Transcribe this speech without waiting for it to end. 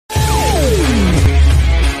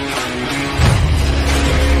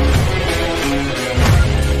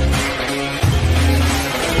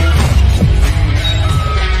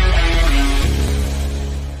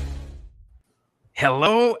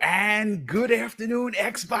Hello and good afternoon,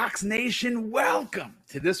 Xbox Nation. Welcome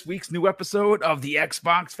to this week's new episode of the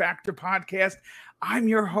Xbox Factor Podcast. I'm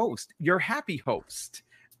your host, your happy host,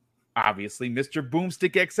 obviously, Mr.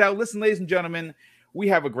 Boomstick XL. Listen, ladies and gentlemen, we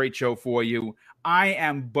have a great show for you. I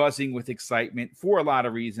am buzzing with excitement for a lot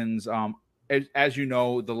of reasons. As you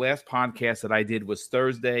know, the last podcast that I did was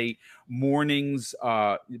Thursday mornings,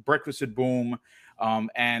 Breakfast at Boom,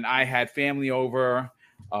 and I had family over.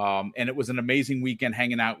 And it was an amazing weekend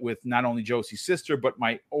hanging out with not only Josie's sister, but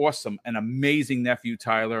my awesome and amazing nephew,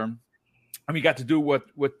 Tyler. And we got to do what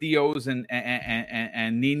Theos and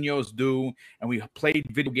Ninos do. And we played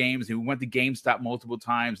video games and we went to GameStop multiple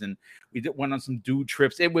times and we went on some dude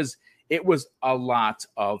trips. It was a lot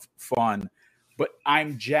of fun. But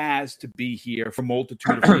I'm jazzed to be here for a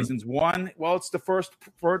multitude of reasons. One, well, it's the first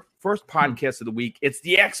podcast of the week. It's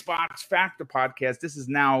the Xbox Factor Podcast. This is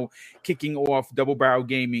now kicking off Double Barrel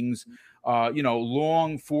Gaming's,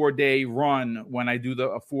 long 4-day run when I do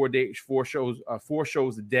the four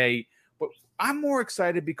shows a day. But I'm more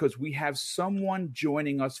excited because we have someone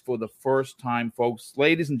joining us for the first time, folks.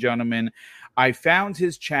 Ladies and gentlemen, I found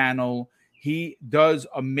his channel. He does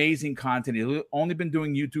amazing content. He's only been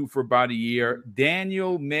doing YouTube for about a year.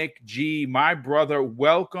 Daniel McG, my brother,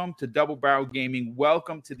 welcome to Double Barrel Gaming.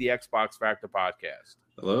 Welcome to the Xbox Factor Podcast.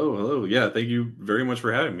 Hello. Yeah, thank you very much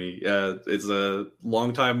for having me. It's a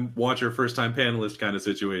long-time watcher, first-time panelist kind of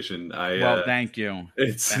situation. Thank you.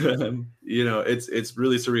 It's it's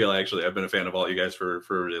really surreal. Actually, I've been a fan of all you guys for a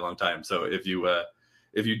really long time. So if you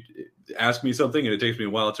ask me something and it takes me a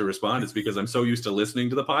while to respond, it's because I'm so used to listening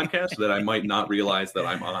to the podcast that I might not realize that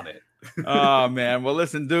I'm on it. Oh, man. Well,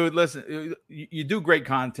 listen, you do great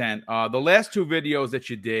content. The last two videos that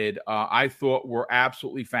you did, I thought were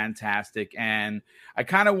absolutely fantastic. And I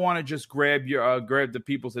kind of want to just grab the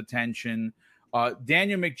people's attention.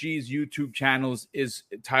 Daniel McG's YouTube channels is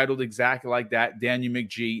titled exactly like that, Daniel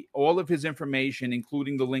McG. All of his information,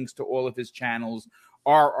 including the links to all of his channels,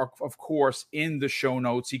 are of course in the show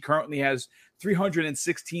notes. He currently has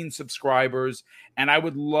 316 subscribers, and I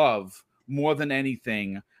would love more than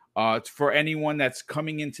anything for anyone that's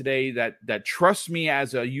coming in today that trusts me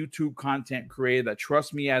as a YouTube content creator, that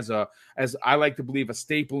trusts me as I like to believe a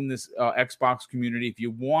staple in this Xbox community. If you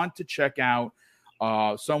want to check out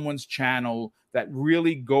someone's channel that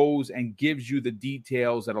really goes and gives you the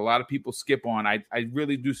details that a lot of people skip on, I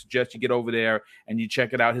really do suggest you get over there and you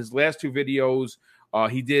check it out. His last two videos,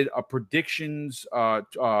 he did a predictions,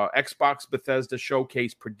 Xbox Bethesda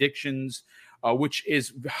showcase predictions, which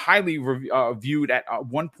is highly viewed at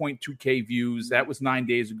 1.2K views. That was 9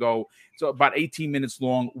 days ago. So about 18 minutes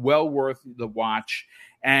long, well worth the watch.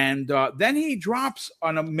 And then he drops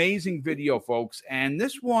an amazing video, folks. And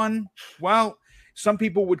this one, well, some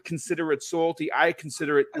people would consider it salty. I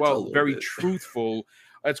consider it, very truthful.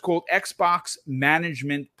 It's called Xbox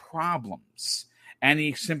Management Problems. And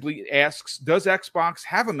he simply asks, does Xbox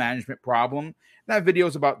have a management problem? That video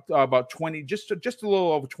is about 20, just a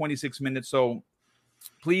little over 26 minutes. So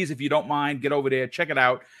please, if you don't mind, get over there, check it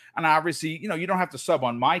out. And obviously, you don't have to sub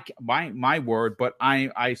on my word, but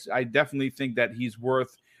I definitely think that he's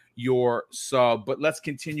worth your sub. But let's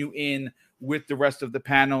continue in with the rest of the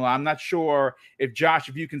panel. I'm not sure if Josh,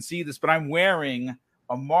 if you can see this, but I'm wearing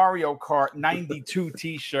a Mario Kart 92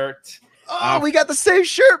 t-shirt. Oh, we got the same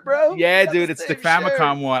shirt, bro. Yeah, dude, it's the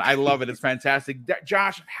Famicom one. I love it. It's fantastic.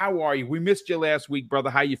 Josh, how are you? We missed you last week, brother.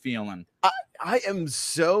 How you feeling? I am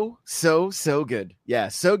so good. Yeah,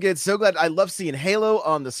 so good. So glad. I love seeing Halo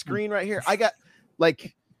on the screen right here. I got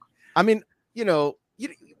I've been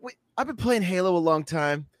playing Halo a long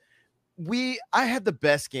time. I had the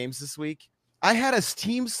best games this week. I had a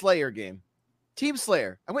Team Slayer game. Team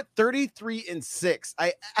Slayer. I went 33-6.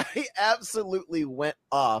 I absolutely went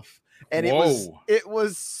off. And it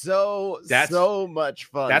was so much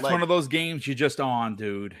fun. That's one of those games you just on,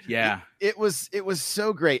 dude. Yeah. It was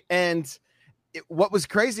so great. And what was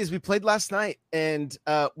crazy is we played last night and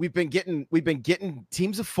we've been getting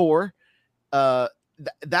teams of 4.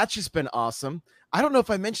 That's just been awesome. I don't know if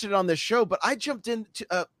I mentioned it on this show, but I jumped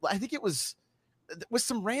into I think it was with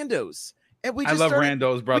some randos. And I love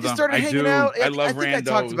randos, brother. We just started hanging out. I love randos. I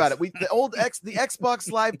talked about it. The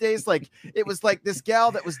Xbox Live days, it was like this gal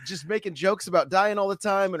that was just making jokes about dying all the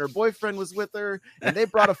time, and her boyfriend was with her, and they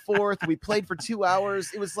brought a fourth. We played for 2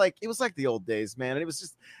 hours. It was like the old days, man. And it was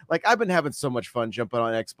just I've been having so much fun jumping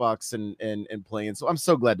on Xbox and playing. So I'm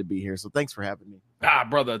so glad to be here. So thanks for having me.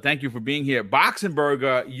 Brother, thank you for being here.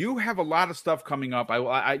 Boxenberger, you have a lot of stuff coming up.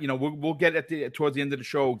 We'll get towards the end of the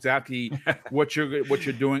show exactly what you're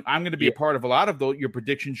doing. I'm going to be a part of a lot of your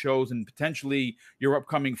prediction shows and potentially your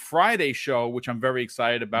upcoming Friday show, which I'm very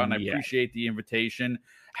excited about, and I appreciate the invitation.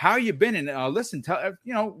 How you been? And listen, tell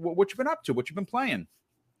what you've been up to, what you've been playing.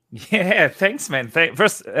 Yeah, thanks, man.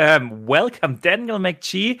 First, welcome, Daniel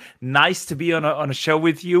McGee. Nice to be on a show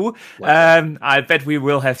with you. I bet we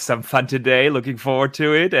will have some fun today. Looking forward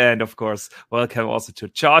to it. And of course, welcome also to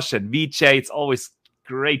Josh and VJ. It's always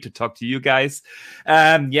great to talk to you guys.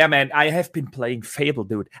 Yeah, man, I have been playing Fable,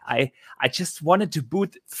 dude. I just wanted to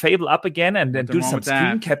boot Fable up again and then do some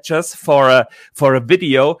screen captures for a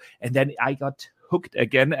video, and then I got hooked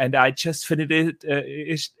again, and I just finished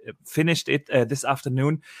it this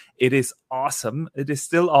afternoon. It is awesome. It is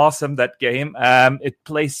still awesome, that game. It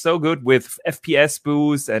plays so good with FPS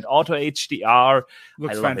boost and auto HDR.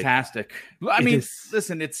 Looks fantastic.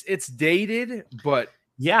 Listen, it's dated, but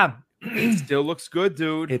yeah, it still looks good,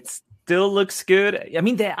 dude. It still looks good. I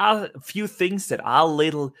mean, there are a few things that are a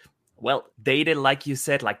little, dated, like you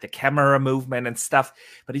said, like the camera movement and stuff.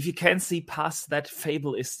 But if you can see past that,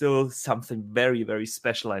 Fable is still something very, very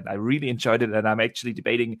special. And I really enjoyed it. And I'm actually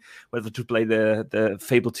debating whether to play the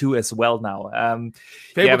Fable 2 as well now.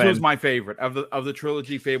 Fable 2 is my favorite. Of the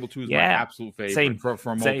trilogy, Fable 2 is my absolute favorite. Same. For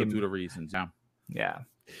a multitude of reasons. Yeah. Yeah.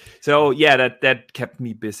 So, yeah, that kept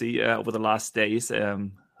me busy over the last days.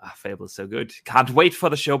 Fable is so good. Can't wait for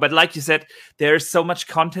the show. But like you said, there's so much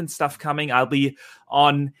content stuff coming. I'll be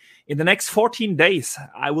on, in the next 14 days,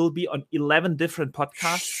 I will be on 11 different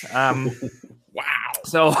podcasts. Wow.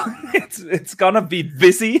 So it's going to be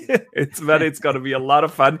busy. It's going to be a lot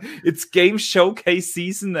of fun. It's game showcase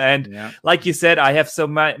season. And like you said, I have so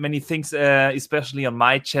many things, especially on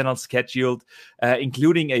my channel scheduled,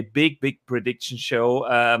 including a big prediction show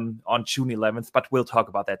on June 11th. But we'll talk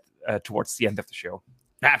about that towards the end of the show.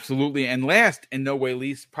 Absolutely. And last, and no way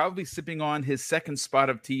least, probably sipping on his second spot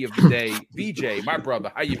of tea of the day, VJ, my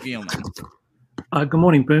brother, how you feeling? Good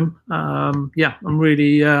morning, Boom. I'm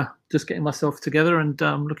really just getting myself together, and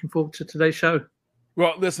looking forward to today's show.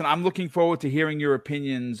 Well, listen, I'm looking forward to hearing your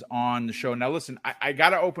opinions on the show. Now, listen, I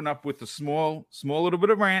got to open up with a small little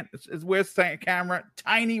bit of rant. It's where's the camera?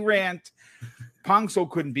 Tiny rant. Pongso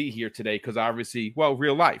couldn't be here today because obviously,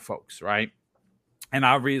 real life, folks, right? And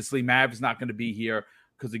obviously, Mav's not going to be here,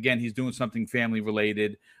 because again, he's doing something family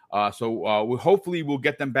related. So hopefully we'll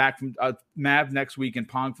get them back from Mav next week and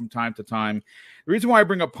Pong from time to time. The reason why I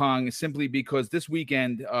bring up Pong is simply because this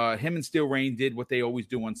weekend, him and Steel Rain did what they always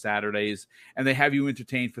do on Saturdays, and they have you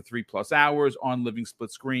entertained for 3+ hours on Living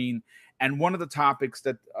Split Screen. And one of the topics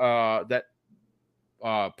that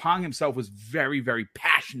Pong himself was very, very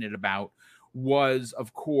passionate about was,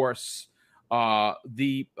 of course,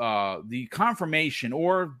 the confirmation,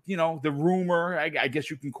 or the rumor, I guess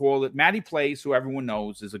you can call it. Matty Place, who everyone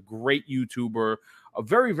knows is a great YouTuber, a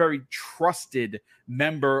very, very trusted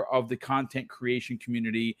member of the content creation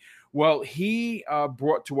community. Well, he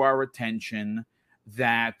brought to our attention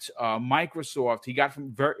that Microsoft, he got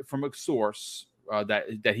from a source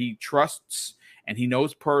that he trusts and he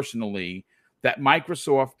knows personally, that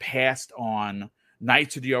Microsoft passed on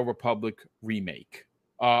Knights of the Old Republic remake.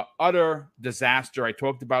 Utter disaster. I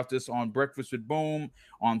talked about this on Breakfast with Boom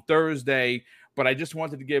on Thursday, but I just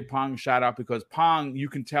wanted to give Pong a shout out because Pong, you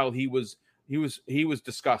can tell he was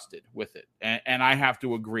disgusted with it, and I have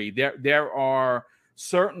to agree. There are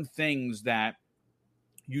certain things that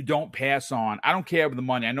you don't pass on. I don't care about the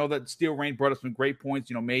money. I know that Steel Rain brought us some great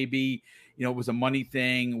points. Maybe it was a money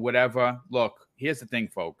thing, whatever. Look, here's the thing,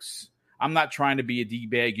 folks. I'm not trying to be a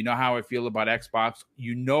D-bag. You know how I feel about Xbox.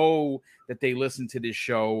 You know that they listen to this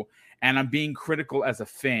show, and I'm being critical as a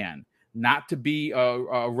fan, not to be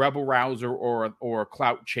a rebel rouser or a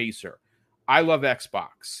clout chaser. I love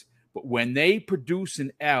Xbox, but when they produce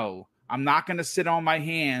an L, I'm not going to sit on my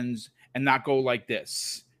hands and not go like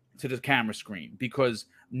this to the camera screen, because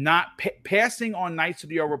not passing on Knights of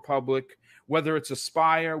the Old Republic, whether it's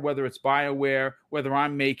Aspire, whether it's BioWare, whether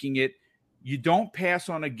I'm making it, you don't pass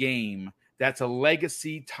on a game that's a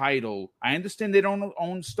legacy title. I understand they don't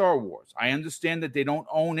own Star Wars. I understand that they don't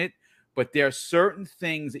own it, but there are certain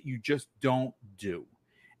things that you just don't do.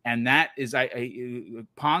 And that is,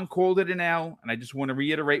 Pong called it an L, and I just want to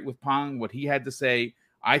reiterate with Pong what he had to say.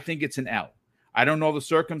 I think it's an L. I don't know the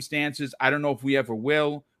circumstances. I don't know if we ever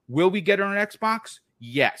will. Will we get it on Xbox?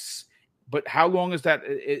 Yes. But how long is that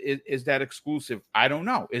exclusive? I don't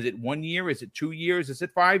know. Is it 1 year? Is it 2 years? Is it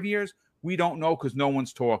 5 years? We don't know because no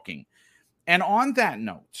one's talking. And on that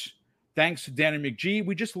note, thanks to Danny McGee,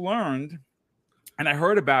 we just learned, and I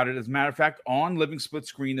heard about it, as a matter of fact, on Living Split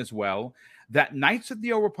Screen as well, that Knights of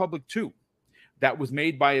the Old Republic 2 that was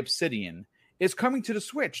made by Obsidian is coming to the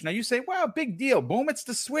Switch. Now you say, well, big deal. Boom, it's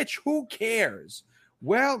the Switch. Who cares?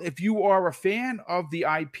 Well, if you are a fan of the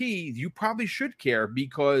IP, you probably should care,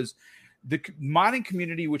 because the modding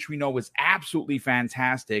community, which we know is absolutely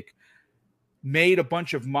fantastic, made a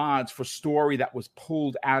bunch of mods for story that was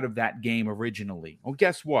pulled out of that game originally. Well,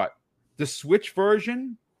 guess what? The Switch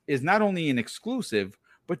version is not only an exclusive,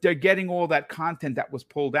 but they're getting all that content that was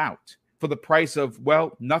pulled out for the price of,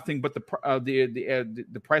 well, nothing but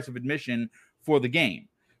the price of admission for the game.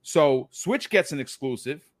 So Switch gets an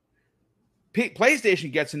exclusive,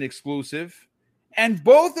 PlayStation gets an exclusive, and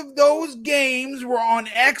both of those games were on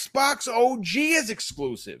Xbox OG as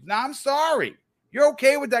exclusive. Now, I'm sorry. You're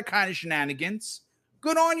okay with that kind of shenanigans?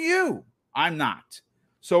 Good on you. I'm not.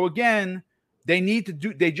 So again, they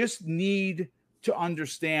just need to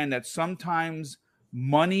understand that sometimes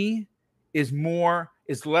money is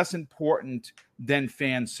less important than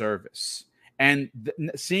fan service. And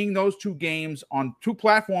seeing those two games on two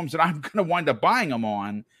platforms that I'm going to wind up buying them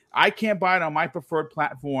on, I can't buy it on my preferred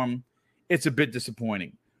platform. It's a bit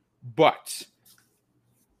disappointing. But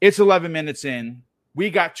it's 11 minutes in. We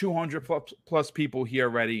got 200 plus people here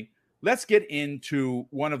already. Let's get into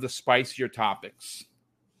one of the spicier topics.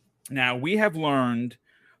 Now, we have learned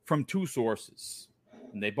from two sources,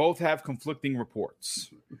 and they both have conflicting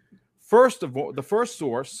reports. First of all, the first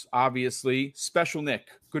source, obviously, Special Nick,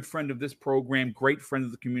 good friend of this program, great friend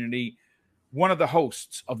of the community, one of the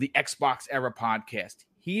hosts of the Xbox Era podcast.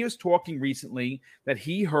 He is talking recently that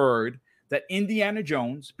he heard that Indiana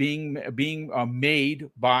Jones being made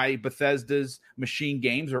by Bethesda's Machine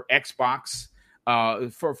Games, or Xbox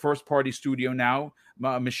for first-party studio now,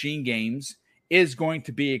 Machine Games, is going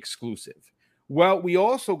to be exclusive. Well, we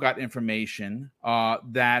also got information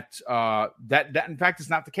that in fact is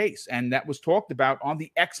not the case, and that was talked about on the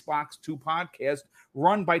Xbox 2 podcast,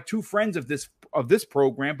 run by two friends of this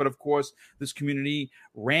program, but of course this community,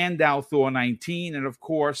 Randall Thor 19, and of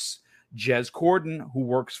course Jez Corden, who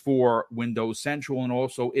works for Windows Central and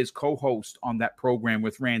also is co-host on that program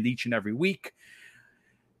with Rand each and every week.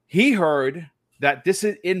 He heard that this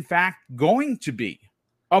is in fact going to be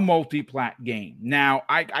a multi-plat game. Now,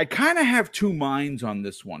 I kind of have two minds on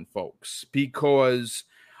this one, folks, because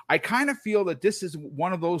I kind of feel that this is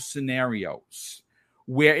one of those scenarios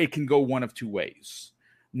where it can go one of two ways.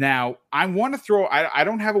 Now, I want to throw, I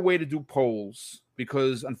don't have a way to do polls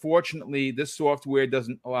because unfortunately this software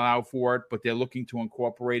doesn't allow for it, but they're looking to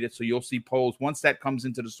incorporate it. So you'll see polls. Once that comes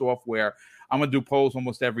into the software, I'm going to do polls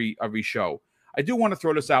almost every show. I do want to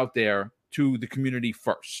throw this out there to the community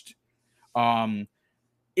first.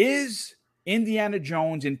 Is Indiana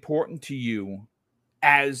Jones important to you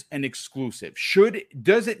as an exclusive?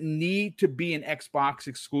 Does it need to be an Xbox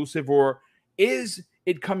exclusive, or is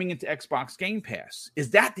it coming into Xbox Game Pass?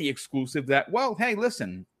 Is that the exclusive that, well, hey,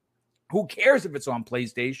 listen, who cares if it's on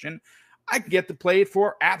PlayStation? I can get to play it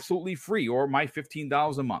for absolutely free, or my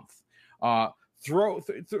 $15 a month. Throw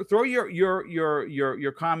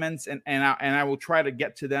your comments and I will try to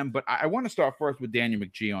get to them. But I want to start first with Daniel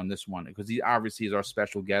McGee on this one because he obviously is our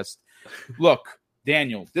special guest. Look,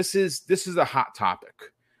 Daniel, this is a hot topic.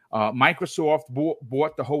 Microsoft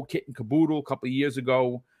bought the whole kit and caboodle a couple of years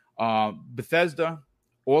ago. Bethesda,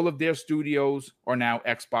 all of their studios are now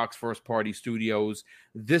Xbox first-party studios.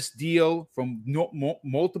 This deal, from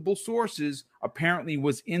multiple sources, apparently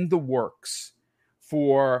was in the works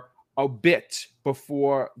for a bit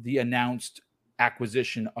before the announced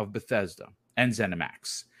acquisition of Bethesda and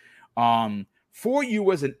ZeniMax. For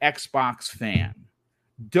you as an Xbox fan,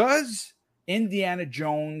 does Indiana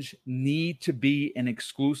Jones need to be an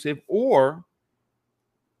exclusive, or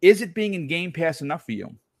is it being in Game Pass enough for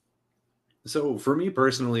you? So for me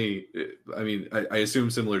personally, I mean, I assume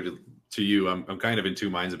similar to you, I'm kind of in two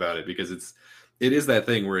minds about it because it is that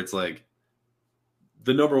thing where it's like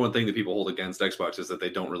the number one thing that people hold against Xbox is that they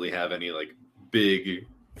don't really have any like big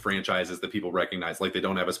franchises that people recognize. Like they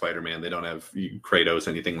don't have a Spider-Man, they don't have Kratos,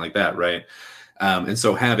 anything like that, right? And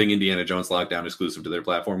so having Indiana Jones Lockdown exclusive to their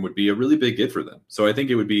platform would be a really big get for them. So I think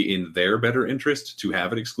it would be in their better interest to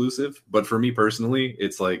have it exclusive. But for me personally,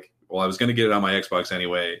 it's like, well, I was going to get it on my Xbox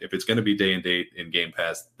anyway. If it's going to be day and date in Game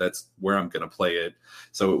Pass, that's where I'm going to play it.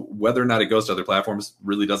 So whether or not it goes to other platforms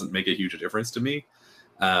really doesn't make a huge difference to me.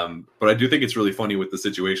 But I do think it's really funny with the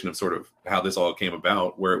situation of sort of how this all came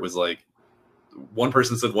about, where it was like one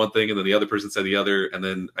person said one thing and then the other person said the other. And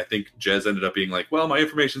then I think Jez ended up being like, well, my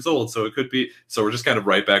information's old, so it could be. So we're just kind of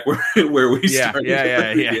right back where we started.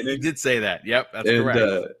 Yeah. He did say that. Yep, that's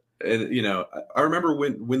correct. And I remember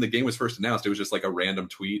when the game was first announced, it was just like a random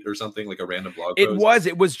tweet or something, like a random blog post.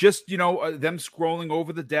 It was just them scrolling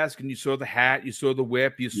over the desk, and you saw the hat, you saw the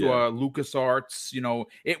whip, you saw LucasArts.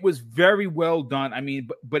 It was very well done. I mean,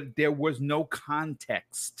 but there was no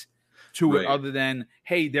context to it other than,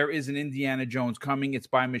 hey, there is an Indiana Jones coming. It's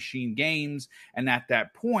by Machine Games, and at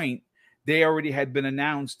that point, they already had been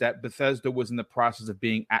announced that Bethesda was in the process of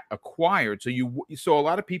being acquired. So a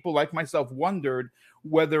lot of people like myself wondered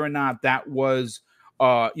whether or not that was,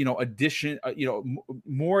 more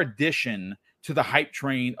addition to the hype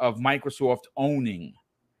train of Microsoft owning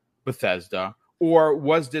Bethesda, or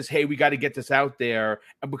was this, hey, we got to get this out there?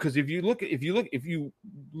 Because if you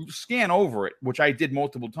scan over it, which I did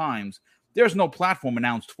multiple times, there's no platform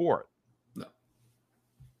announced for it. No.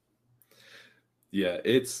 Yeah,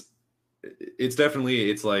 it's definitely,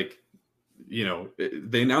 it's like,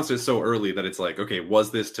 they announced it so early that it's like, okay,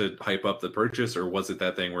 was this to hype up the purchase, or was it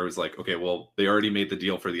that thing where it was like, okay, well, they already made the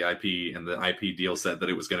deal for the IP, and the IP deal said that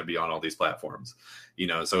it was going to be on all these platforms,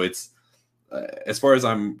 so it's, as far as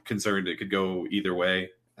I'm concerned, it could go either way.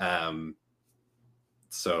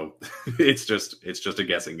 So it's just a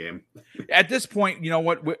guessing game at this point. You know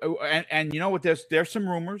what? And you know what? There's some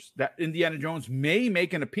rumors that Indiana Jones may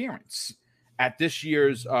make an appearance at this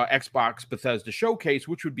year's Xbox Bethesda showcase,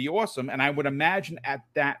 which would be awesome. And I would imagine at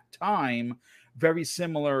that time, very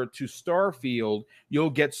similar to Starfield, you'll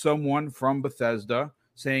get someone from Bethesda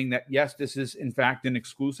saying that, yes, this is in fact an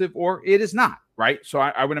exclusive, or it is not, right? So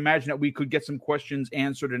I would imagine that we could get some questions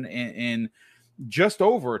answered in just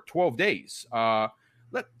over 12 days.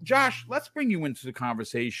 Josh, let's bring you into the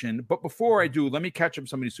conversation. But before I do, let me catch up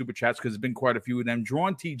some of these super chats, because there's been quite a few of them.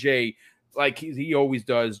 Drawn TJ, like he always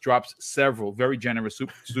does, drops several very generous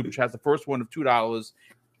super chats. The first one of $2.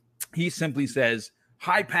 He simply says,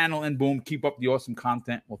 "Hi, panel and boom, keep up the awesome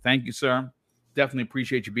content." Well, thank you, sir. Definitely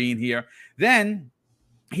appreciate you being here. Then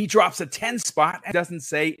he drops a 10 spot and doesn't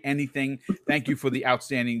say anything. Thank you for the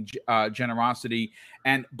outstanding generosity.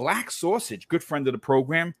 And Black Sausage, good friend of the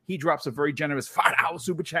program, he drops a very generous $5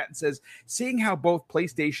 super chat and says, "Seeing how both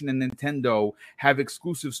PlayStation and Nintendo have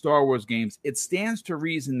exclusive Star Wars games, it stands to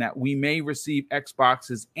reason that we may receive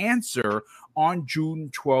Xbox's answer on June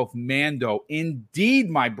 12th, Mando." Indeed,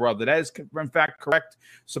 my brother, that is in fact correct.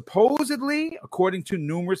 Supposedly, according to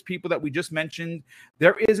numerous people that we just mentioned,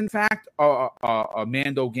 there is in fact a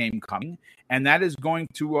Mando game coming, and that is going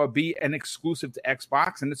to be an exclusive to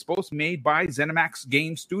Xbox, and it's supposed to be made by ZeniMax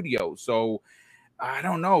Game Studios. So I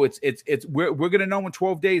don't know. We're gonna know in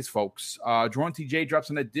 12 days, folks. Drawn TJ drops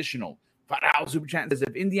an additional $5 super chat and says,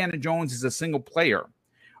 "If Indiana Jones is a single player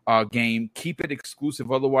game, keep it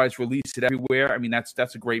exclusive, otherwise release it everywhere." I mean,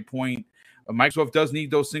 that's a great point. Microsoft does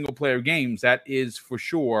need those single player games, that is for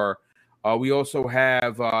sure. We also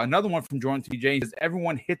have another one from Jordan TJ. He says,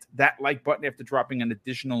 "Everyone hit that like button after dropping an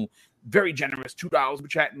additional very generous $2 super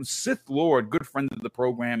chat." And Sith Lord, good friend of the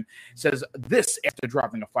program, says this after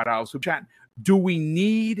dropping a $5 super chat: do we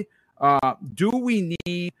need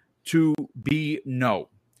to be no?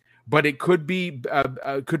 But it could be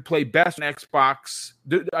could play best on Xbox.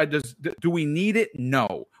 Do we need it?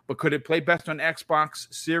 No. But could it play best on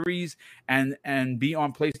Xbox Series and be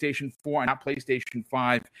on PlayStation 4 and not PlayStation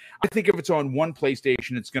 5? I think if it's on one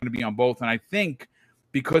PlayStation, it's going to be on both. And I think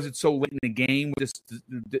because it's so late in the game,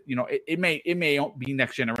 it may be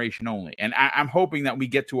next generation only. And I'm hoping that we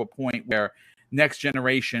get to a point where next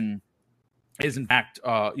generation is in fact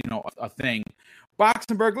a thing.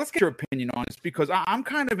 Boxenberg, let's get your opinion on this, because I'm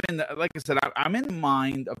kind of like I said, I'm in the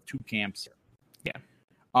mind of two camps here. Yeah.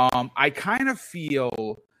 I kind of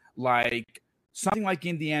feel like something like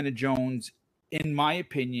Indiana Jones, in my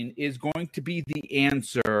opinion, is going to be the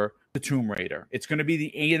answer to Tomb Raider. It's going to be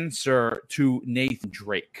the answer to Nathan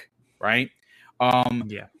Drake, right?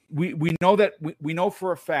 Yeah. We know that we know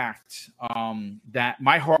for a fact that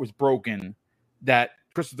my heart was broken that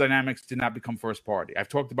Crystal Dynamics did not become first party. I've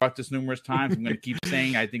talked about this numerous times. I'm going to keep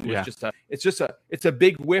saying I think it was it's a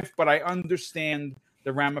big whiff, but I understand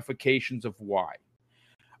the ramifications of why.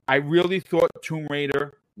 I really thought Tomb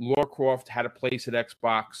Raider, Lara Croft had a place at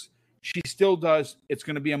Xbox. She still does. It's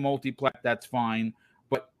going to be a multiplat. That's fine.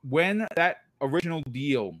 But when that original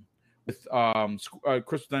deal with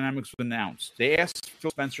Crystal Dynamics was announced, they asked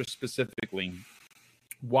Phil Spencer specifically,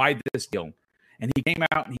 why this deal? And he came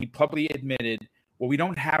out and he publicly admitted, well, we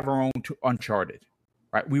don't have our own Uncharted,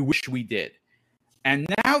 right? We wish we did. And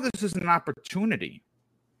now this is an opportunity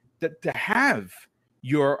to have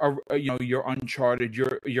your Uncharted,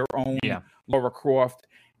 your own Lara Croft,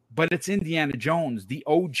 but it's Indiana Jones, the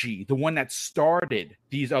OG, the one that started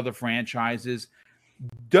these other franchises.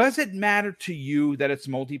 Does it matter to you that it's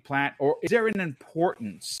multi-plat, or is there an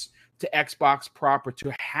importance to Xbox proper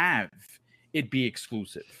to have it be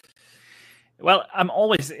exclusive? Well, I'm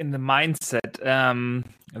always in the mindset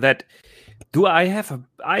that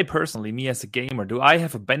I personally, me as a gamer, do I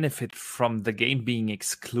have a benefit from the game being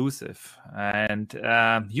exclusive? And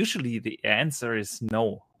usually the answer is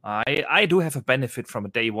no. I do have a benefit from a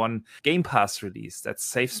day one Game Pass release. That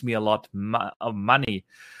saves me a lot of money.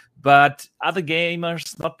 But other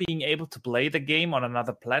gamers not being able to play the game on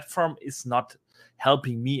another platform is not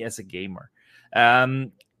helping me as a gamer.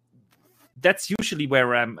 That's usually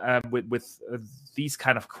where I'm with these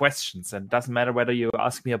kind of questions. And it doesn't matter whether you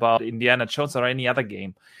ask me about Indiana Jones or any other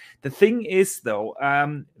game. The thing is, though,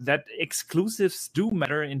 that exclusives do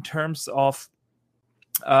matter in terms of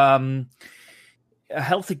a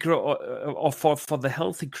healthy growth, or for the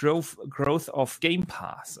healthy growth of Game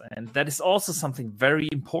Pass, and that is also something very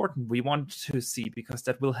important we want to see, because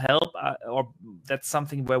that will help, or that's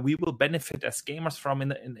something where we will benefit as gamers from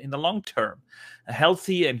in the long term. A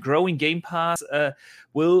healthy and growing Game Pass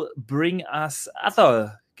will bring us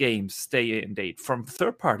other games day and date from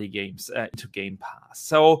third-party games into Game Pass.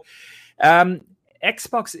 So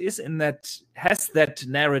Xbox has that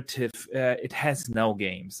narrative. It has no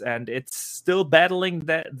games, and it's still battling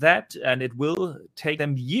that, and it will take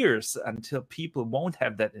them years until people won't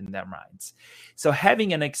have that in their minds. So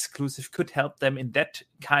having an exclusive could help them in that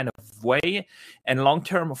kind of way, and long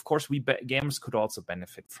term, of course, gamers could also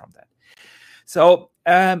benefit from that. So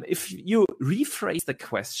if you rephrase the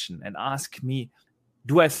question and ask me,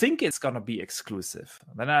 do I think it's going to be exclusive?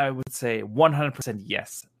 Then I would say 100%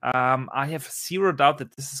 yes. I have zero doubt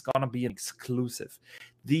that this is going to be an exclusive.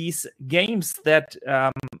 These games these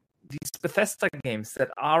Bethesda games that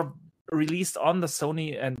are released on the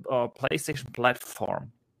Sony and PlayStation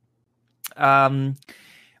platform,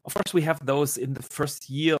 of course, we have those in the first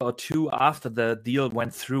year or two after the deal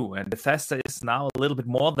went through. And Bethesda is now a little bit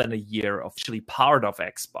more than a year officially part of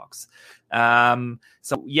Xbox.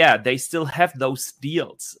 So, yeah, they still have those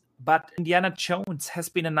deals. But Indiana Jones has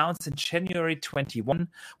been announced in January 21.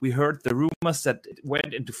 We heard the rumors that it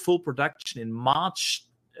went into full production in March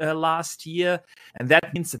last year. And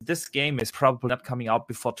that means that this game is probably not coming out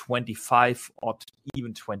before 25 or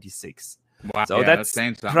even 26. Wow. So yeah, that's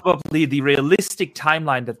probably the realistic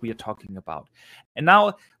timeline that we are talking about. And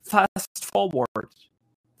now, fast forward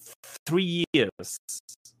 3 years.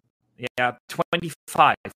 Yeah,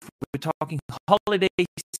 25. We're talking holiday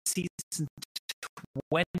season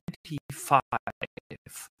 25.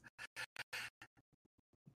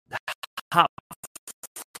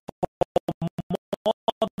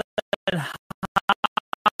 More than half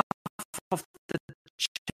of the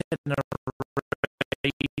generation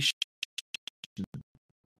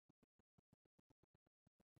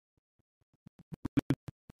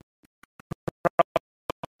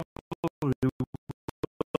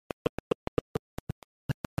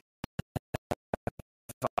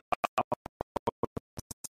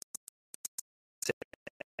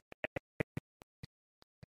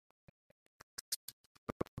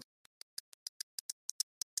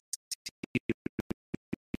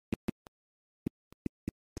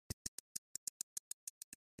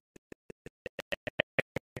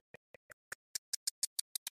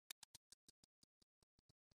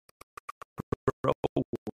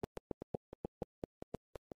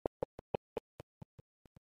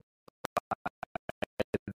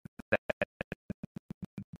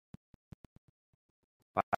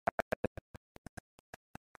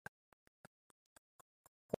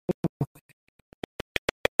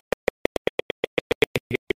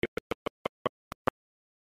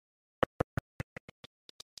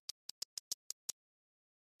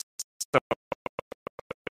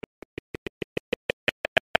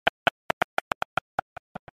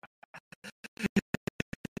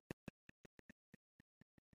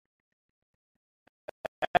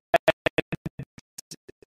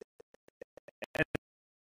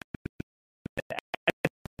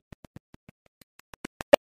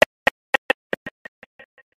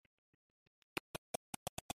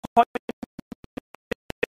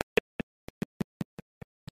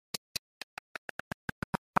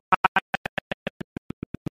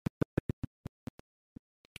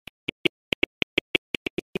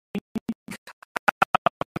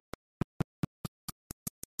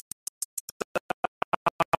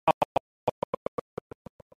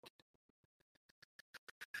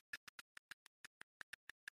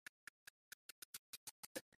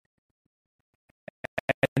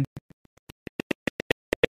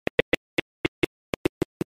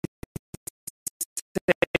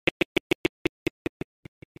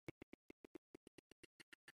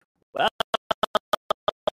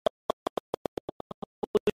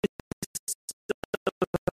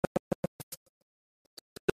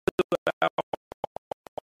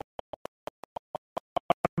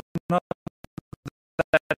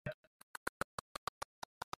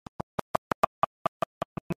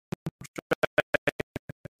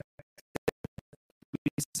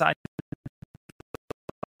signed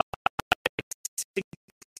 6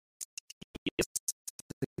 years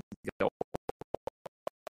ago.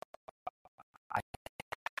 I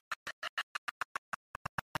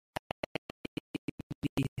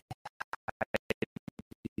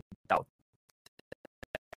doubt.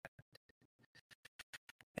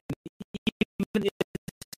 Even if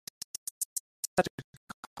such a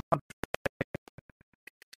contract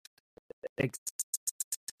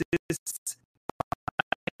exists,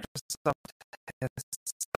 Microsoft has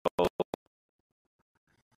so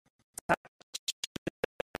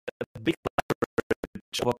a big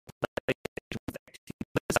leverage over PlayStation with Activision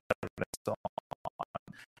Blizzard and so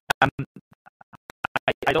on.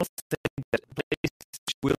 I don't think that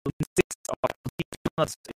PlayStation will insist or leave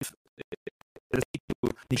us if they need to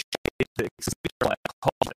initiate the exclusive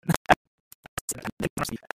content.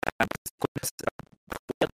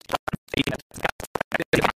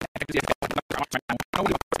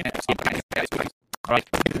 Right.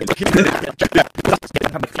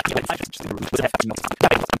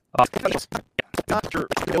 Not sure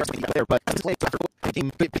there, but Xbox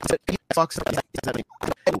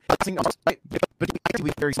but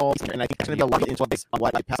we very small, and I think it's going to be a lot of influence on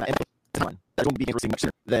why I pass that. And that won't be interesting much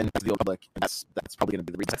than the old public. That's probably going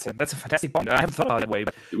to be the reason. That's a fantastic point. I haven't thought about it that way,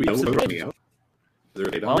 but Do we know when we're coming out? Is there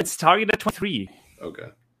a date on well, it? it's targeted 23. Okay.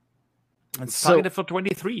 It's targeted for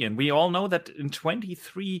 23, and we all know that in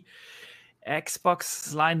 23,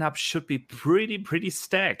 Xbox lineup should be pretty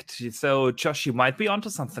stacked. So, Josh, you might be onto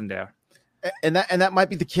something there. And that might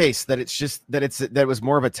be the case, that it's just that it was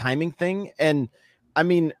more of a timing thing. And I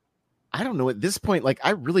mean, I don't know at this point, like,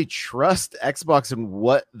 I really trust Xbox and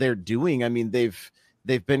what they're doing. I mean, they've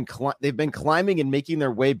been climbing and making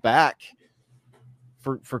their way back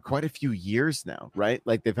for quite a few years now, right?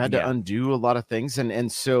 Like, they've had to undo a lot of things,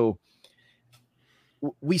 and so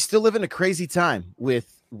we still live in a crazy time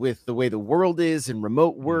with the way the world is and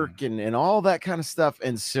remote work and all that kind of stuff.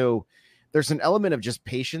 And so there's an element of just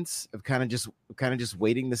patience, of kind of just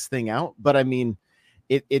waiting this thing out. But I mean,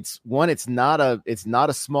 it's not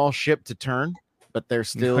a small ship to turn, but they're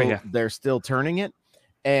still turning it.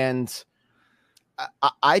 And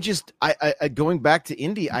I going back to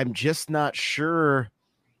indie, I'm just not sure.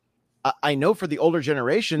 I know for the older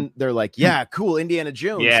generation, they're like, yeah, cool, Indiana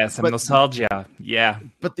Jones. Yeah, some nostalgia. Yeah.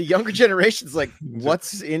 But the younger generation's like,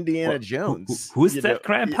 what's Indiana Jones? Who's that,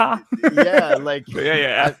 Grandpa? Yeah, like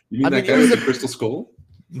yeah. You mean that guy with the crystal skull?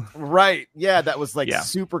 Right. Yeah, that was like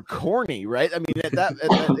super corny, right? I mean,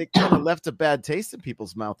 it kind of left a bad taste in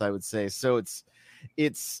people's mouth, I would say. So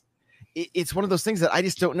it's one of those things that I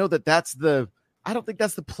just don't know I don't think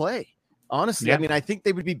that's the play. Honestly, yeah. I mean, I think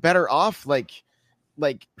they would be better off like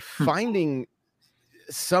finding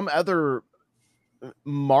some other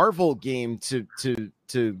Marvel game to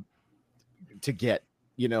get,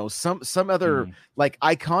 you know, some other like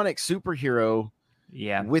iconic superhero.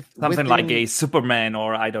 Yeah, with something like a Superman,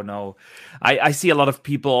 or I don't know. I see a lot of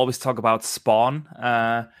people always talk about Spawn,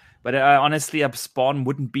 but honestly, Spawn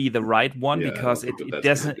wouldn't be the right one because it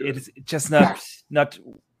doesn't. It's just not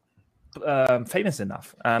famous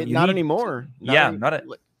enough. Not anymore. Not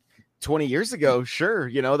 20 years ago, sure,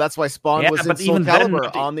 you know, that's why Spawn was in Soul even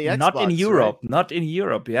Calibur then, on the Xbox. Not in Europe, right? Not in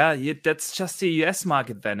Europe. Yeah, that's just the US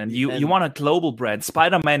market then, and you want a global brand.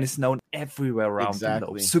 Spider-Man is known everywhere around the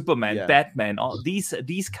globe. Superman, Batman, all these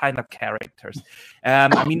kind of characters.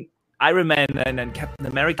 I mean, Iron Man and Captain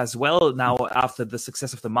America as well. Now after the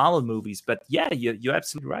success of the Marvel movies, but yeah, you're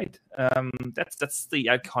absolutely right. That's the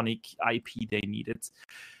iconic IP they needed,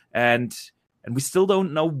 and we still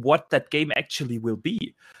don't know what that game actually will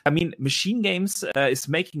be. I mean, Machine Games is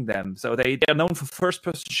making them. So they're known for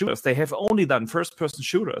first-person shooters. They have only done first-person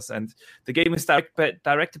shooters. And the game is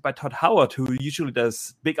directed by Todd Howard, who usually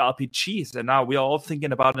does big RPGs. And now we are all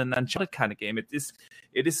thinking about an Uncharted kind of game. It is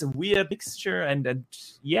a weird mixture. And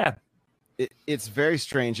yeah. It's very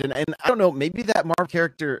strange. And I don't know, maybe that Marvel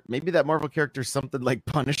character is something like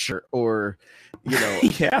Punisher, or, you know,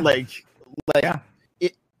 like yeah.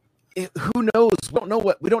 Who knows?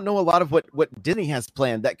 We don't know a lot of what Disney has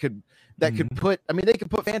planned that could put. I mean, they could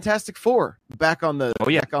put Fantastic Four back on the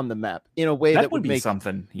map in a way that would be make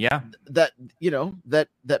something. Yeah, that, you know, that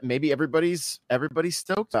maybe everybody's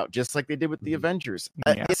stoked about, just like they did with the Avengers.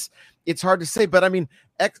 It's hard to say, but I mean,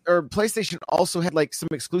 PlayStation also had like some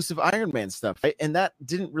exclusive Iron Man stuff, right? And that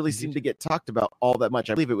didn't really seem to get talked about all that much.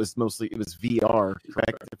 I believe it was VR,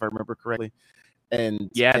 correct? If I remember correctly.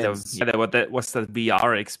 And that was the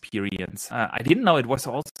VR experience. I didn't know it was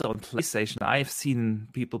also on PlayStation. I've seen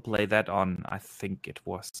people play that on, I think it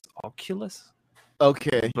was Oculus.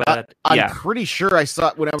 Okay, but I'm pretty sure I saw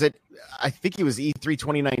it when I was I think it was E3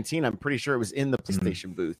 2019. I'm pretty sure it was in the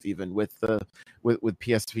PlayStation booth, even with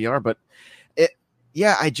PSVR. But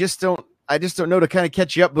I just don't know. To kind of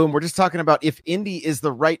catch you up, Boom, we're just talking about if indie is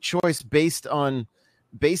the right choice based on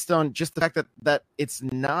just the fact that it's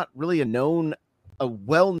not really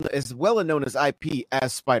as well known as IP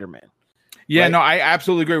as Spider-Man. Yeah, right? No, I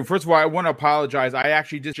absolutely agree. First of all, I want to apologize. I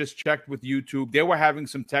actually just checked with YouTube. They were having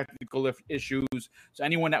some technical issues. So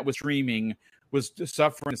anyone that was streaming was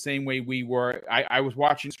suffering the same way we were. I was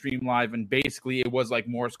watching stream live, and basically it was like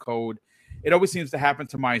Morse code. It always seems to happen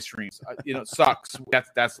to my streams. It sucks.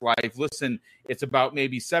 That's life. Listen, it's about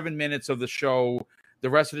maybe 7 minutes of the show. The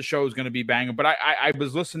rest of the show is going to be banging. But I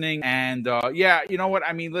was listening, and you know what?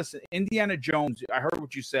 I mean, listen, Indiana Jones, I heard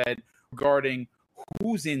what you said regarding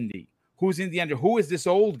who's Indy. Who's Indiana? Who is this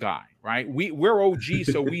old guy, right? We're OG,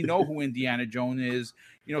 so we know who Indiana Jones is.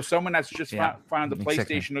 You know, someone that's just found the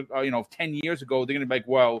PlayStation, exactly. 10 years ago, they're going to be like,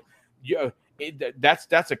 well,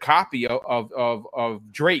 that's a copy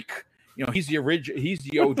of Drake. You know, he's the original. He's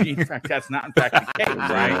the OG. In fact, that's not in fact the case,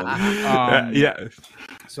 right?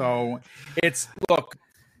 So look.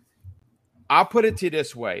 I'll put it to you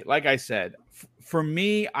this way. Like I said, for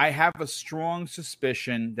me, I have a strong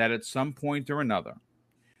suspicion that at some point or another,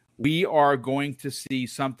 we are going to see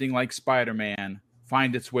something like Spider-Man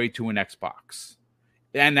find its way to an Xbox.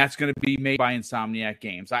 And that's going to be made by Insomniac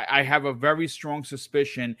Games. I have a very strong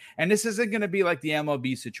suspicion. And this isn't going to be like the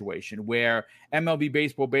MLB situation where MLB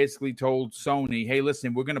Baseball basically told Sony, hey,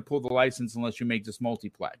 listen, we're going to pull the license unless you make this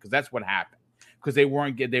multiplayer. Because that's what happened. Because they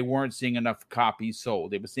weren't seeing enough copies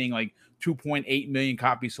sold. They were seeing like 2.8 million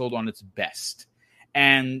copies sold on its best.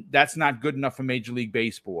 And that's not good enough for Major League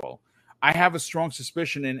Baseball. I have a strong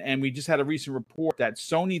suspicion, and we just had a recent report that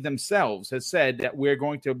Sony themselves has said that we're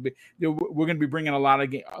going to be bringing a lot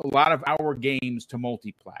of our games to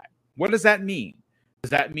multiplat. What does that mean?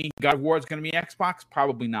 Does that mean God of War is going to be Xbox?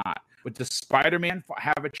 Probably not. But does Spider-Man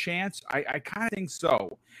have a chance? I kind of think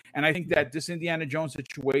so. And I think that this Indiana Jones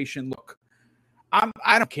situation, look,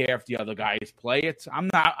 I don't care if the other guys play it. I'm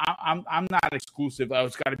not exclusive. Oh,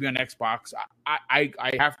 it's got to be on Xbox. I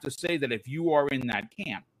have to say that if you are in that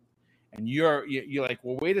camp, and you're like,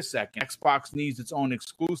 well, wait a second. Xbox needs its own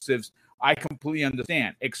exclusives. I completely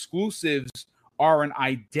understand. Exclusives are an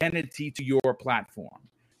identity to your platform.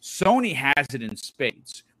 Sony has it in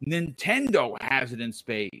spades. Nintendo has it in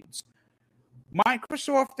spades.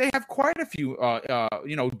 Microsoft, they have quite a few.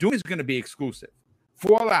 Doom is going to be exclusive.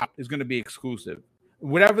 Fallout is going to be exclusive.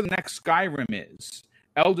 Whatever the next Skyrim is,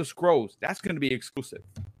 Elder Scrolls, that's going to be exclusive.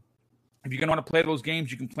 If you're going to want to play those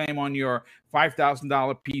games, you can play them on your $5,000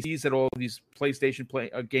 PCs that all of these PlayStation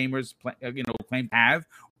gamers claim to have,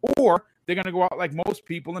 or they're going to go out like most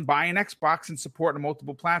people and buy an Xbox and support on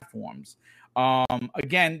multiple platforms.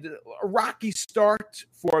 Again, a rocky start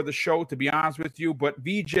for the show, to be honest with you. But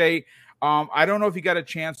VJ, I don't know if you got a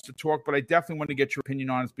chance to talk, but I definitely want to get your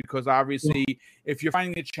opinion on this because obviously, if you're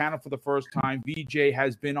finding the channel for the first time, VJ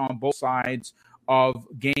has been on both sides of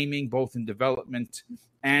gaming, both in development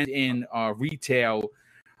and in retail.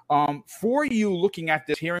 For you looking at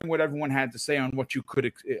this, hearing what everyone had to say on what you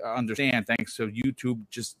could understand, thanks to YouTube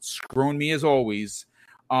just screwing me as always,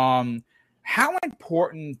 how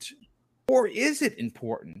important, or is it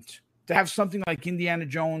important, to have something like Indiana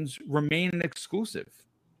Jones remain an exclusive?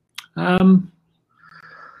 I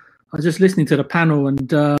was just listening to the panel,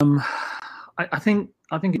 and I think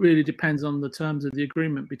it really depends on the terms of the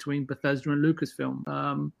agreement between Bethesda and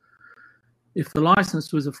Lucasfilm. If the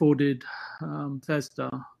license was afforded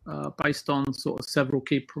Bethesda based on sort of several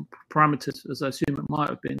key parameters, as I assume it might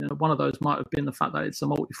have been, and one of those might have been the fact that it's a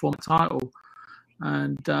multi-format title,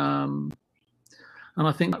 and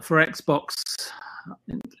I think that for Xbox,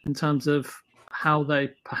 in terms of how they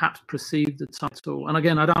perhaps perceive the title, and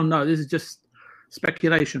again, I don't know. This is just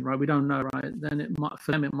speculation, right? We don't know, right? Then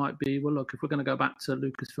for them it might be, well, look, if we're going to go back to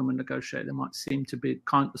Lucasfilm and negotiate, there might seem to be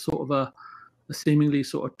sort of a seemingly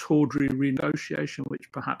sort of tawdry renegotiation, which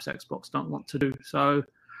perhaps Xbox don't want to do. So,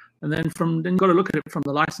 and then you've got to look at it from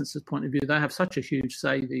the licenser's point of view. They have such a huge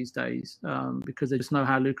say these days because they just know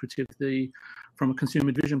how lucrative from a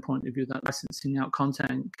consumer division point of view, that licensing out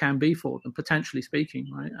content can be for them, potentially speaking,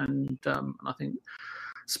 right? And I think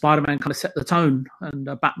Spider-Man kind of set the tone, and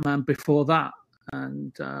Batman before that,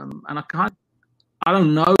 and I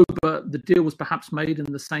don't know, but the deal was perhaps made in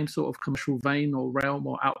the same sort of commercial vein or realm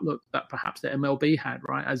or outlook that perhaps the MLB had,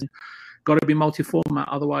 right? As got to be multi-format.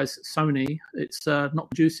 Otherwise, Sony, it's not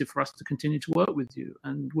conducive for us to continue to work with you.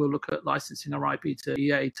 And we'll look at licensing our IP to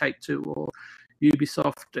EA, Take-Two, or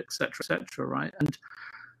Ubisoft, etc., right? And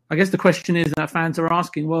I guess the question is that fans are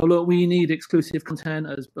asking, well, look, we need exclusive content,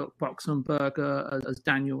 as Boxenberger, as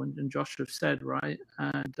Daniel and Josh have said, right?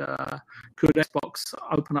 And could Xbox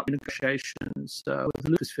open up negotiations with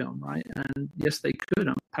Lucasfilm, right? And yes, they could,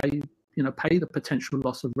 and pay the potential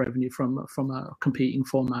loss of revenue from a competing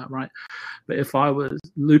format, right? But if I was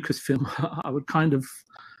Lucasfilm, I would kind of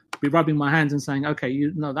be rubbing my hands and saying, okay,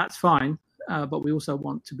 that's fine. But we also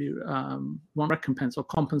want to be want recompense or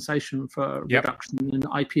compensation for reduction in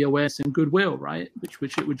IP awareness and goodwill, right?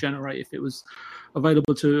 Which it would generate if it was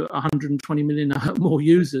available to 120 million more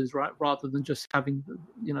users, right? Rather than just having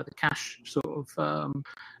the cash sort of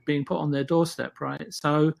being put on their doorstep, right?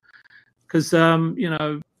 So because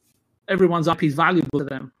everyone's IP is valuable to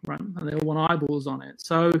them, right? And they all want eyeballs on it.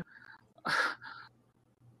 So.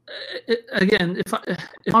 Again, if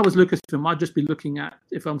I was Lucasfilm, I'd just be looking at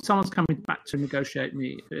if someone's coming back to negotiate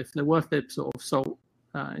me, if they're worth their sort of salt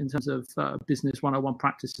in terms of business 101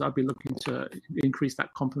 practices, I'd be looking to increase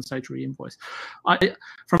that compensatory invoice.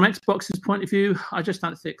 From Xbox's point of view, I just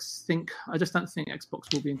don't think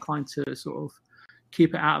Xbox will be inclined to sort of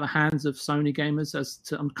keep it out of the hands of Sony gamers.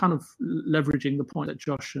 I'm kind of leveraging the point that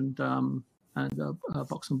Josh and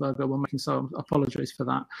Boxenberger were making, so I apologize for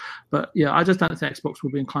that. But yeah, I just don't think Xbox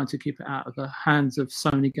will be inclined to keep it out of the hands of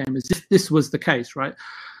Sony gamers if this was the case, right?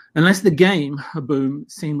 Unless the game, Boom,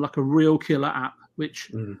 seemed like a real killer app,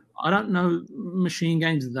 which I don't know machine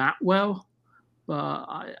games that well, but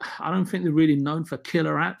I don't think they're really known for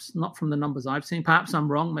killer apps, not from the numbers I've seen. Perhaps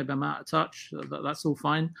I'm wrong, maybe I'm out of touch, that's all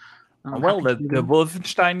fine. Well, the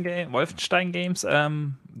Wolfenstein games,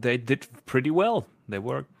 they did pretty well. They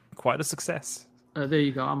were quite a success. There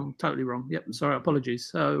you go. I'm totally wrong. Yep. Sorry. Apologies.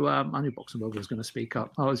 So I knew Boxenberger was going to speak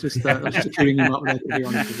up. I was just chewing him up there, to be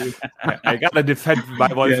honest with you. I got to defend my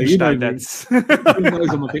Wolfenstein. He knows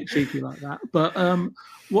I'm a bit cheeky like that. But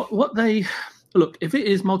what they look, if it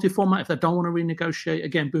is multi-format, if they don't want to renegotiate,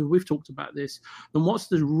 again, Boo, we've talked about this, then what's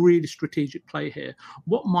the really strategic play here?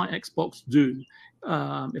 What might Xbox do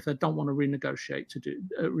if they don't want to renegotiate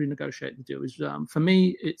the deal? Is for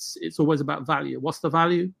me, it's always about value. What's the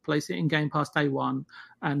value? Place it in Game Pass day one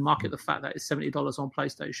and market the fact that it's $70 on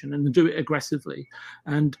PlayStation, and do it aggressively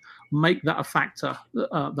and make that a factor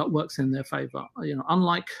that works in their favor.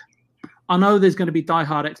 Unlike, I know there's going to be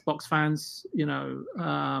diehard Xbox fans,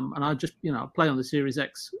 and I just, play on the Series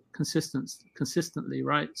X consistently,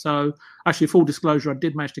 right? So, actually, full disclosure, I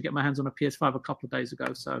did manage to get my hands on a PS5 a couple of days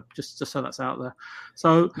ago, so just so that's out there.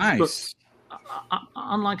 So, nice.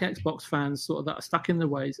 Unlike Xbox fans, sort of that are stuck in their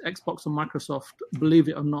ways, Xbox and Microsoft, believe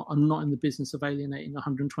it or not, are not in the business of alienating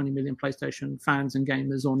 120 million PlayStation fans and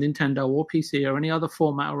gamers, or Nintendo or PC or any other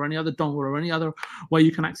format or any other dongle or any other way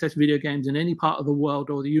you can access video games in any part of the world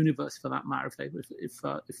or the universe, for that matter, if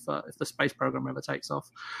the space program ever takes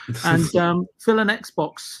off. And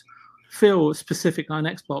Phil specifically on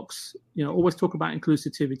Xbox, always talk about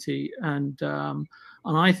inclusivity, and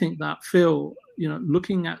I think that Phil,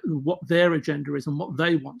 looking at what their agenda is and what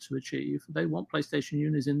they want to achieve, they want PlayStation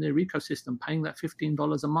users in their ecosystem paying that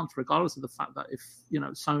 $15 a month, regardless of the fact that if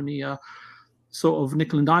Sony are sort of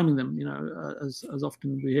nickel and diming them, as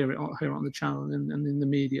often we hear it here on the channel and in the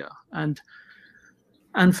media.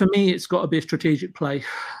 And for me, it's got to be a strategic play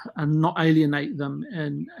and not alienate them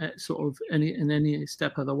in sort of any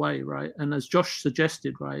step of the way, right? And as Josh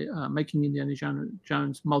suggested, right, making Indiana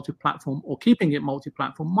Jones multi-platform or keeping it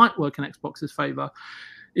multi-platform might work in Xbox's favor.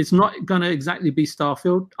 It's not going to exactly be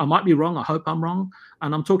Starfield. I might be wrong. I hope I'm wrong.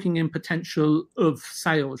 And I'm talking in potential of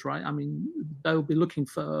sales, right? I mean, they'll be looking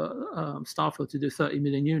for Starfield to do 30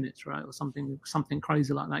 million units, right? Or something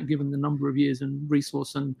crazy like that, given the number of years and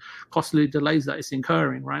resource and costly delays that it's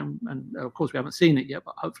incurring, right? And of course, we haven't seen it yet,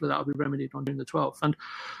 but hopefully that'll be remedied on June the 12th. And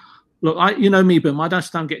look, me, Boom, I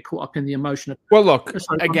just don't get caught up in the emotion. Well, look,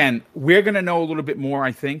 again, we're going to know a little bit more,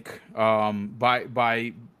 I think, by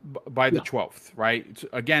the 12th, right?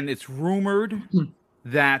 Again, it's rumored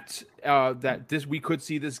that this we could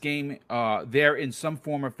see this game there in some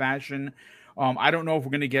form or fashion. I don't know if we're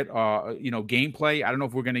going to get gameplay. I don't know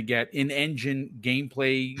if we're going to get in-engine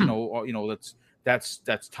gameplay.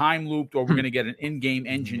 That's time looped, or we're going to get an in-game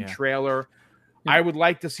engine trailer. I would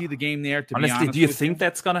like to see the game there. Honestly, do you think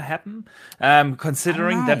that's going to happen?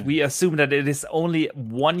 Considering that we assume that it is only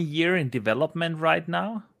 1 year in development right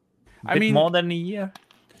now, more than a year.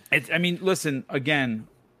 Listen, again,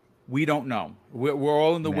 we don't know. We're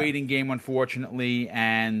all in the waiting game, unfortunately,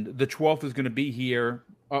 and the 12th is going to be here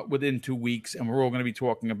within 2 weeks, and we're all going to be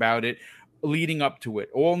talking about it. leading up to it.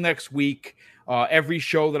 All next week, every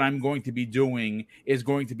show that I'm going to be doing is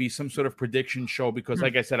going to be some sort of prediction show because,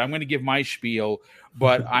 like I said, I'm going to give my spiel,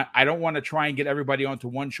 but I don't want to try and get everybody onto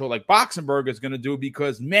one show like Boxenberg is going to do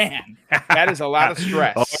because, man, that is a lot of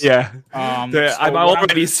stress. Oh, yeah. So I'm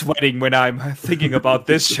already sweating when I'm thinking about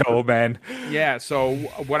this show, man. Yeah. So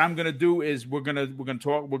what I'm going to do is we're going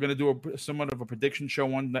to do somewhat of a prediction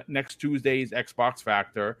show on next Tuesday's Xbox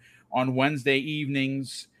Factor. On Wednesday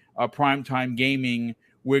evenings, primetime gaming,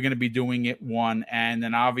 we're going to be doing it one, and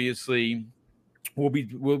then obviously we'll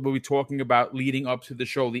be talking about leading up to the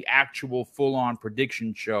show, the actual full-on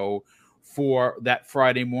prediction show for that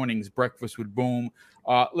Friday morning's Breakfast with Boom.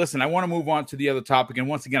 Listen, I want to move on to the other topic, and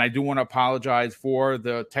once again, I do want to apologize for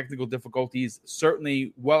the technical difficulties.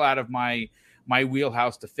 Certainly, well out of my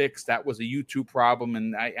wheelhouse to fix. That was a YouTube problem,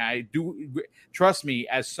 and I do trust me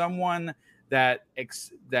as someone that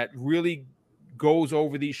really goes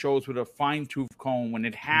over these shows with a fine-tooth comb. When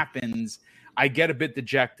it happens, I get a bit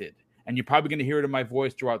dejected, and you're probably going to hear it in my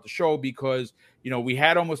voice throughout the show because we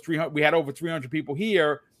had over 300 people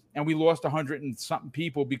here, and we lost 100 and something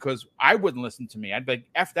people because I wouldn't listen to me. I'd be like,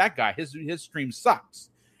 F that guy, his stream sucks,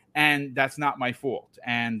 and that's not my fault.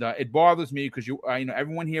 And it bothers me because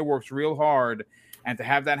everyone here works real hard, and to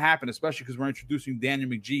have that happen, especially because we're introducing Daniel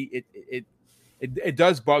McGee, it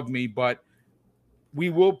does bug me, but we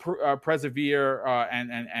will persevere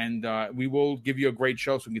and we will give you a great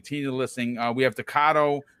show. So continue listening. We have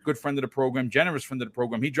Takato, good friend of the program, generous friend of the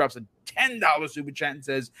program. He drops a $10 super chat and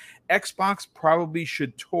says, Xbox probably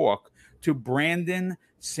should talk to Brandon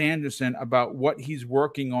Sanderson about what he's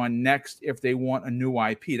working on next if they want a new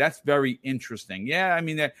IP. That's very interesting. Yeah, I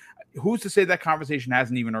mean, who's to say that conversation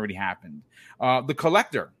hasn't even already happened? The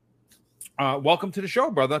Collector. Welcome to the show,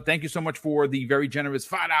 brother. Thank you so much for the very generous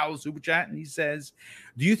 $5 super chat. And he says,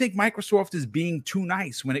 do you think Microsoft is being too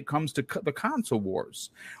nice when it comes to the console wars?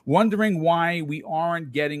 Wondering why we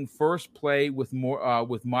aren't getting first play with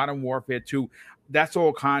Modern Warfare 2. That's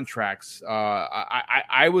all contracts.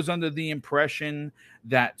 I was under the impression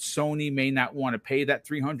that Sony may not want to pay that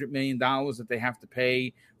 $300 million that they have to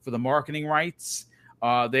pay for the marketing rights.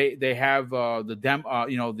 They have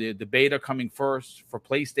the beta coming first for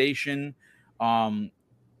PlayStation.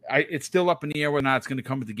 It's still up in the air whether or not it's going to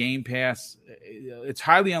come with the Game Pass. It's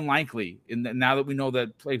highly unlikely. Now that we know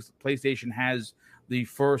that PlayStation has the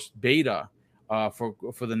first beta for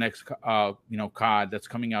the next COD that's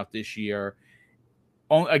coming out this year.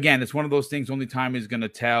 Again, it's one of those things. Only time is going to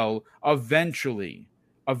tell. Eventually,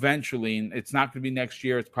 and it's not going to be next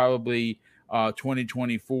year. It's probably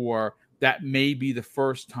 2024. That may be the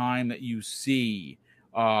first time that you see,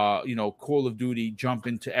 Call of Duty jump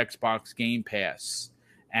into Xbox Game Pass,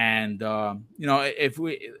 and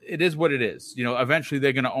it is what it is. Eventually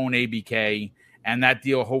they're going to own ABK, and that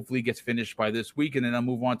deal hopefully gets finished by this week, and then they'll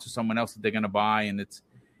move on to someone else that they're going to buy, and it's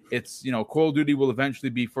Call of Duty will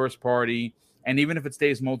eventually be first party, and even if it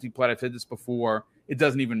stays multiplayer, I've said this before, it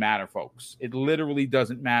doesn't even matter, folks. It literally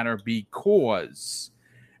doesn't matter because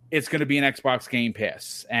it's going to be an Xbox Game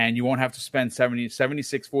Pass, and you won't have to spend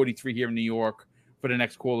 $76.43 here in New York for the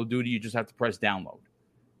next Call of Duty. You just have to press download,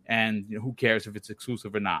 and who cares if it's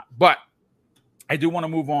exclusive or not. But I do want to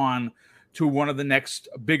move on to one of the next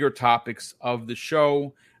bigger topics of the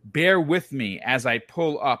show. Bear with me as I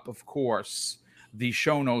pull up, of course, the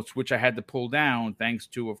show notes, which I had to pull down thanks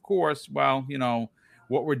to, of course, what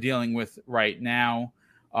we're dealing with right now.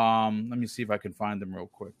 Let me see if I can find them real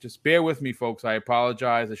quick. Just bear with me, folks. I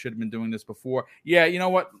apologize. I should have been doing this before. Yeah, you know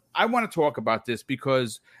what? I want to talk about this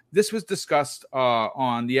because this was discussed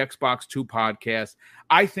on the Xbox 2 podcast.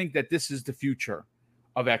 I think that this is the future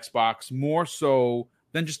of Xbox more so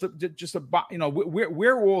than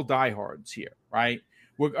we're all diehards here, right?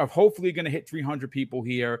 We're hopefully going to hit 300 people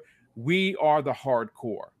here. We are the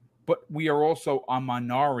hardcore, but we are also a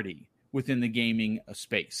minority within the gaming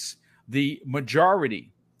space. The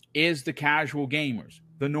majority is the casual gamers,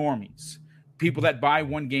 the normies, people that buy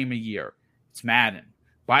one game a year. It's Madden.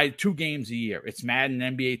 Buy 2 games a year. It's Madden,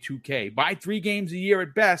 NBA 2K. Buy 3 games a year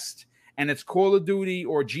at best, and it's Call of Duty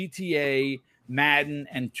or GTA, Madden,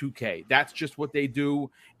 and 2K. That's just what they do,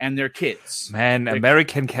 and they're kids. Man,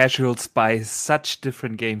 American casuals buy such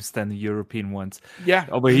different games than the European ones. Yeah.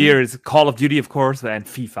 Over here is Call of Duty, of course, and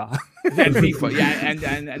FIFA. And FIFA, yeah,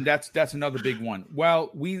 and that's another big one. Well,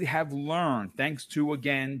 we have learned, thanks to,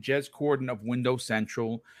 again, Jez Corden of Windows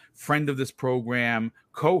Central, friend of this program,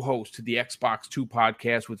 co-host to the Xbox 2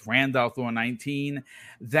 podcast with Randolph Thor 19,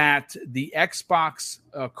 that the Xbox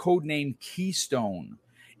codename Keystone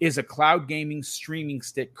is a cloud gaming streaming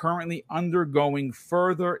stick currently undergoing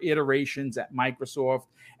further iterations at Microsoft,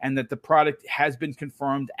 and that the product has been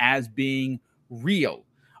confirmed as being real.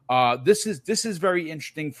 This is very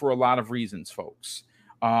interesting for a lot of reasons, folks.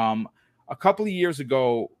 A couple of years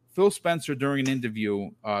ago, Phil Spencer, during an interview,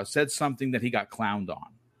 said something that he got clowned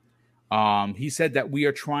on. He said that we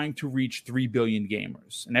are trying to reach 3 billion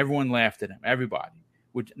gamers, and everyone laughed at him. Everybody.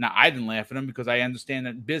 Now I didn't laugh at him because I understand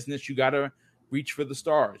that in business you got to reach for the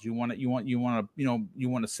stars. You want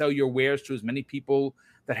to sell your wares to as many people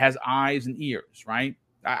that has eyes and ears, right?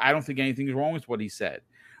 I don't think anything is wrong with what he said,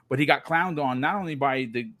 but he got clowned on not only by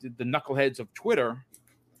the knuckleheads of Twitter,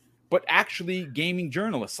 but actually gaming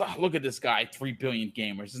journalists. Oh, look at this guy, 3 billion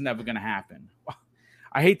gamers. This is never going to happen.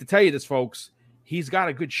 I hate to tell you this, folks. He's got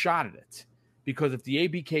a good shot at it, because if the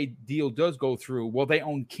ABK deal does go through, well, they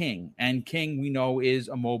own King, and King, we know, is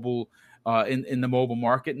a mobile in the mobile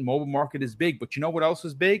market, and mobile market is big. But you know what else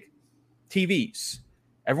is big? TVs.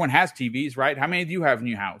 Everyone has TVs, right? How many do you have in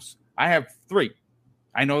your house? I have 3.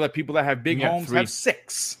 I know that people that have big homes have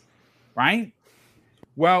 6, right?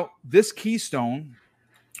 Well, this Keystone,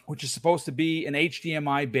 which is supposed to be an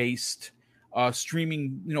HDMI-based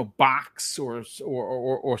streaming, box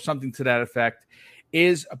or something to that effect,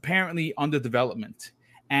 is apparently under development.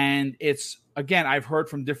 And it's, again, I've heard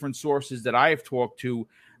from different sources that I have talked to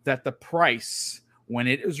that the price, when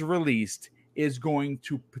it is released, is going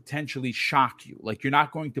to potentially shock you. Like, you're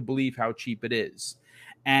not going to believe how cheap it is.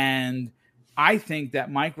 And I think that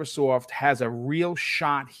Microsoft has a real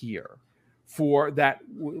shot here for that,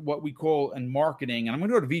 what we call in marketing, and I'm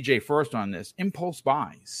going to go to VJ first on this, impulse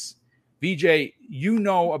buys. VJ, you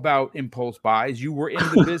know about impulse buys. You were in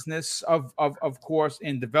the business of course,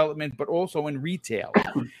 in development, but also in retail.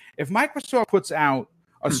 If Microsoft puts out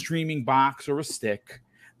a streaming box or a stick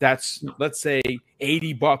that's, let's say,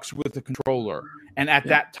 $80 with a controller, and at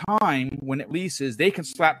that time when it releases, they can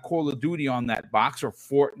slap Call of Duty on that box, or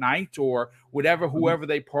Fortnite, or whatever, whoever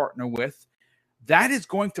they partner with, that is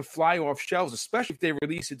going to fly off shelves, especially if they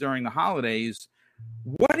release it during the holidays.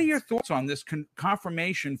 What are your thoughts on this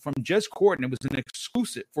confirmation from Jez Corden? It was an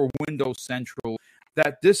exclusive for Windows Central,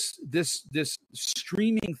 that this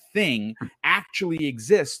streaming thing actually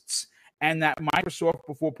exists, and that Microsoft,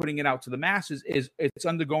 before putting it out to the masses, it's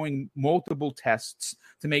undergoing multiple tests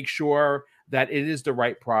to make sure that it is the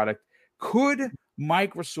right product. Could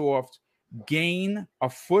Microsoft gain a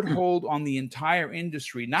foothold on the entire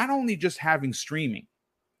industry, not only just having streaming,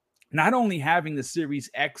 not only having the Series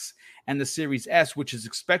X and the Series S, which is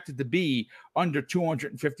expected to be under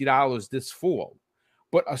 $250 this fall,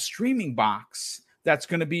 but a streaming box that's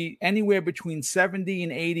going to be anywhere between 70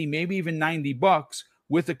 and 80, maybe even $90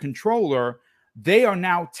 with a controller? They are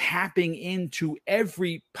now tapping into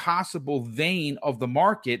every possible vein of the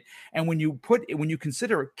market. And when you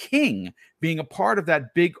consider King being a part of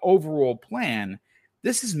that big overall plan,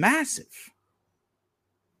 this is massive.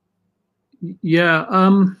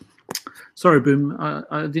 Yeah. Sorry, Boom.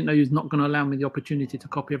 I didn't know you was not going to allow me the opportunity to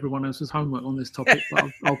copy everyone else's homework on this topic, but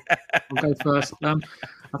I'll go first. I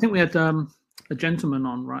think we had a gentleman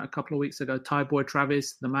on, right, a couple of weeks ago, Thai Boy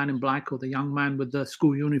Travis, the man in black, or the young man with the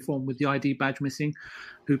school uniform with the ID badge missing,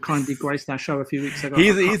 who kindly graced our show a few weeks ago.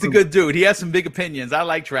 He's a good dude. He has some big opinions. I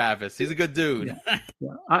like Travis. He's a good dude.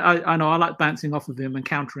 Yeah. I know. I like bouncing off of him and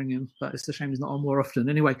countering him, but it's a shame he's not on more often.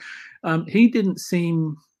 Anyway, he didn't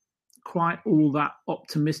seem quite all that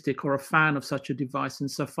optimistic or a fan of such a device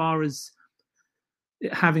insofar as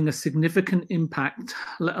it having a significant impact,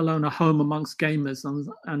 let alone a home amongst gamers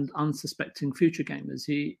and unsuspecting future gamers.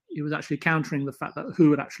 He was actually countering the fact that who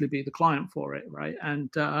would actually be the client for it, right? And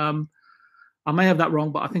I may have that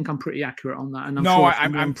wrong, but I think I'm pretty accurate on that. And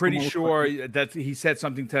I'm pretty sure that he said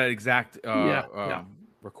something to that exact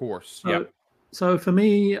recourse. So for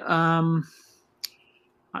me,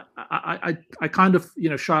 I kind of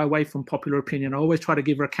shy away from popular opinion. I always try to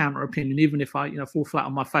give a counter opinion, even if I fall flat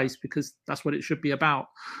on my face, because that's what it should be about.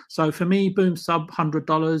 So for me, Boom, sub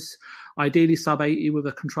 $100, ideally sub $80 with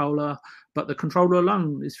a controller, but the controller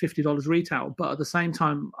alone is $50 retail. But at the same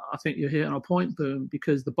time, I think you're hitting a point, Boom,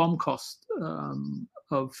 because the BOM cost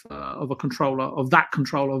of a controller, of the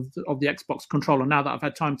Xbox controller, now that I've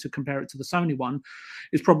had time to compare it to the Sony one,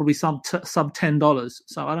 is probably sub $10.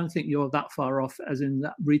 So I don't think you're that far off, as in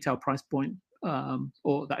that retail price point.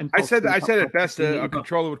 Or that I said at best a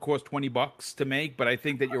controller would cost $20 to make, but I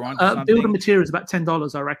think that you're on something. Building material is about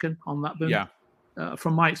 $10, I reckon, on that Boom. Yeah.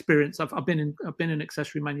 From my experience, I've been in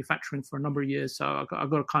accessory manufacturing for a number of years, so I've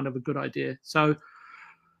got a kind of a good idea. So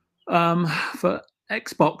for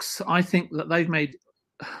Xbox, I think that they've made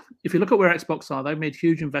if you look at where Xbox are, they've made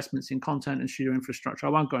huge investments in content and studio infrastructure. I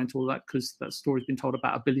won't go into all that because that story's been told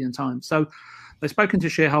about 1 billion times. So they've spoken to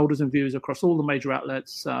shareholders and viewers across all the major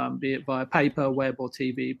outlets, be it via paper, web, or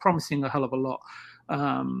TV, promising a hell of a lot.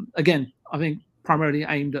 Again, I think primarily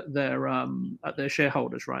aimed at their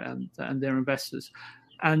shareholders, right, and their investors.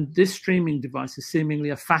 And this streaming device is seemingly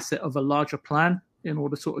a facet of a larger plan in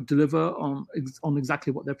order to sort of deliver on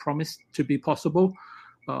exactly what they promised to be possible.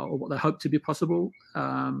 Or what they hope to be possible,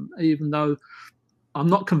 even though I'm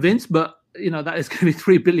not convinced, but that is going to be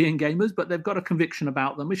 3 billion gamers, but they've got a conviction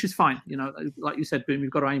about them, which is fine. Like you said, Boom,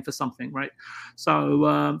 you've got to aim for something, right?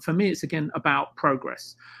 So for me, it's again about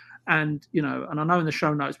progress. And and I know in the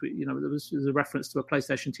show notes, there was a reference to a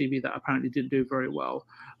PlayStation TV that apparently didn't do very well.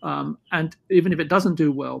 And even if it doesn't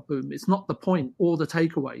do well, Boom, it's not the point or the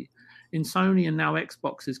takeaway. In Sony and now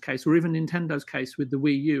Xbox's case, or even Nintendo's case with the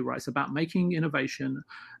Wii U, right? It's about making innovation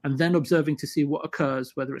and then observing to see what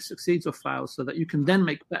occurs, whether it succeeds or fails, so that you can then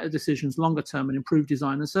make better decisions longer term and improve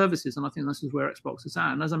design and services. And I think this is where Xbox is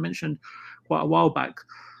at. And as I mentioned quite a while back,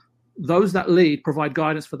 those that lead provide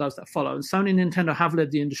guidance for those that follow. And Sony and Nintendo have led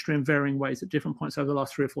the industry in varying ways at different points over the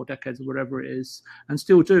last 3 or 4 decades or whatever it is, and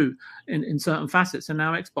still do in certain facets. And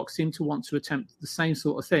now Xbox seem to want to attempt the same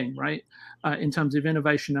sort of thing, right, in terms of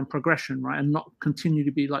innovation and progression, right, and not continue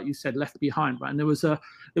to be, like you said, left behind, right. And there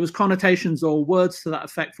was connotations or words to that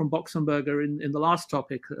effect from Boxenberger in the last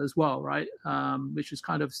topic as well, right, which is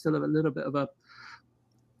kind of still a little bit of a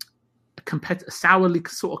sourly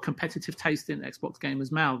sort of competitive taste in Xbox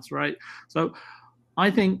gamers' mouths, right? So I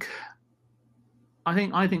think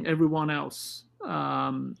everyone else,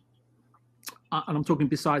 and I'm talking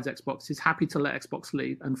besides Xbox, is happy to let Xbox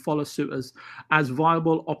lead and follow suit as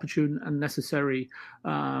viable, opportune, and necessary,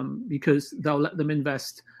 because they'll let them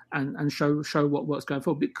invest and show what works going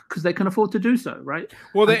forward, because they can afford to do so, right?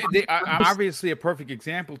 Well, they obviously a perfect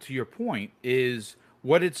example to your point is,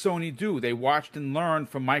 what did Sony do? They watched and learned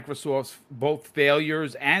from Microsoft's both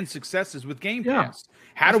failures and successes with Game Pass.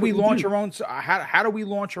 How do we launch our own? How do we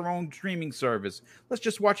launch our own streaming service? Let's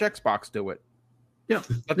just watch Xbox do it. Yeah,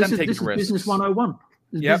 let them take the risks. Business 101.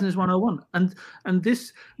 Business 101, and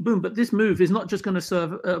this Boom. But this move is not just going to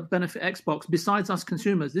serve benefit Xbox. Besides us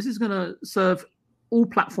consumers, this is going to serve all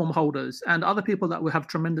platform holders and other people that will have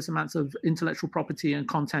tremendous amounts of intellectual property and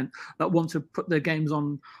content that want to put their games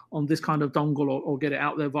on this kind of dongle or get it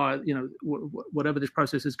out there via whatever this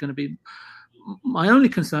process is going to be. My only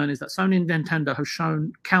concern is that Sony and Nintendo have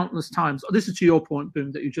shown countless times. This is to your point,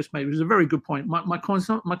 Boom, that you just made, which is a very good point. My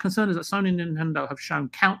concern is that Sony and Nintendo have shown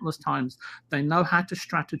countless times they know how to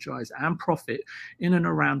strategize and profit in and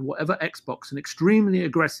around whatever Xbox, an extremely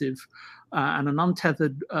aggressive and an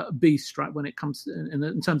untethered beast, right? When it comes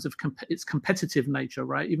in terms of its competitive nature,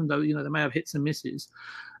 right? Even though they may have hits and misses,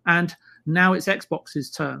 and now it's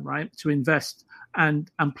Xbox's turn, right, to invest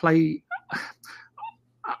and play.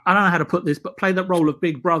 I don't know how to put this, but play that role of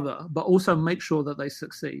big brother, but also make sure that they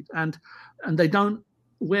succeed. And they don't.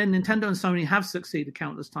 Where Nintendo and Sony have succeeded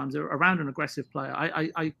countless times, they're around an aggressive player.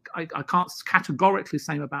 I can't categorically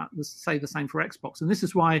say the same for Xbox, and this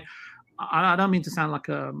is why. I don't mean to sound like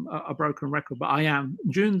a broken record, but I am.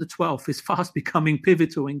 June the 12th is fast becoming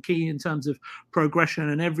pivotal and key in terms of progression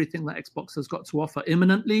and everything that Xbox has got to offer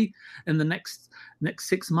imminently in the next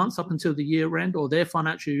 6 months up until the year end, or their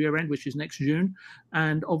financial year end, which is next June,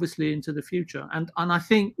 and obviously into the future. And I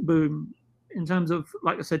think, Boom, in terms of,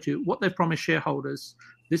 like I said to you, what they've promised shareholders,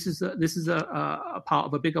 this is a part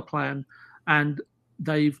of a bigger plan, and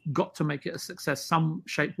they've got to make it a success, some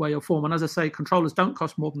shape, way, or form. And as I say, controllers don't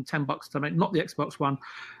cost more than $10 to make, not the Xbox One,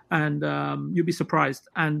 and you'll be surprised.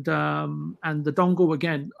 And the dongle,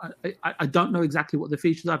 again, I don't know exactly what the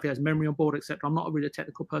features are, if it has memory on board, etc. I'm not a really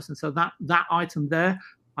technical person, so that item there,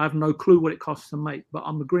 I have no clue what it costs to make. But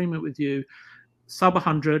I'm in agreement with you. Sub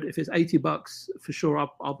 100, if it's $80, for sure,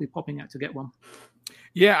 I'll be popping out to get one.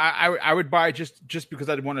 Yeah, I would buy just because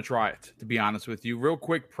I'd want to try it, to be honest with you. Real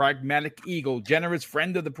quick, Pragmatic Eagle, generous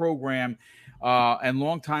friend of the program and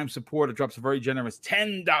longtime supporter, drops a very generous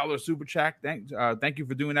 $10 super chat. Thank you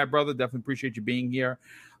for doing that, brother. Definitely appreciate you being here.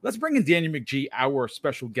 Let's bring in Daniel McGee, our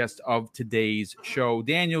special guest of today's show.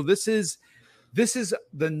 Daniel, this is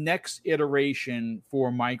the next iteration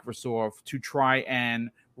for Microsoft to try and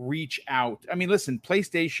reach out. I mean, listen,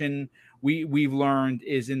 PlayStation, we've learned,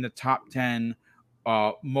 is in the top 10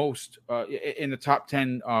 in the top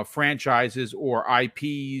 10 franchises or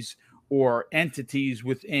IPs or entities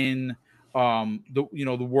within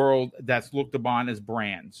the world that's looked upon as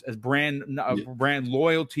brands, as brand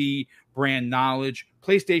loyalty, brand knowledge.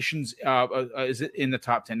 PlayStation's is in the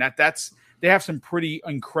top 10. They have some pretty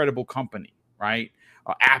incredible company, right?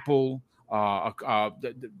 Apple,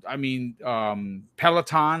 Peloton.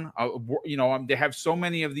 They have so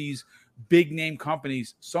many of these big name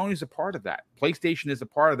companies. Sony's a part of that. PlayStation is a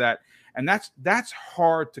part of that, and that's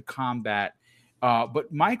hard to combat.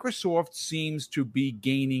 But Microsoft seems to be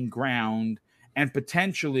gaining ground, and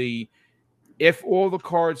potentially, if all the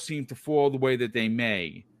cards seem to fall the way that they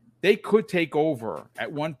may, they could take over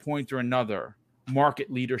at one point or another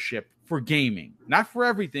market leadership for gaming. Not for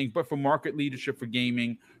everything, but for market leadership for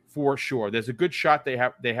gaming, for sure. There's a good shot they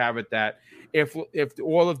have at that if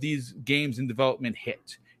all of these games in development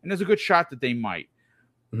hit. And there's a good shot that they might.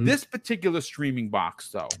 Mm-hmm. This particular streaming box,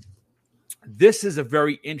 though, this is a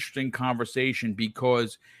very interesting conversation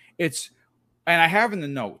because and I have in the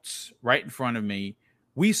notes right in front of me,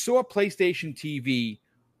 we saw PlayStation TV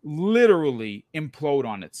literally implode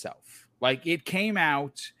on itself. Like, it came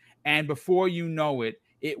out, and before you know it,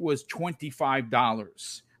 it was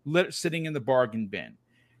 $25 sitting in the bargain bin.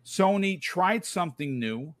 Sony tried something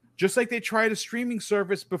new, just like they tried a streaming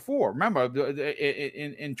service before. Remember,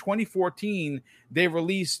 in 2014, they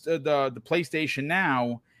released the PlayStation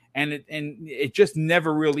Now, and it just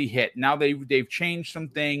never really hit. Now they've changed some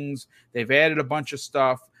things. They've added a bunch of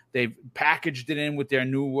stuff. They've packaged it in with their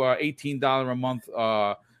new $18 a month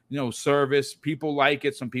service. People like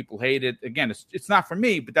it. Some people hate it. Again, it's not for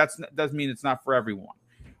me, but that doesn't mean it's not for everyone.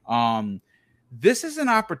 This is an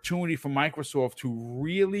opportunity for Microsoft to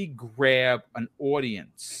really grab an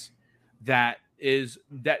audience that is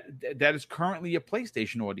currently a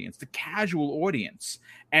PlayStation audience, the casual audience,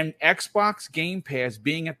 and Xbox Game Pass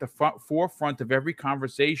being at the forefront of every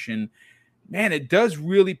conversation. Man, it does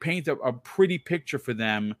really paint a pretty picture for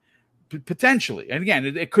them, potentially. And again,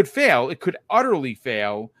 it could fail. It could utterly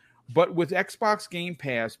fail. But with Xbox Game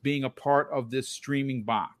Pass being a part of this streaming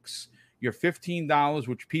box, your $15,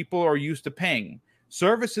 which people are used to paying,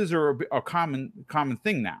 services are a common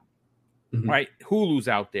thing now, mm-hmm. right? Hulu's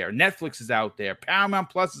out there, Netflix is out there, Paramount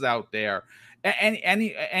Plus is out there.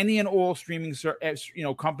 Any and all streaming,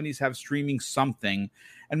 companies have streaming something,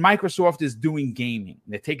 and Microsoft is doing gaming.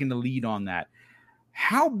 They're taking the lead on that.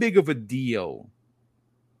 How big of a deal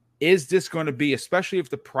is this going to be, especially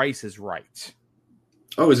if the price is right?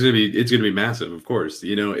 Oh, it's gonna be massive. Of course,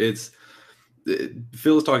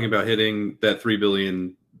 Phil's talking about hitting that 3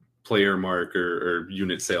 billion player mark or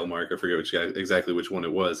unit sale mark. I forget exactly which one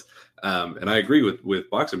it was. And I agree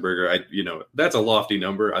with Boxenberger. That's a lofty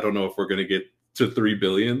number. I don't know if we're going to get to 3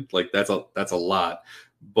 billion. Like, that's a lot.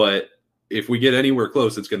 But if we get anywhere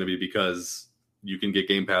close, it's going to be because you can get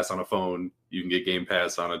Game Pass on a phone, you can get Game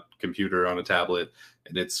Pass on a computer, on a tablet,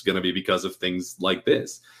 and it's going to be because of things like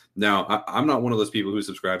this. Now, I'm not one of those people who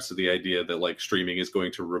subscribes to the idea that like streaming is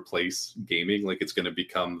going to replace gaming, like it's going to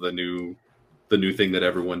become the new thing that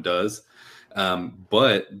everyone does.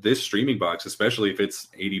 But this streaming box, especially if it's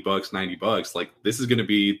 $80, $90, like this is going to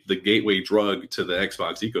be the gateway drug to the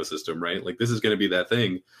Xbox ecosystem, right? Like this is going to be that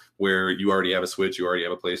thing where you already have a Switch, you already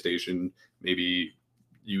have a PlayStation, maybe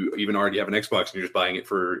you even already have an Xbox and you're just buying it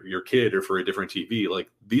for your kid or for a different TV. Like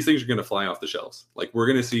these things are going to fly off the shelves. Like we're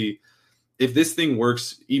going to see, if this thing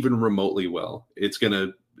works even remotely well, it's going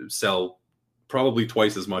to sell probably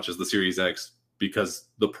twice as much as the Series X because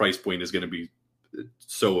the price point is going to be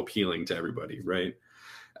so appealing to everybody, right?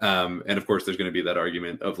 And of course, there's going to be that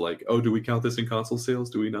argument of like, oh, do we count this in console sales?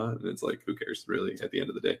 Do we not? And it's like, who cares, really, at the end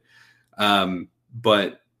of the day?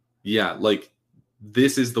 But yeah, like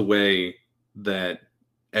this is the way that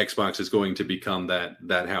Xbox is going to become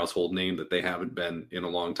that household name that they haven't been in a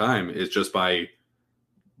long time, is just by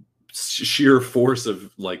sheer force of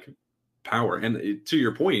like power. And to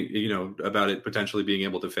your point, about it potentially being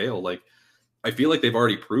able to fail, like I feel like they've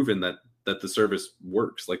already proven that the service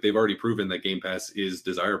works. Like they've already proven that Game Pass is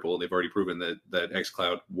desirable. They've already proven that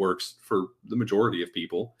xCloud works for the majority of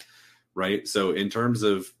people, right? So in terms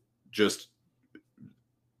of just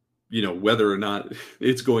whether or not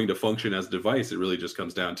it's going to function as a device, it really just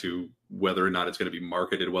comes down to whether or not it's going to be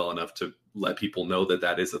marketed well enough to let people know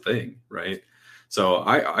that is a thing, right? So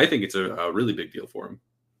I think it's a really big deal for him.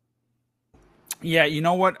 Yeah, you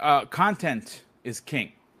know what? Content is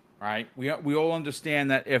king, right? We all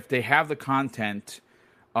understand that if they have the content,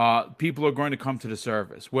 people are going to come to the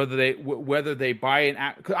service, whether they buy an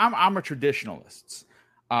app. Because I'm a traditionalist.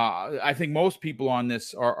 I think most people on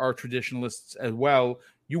this are traditionalists as well.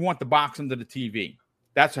 You want the box under the TV.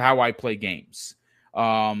 That's how I play games.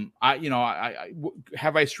 I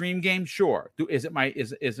have I streamed games? Sure. Is it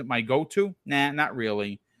my go-to? Nah, not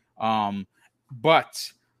really.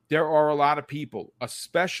 But there are a lot of people,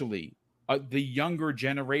 especially the younger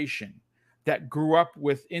generation, that grew up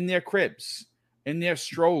in their cribs, in their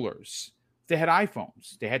strollers, they had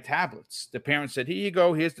iPhones, they had tablets. The parents said, here you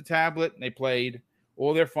go, here's the tablet. And they played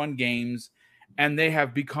all their fun games, and they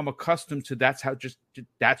have become accustomed to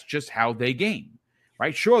that's just how they game,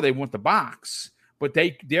 right? Sure, they want the box, but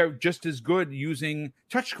they're just as good using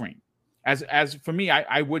touchscreen. As for me,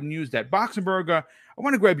 I wouldn't use that. Boxenberger, I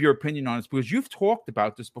want to grab your opinion on this because you've talked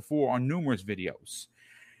about this before on numerous videos.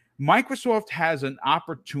 Microsoft has an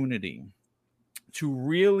opportunity to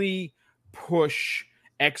really push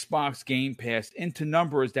Xbox Game Pass into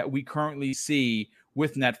numbers that we currently see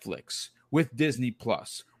with Netflix, with Disney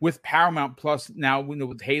Plus, with Paramount Plus now,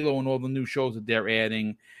 with Halo and all the new shows that they're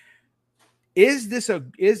adding. Is this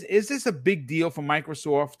a big deal for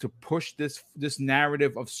Microsoft to push this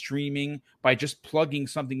narrative of streaming by just plugging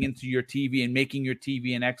something into your TV and making your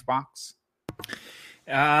TV an Xbox?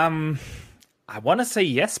 I want to say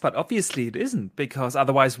yes, but obviously it isn't, because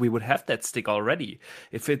otherwise we would have that stick already.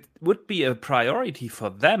 If it would be a priority for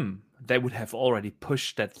them, they would have already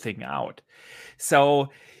pushed that thing out. So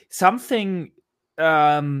something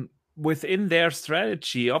within their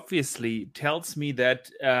strategy obviously tells me that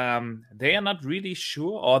they are not really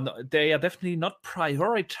sure, or they are definitely not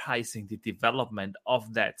prioritizing the development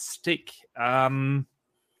of that stick.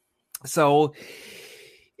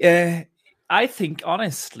 I think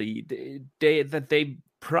honestly they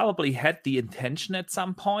probably had the intention at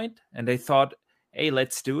some point, and they thought, hey,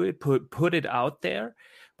 let's do it, put it out there.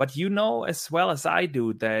 But you know as well as I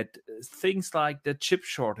do that things like the chip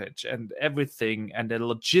shortage and everything and the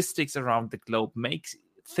logistics around the globe makes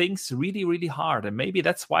things really, really hard. And maybe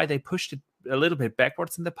that's why they pushed it a little bit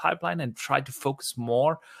backwards in the pipeline and tried to focus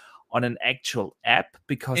more on an actual app,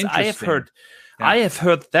 because I have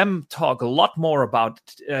heard them talk a lot more about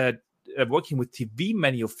working with TV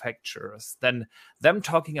manufacturers than them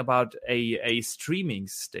talking about a streaming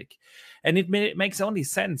stick. And it makes only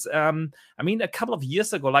sense. I mean, a couple of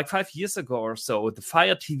years ago, like 5 years ago or so, the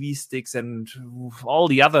Fire TV sticks and all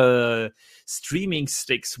the other streaming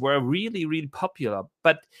sticks were really, really popular.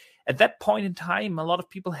 But at that point in time, a lot of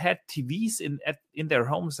people had TVs in their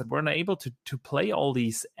homes that weren't able to play all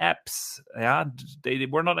these apps. Yeah, they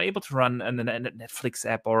were not able to run a Netflix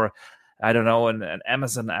app or, I don't know, an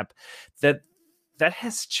Amazon app. That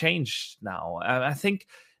has changed now. I think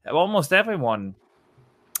almost everyone,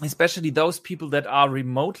 especially those people that are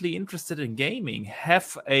remotely interested in gaming,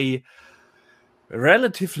 have a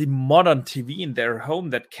relatively modern TV in their home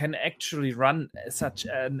that can actually run such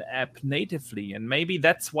an app natively. And maybe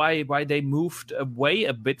that's why they moved away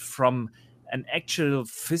a bit from an actual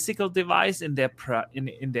physical device in their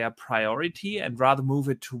priority, and rather move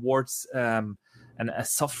it towards a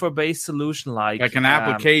software-based solution like an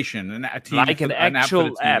application, like an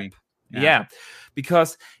actual app. Yeah.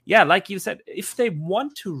 Because like you said, if they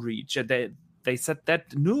want to reach, they said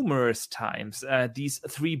that numerous times, these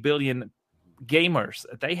 3 billion gamers,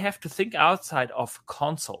 they have to think outside of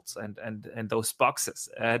consoles and those boxes.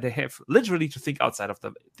 They have literally to think outside of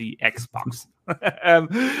the Xbox.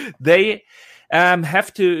 They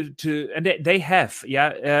have to and they have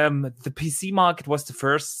the PC market was the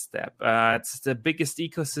first step. It's the biggest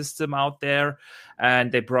ecosystem out there,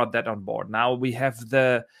 and they brought that on board. Now we have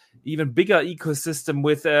the even bigger ecosystem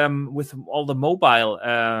with all the mobile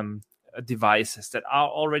devices that are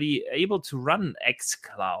already able to run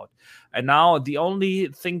xCloud. And now the only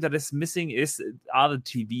thing that is missing are the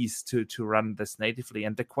TVs to run this natively.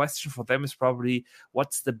 And the question for them is probably,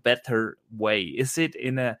 what's the better way? Is it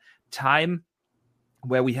in a time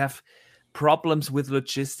where we have problems with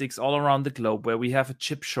logistics all around the globe, where we have a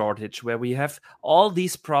chip shortage, where we have all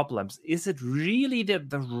these problems? Is it really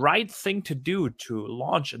the right thing to do to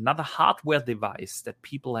launch another hardware device that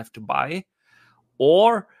people have to buy?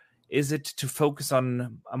 Or is it to focus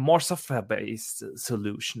on a more software-based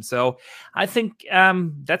solution? So I think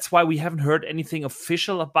that's why we haven't heard anything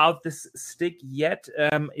official about this stick yet.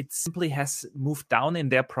 It simply has moved down in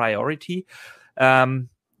their priority.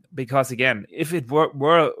 Because again, if it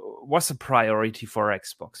was a priority for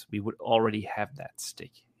Xbox, we would already have that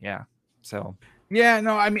stick. Yeah. So. Yeah,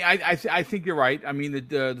 no, I mean, I think you're right. I mean,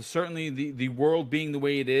 certainly the world being the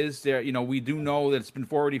way it is, there, we do know that it's been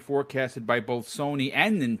already forecasted by both Sony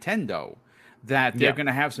and Nintendo that they're going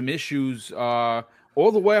to have some issues all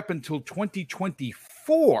the way up until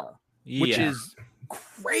 2024, which is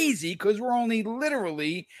crazy because we're only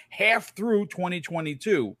literally half through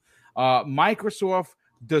 2022. Microsoft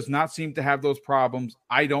does not seem to have those problems.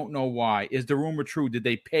 I don't know why. Is the rumor true? Did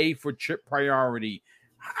they pay for chip priority?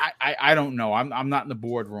 I don't know. I'm not in the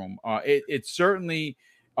boardroom. It's certainly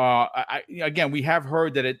again, we have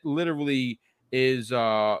heard that it literally is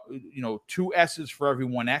 2 S's for every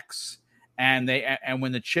 1 X, and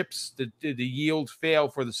when the chips the yield fail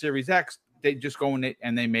for the Series X, they just go in it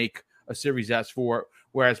and they make a Series S for it.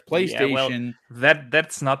 Whereas PlayStation,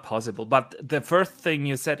 that's not possible. But the first thing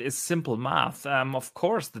you said is simple math. Of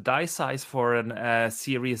course, the die size for an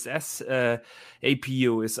Series S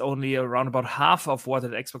APU is only around about half of what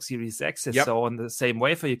an Xbox Series X is. Yep. So on the same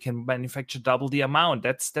wafer, you can manufacture double the amount.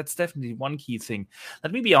 That's definitely one key thing.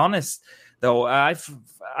 Let me be honest, though. I've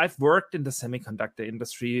worked in the semiconductor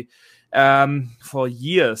industry for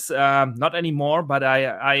years. Not anymore, but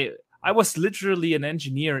I was literally an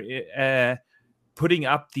engineer. Putting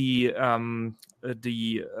up the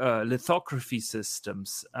lithography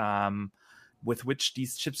systems with which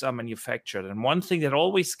these chips are manufactured. And one thing that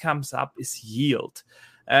always comes up is yield.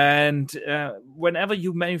 And whenever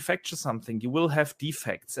you manufacture something, you will have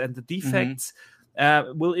defects, and the defects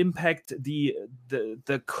will impact the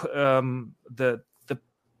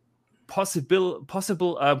possible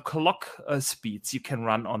clock speeds you can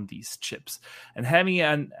run on these chips. And having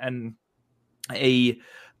a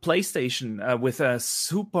PlayStation with a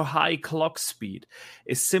super high clock speed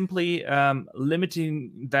is simply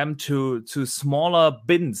limiting them to smaller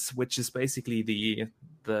bins, which is basically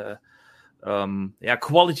the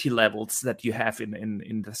quality levels that you have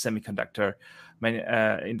in the semiconductor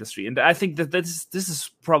industry. And I think that this is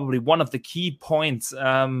probably one of the key points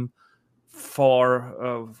as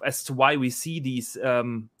to why we see these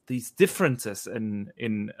differences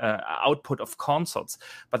in output of consoles.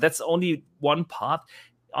 But that's only one part.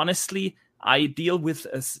 Honestly, I deal with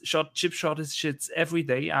chip shortages every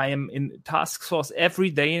day. I am in task force every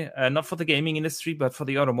day, not for the gaming industry, but for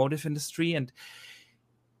the automotive industry. And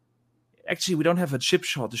actually, we don't have a chip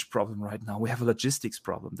shortage problem right now. We have a logistics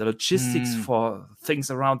problem. The logistics for things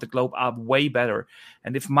around the globe are way better.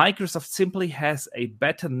 And if Microsoft simply has a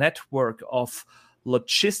better network of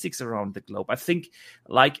logistics around the globe, I think,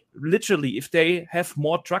 like, literally, if they have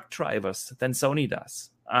more truck drivers than Sony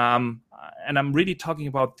does, and I'm really talking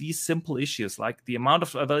about these simple issues, like the amount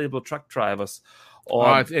of available truck drivers.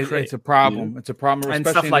 Or it's a problem. It's a problem, and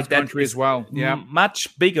especially stuff in like this that country as well. Yeah,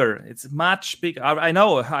 much bigger. It's much bigger. I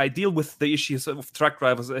know. I deal with the issues of truck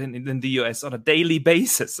drivers in the US on a daily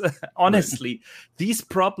basis. Honestly, these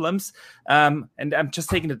problems, and I'm just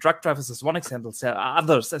taking the truck drivers as one example. There are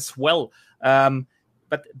others as well. But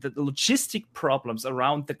the logistic problems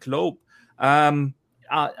around the globe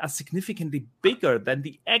are significantly bigger than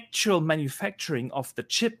the actual manufacturing of the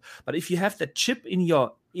chip. But if you have the chip in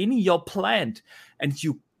your plant and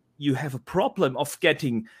you have a problem of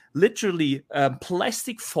getting literally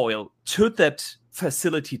plastic foil to that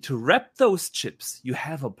facility to wrap those chips, you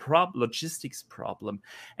have a logistics problem.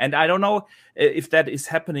 And I don't know if that is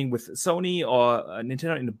happening with Sony or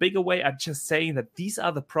Nintendo in a bigger way. I'm just saying that these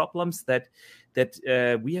are the problems that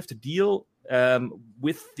we have to deal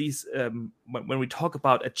with these when we talk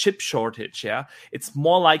about a chip shortage. It's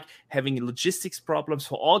more like having logistics problems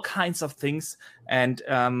for all kinds of things. And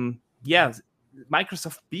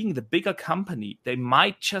Microsoft being the bigger company, they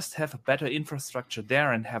might just have a better infrastructure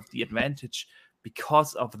there and have the advantage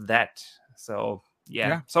because of that. So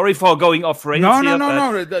sorry for going off rails.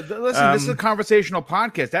 No. Listen, this is a conversational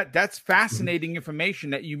podcast. That's fascinating information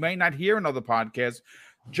that you may not hear in other podcasts.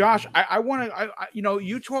 Josh, I want to,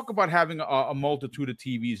 you talk about having a multitude of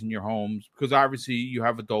TVs in your homes because obviously you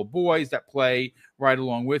have adult boys that play right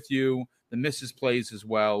along with you. The missus plays as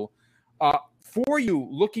well. For you,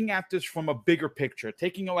 looking at this from a bigger picture,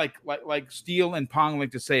 taking like Steel and Pong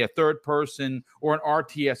like to say a third person or an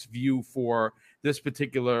RTS view for this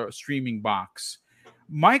particular streaming box,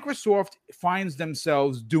 Microsoft finds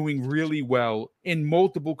themselves doing really well in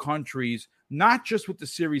multiple countries, not just with the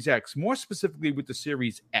Series X, more specifically with the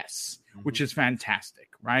Series S, which is fantastic,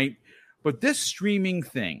 right? But this streaming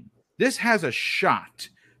thing, this has a shot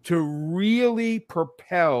to really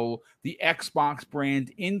propel the Xbox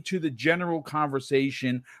brand into the general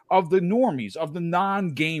conversation of the normies, of the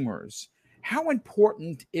non-gamers. How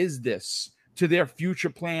important is this to their future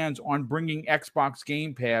plans on bringing Xbox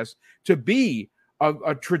Game Pass to be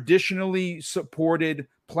a traditionally supported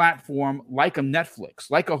platform like a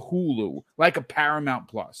Netflix, like a Hulu, like a Paramount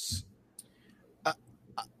Plus?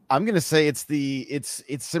 I'm gonna say it's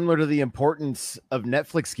similar to the importance of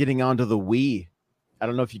Netflix getting onto the Wii. I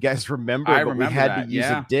don't know if you guys remember, but we had to use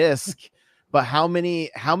a disc. But how many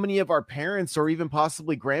of our parents or even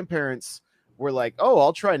possibly grandparents were like, "Oh,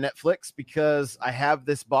 I'll try Netflix because I have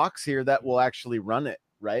this box here that will actually run it,"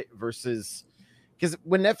 right? Versus because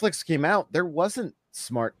when Netflix came out, there wasn't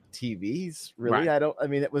smart TVs, really. Right.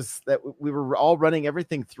 It was that we were all running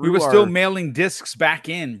everything through. We were still mailing discs back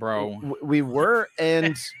in, bro. We were,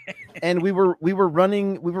 and we were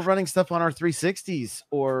running stuff on our 360s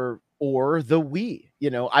or the Wii.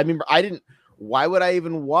 I remember why would I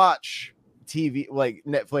even watch TV, like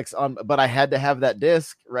Netflix on, but I had to have that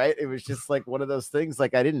disc, right? It was just like one of those things.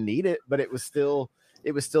 Like I didn't need it, but it was still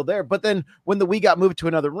there. But then when the Wii got moved to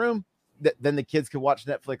another room, then the kids could watch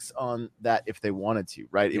Netflix on that if they wanted to,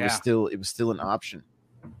 right? It was still an option.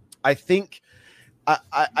 I think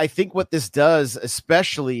what this does,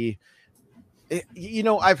 especially, you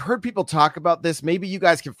know, I've heard people talk about this. Maybe you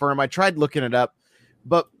guys confirm. I tried looking it up,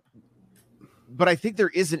 but I think there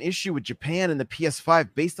is an issue with Japan and the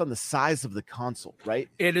PS5 based on the size of the console, right?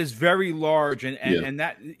 It is very large, and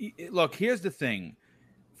that, look, here's the thing,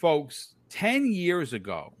 folks. 10 years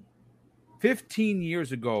ago, 15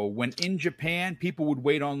 years ago, when in Japan people would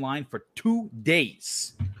wait online for 2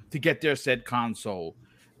 days to get their said console,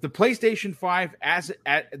 the PlayStation 5, as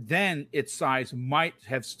at then its size, might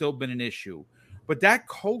have still been an issue, but that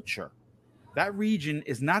culture, that region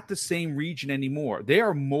is not the same region anymore. They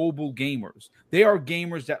are mobile gamers. They are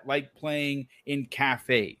gamers that like playing in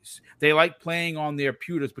cafes. They like playing on their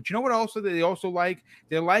computers. But you know what also they also like?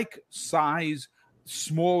 They like size,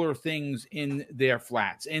 smaller things in their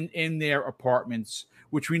flats, in their apartments,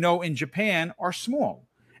 which we know in Japan are small.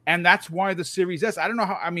 And that's why the Series S, I don't know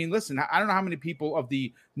how, I mean, listen, I don't know how many people of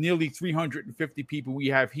the nearly 350 people we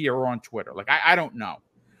have here are on Twitter. Like, I don't know.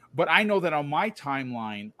 But I know that on my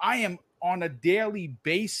timeline, I am on a daily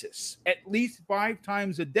basis, at least 5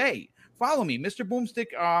 times a day. Follow me, Mr.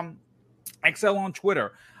 Boomstick XL on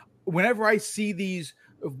Twitter. Whenever I see these,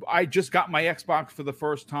 I just got my Xbox for the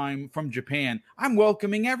first time from Japan, I'm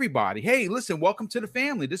welcoming everybody. Hey, listen, welcome to the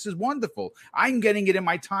family. This is wonderful. I'm getting it in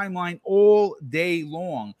my timeline all day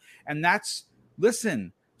long. And that's,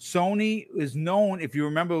 listen, Sony is known, if you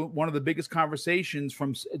remember one of the biggest conversations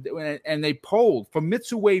from, and they polled, from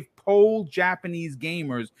Mitsuwave polled Japanese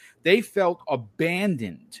gamers, they felt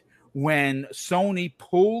abandoned when Sony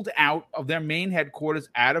pulled out of their main headquarters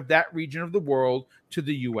out of that region of the world to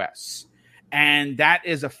the US. And that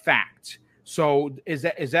is a fact. So is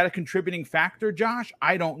that a contributing factor, Josh?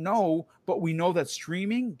 I don't know, but we know that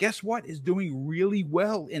streaming, guess what, is doing really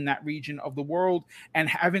well in that region of the world, and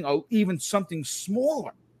having even something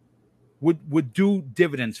smaller would do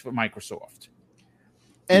dividends for Microsoft.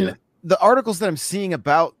 And the articles that I'm seeing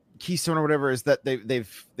about Keystone or whatever is that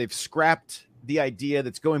they've scrapped the idea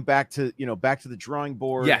that's going back to the drawing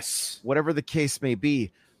board. Yes, whatever the case may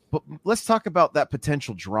be. But let's talk about that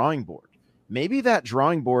potential drawing board. Maybe that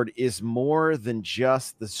drawing board is more than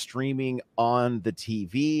just the streaming on the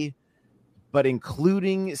TV, but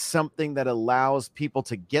including something that allows people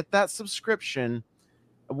to get that subscription.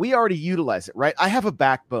 We already utilize it, right? I have a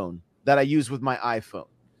Backbone that I use with my iPhone,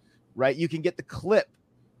 right? You can get the clip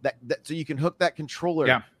that so you can hook that controller.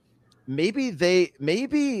 Yeah. Maybe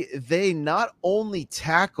they not only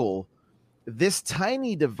tackle this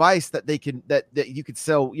tiny device that you could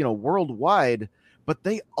sell, worldwide, but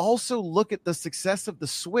they also look at the success of the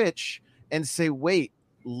Switch and say, wait,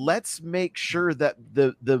 let's make sure that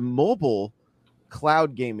the mobile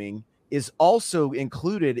cloud gaming is also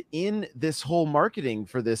included in this whole marketing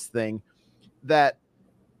for this thing, that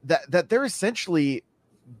they're essentially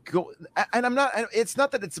go. And it's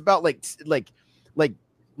not that it's about like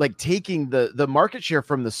taking the market share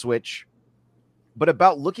from the Switch, but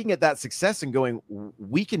about looking at that success and going,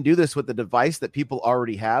 we can do this with the device that people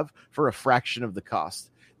already have for a fraction of the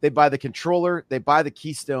cost. They buy the controller, they buy the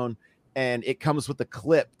Keystone, and it comes with a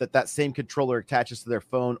clip that same controller attaches to their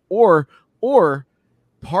phone. Or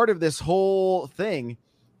part of this whole thing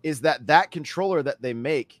is that controller that they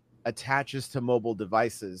make attaches to mobile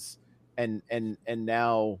devices, and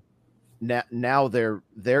now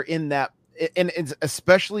they're in that, and it's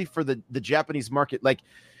especially for the Japanese market. Like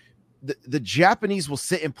the Japanese will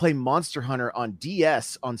sit and play Monster Hunter on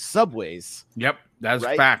DS on subways. Yep, that's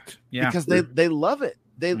right? fact. Yeah, because they love it.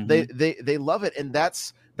 They love it, and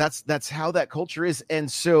that's how that culture is.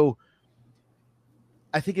 And so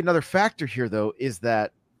I think another factor here, though, is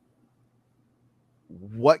that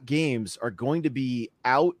what games are going to be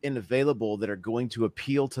out and available that are going to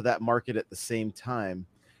appeal to that market at the same time,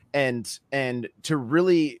 and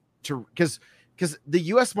because the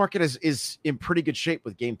US market is in pretty good shape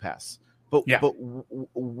with Game Pass. But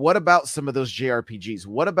what about some of those JRPGs?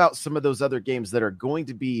 What about some of those other games that are going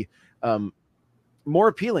to be more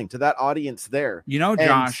appealing to that audience there?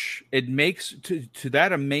 Josh, it makes to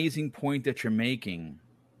that amazing point that you're making,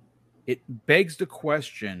 it begs the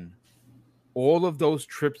question, all of those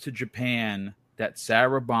trips to Japan that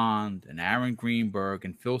Sarah Bond and Aaron Greenberg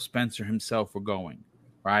and Phil Spencer himself were going,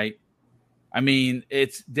 right? I mean,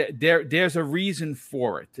 it's there's a reason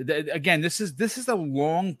for it. Again, this is a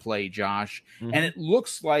long play, Josh, and it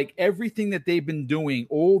looks like everything that they've been doing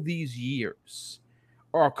all these years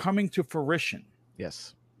are coming to fruition.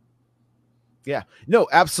 Yes. Yeah, no,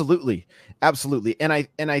 absolutely. And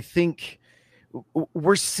I think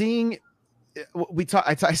we're seeing,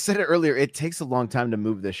 I said it earlier, it takes a long time to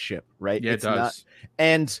move this ship, right? Yeah, It's it does.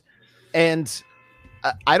 not, and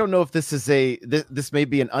I don't know if this is this may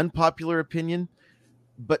be an unpopular opinion,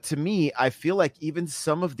 but to me, I feel like even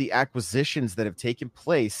some of the acquisitions that have taken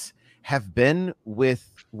place have been with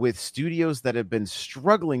studios that have been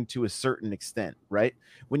struggling to a certain extent, right?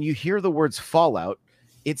 When you hear the words Fallout,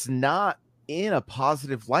 it's not in a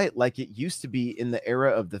positive light like it used to be in the era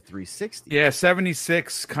of the 360. Yeah,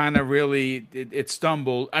 76 kind of really it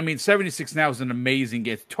stumbled. I mean, 76 now is an amazing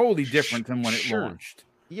game. It's totally different than when it Sure. launched.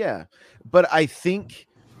 Yeah, but I think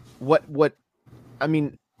what I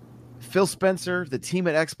mean, Phil Spencer, the team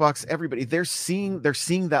at Xbox, everybody, they're seeing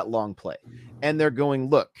that long play, and they're going,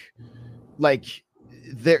 look, like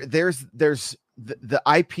there's the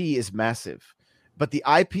IP is massive, but the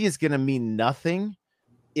IP is going to mean nothing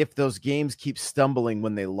if those games keep stumbling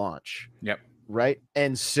when they launch. Yep. Right.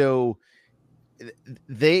 And so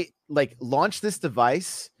they like launch this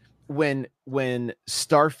device when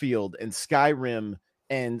Starfield and Skyrim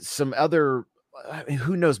and some other, I mean,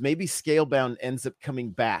 who knows, maybe Scalebound ends up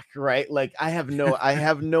coming back, right? Like I have no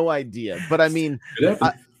idea, but I mean,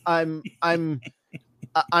 I'm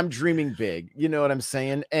dreaming big, you know what I'm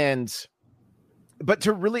saying? But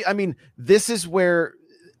to really, I mean, this is where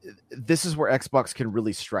Xbox can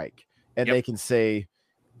really strike, and they can say,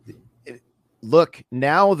 look,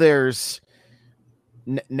 now there's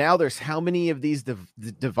how many of these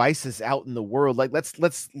devices out in the world? Like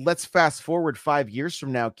let's fast forward 5 years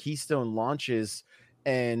from now, Keystone launches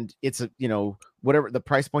and it's whatever the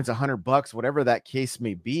price point's $100, whatever that case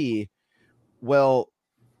may be. Well,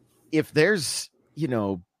 if there's,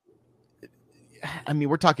 I mean,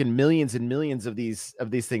 we're talking millions and millions of these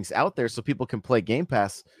things out there so people can play Game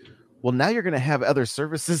Pass. Well, now you're going to have other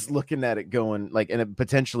services looking at it going like, and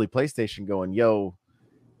potentially PlayStation going, yo,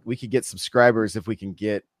 we could get subscribers if we can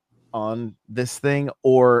get on this thing,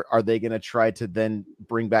 or are they going to try to then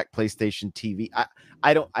bring back PlayStation TV?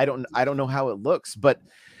 I don't know how it looks, but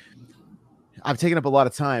I've taken up a lot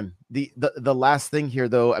of time. The last thing here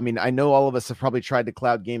though, I mean, I know all of us have probably tried the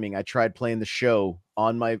cloud gaming. I tried playing the show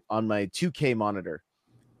on my 2K monitor.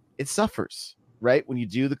 It suffers, right? When you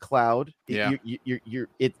do the cloud, the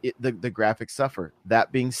graphics suffer.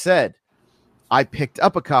 That being said, I picked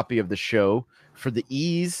up a copy of the show for the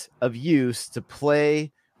ease of use to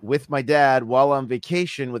play with my dad while on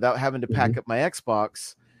vacation without having to pack up my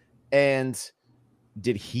Xbox. And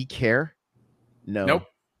did he care? No. Nope.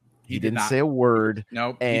 He didn't say a word.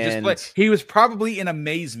 Nope. And he was probably in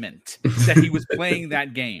amazement that he was playing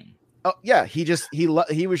that game. Oh yeah. He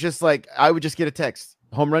was just like, I would just get a text.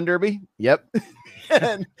 Home Run Derby. Yep.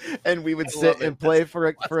 and we would sit and play for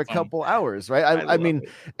a couple hours. Right. I mean,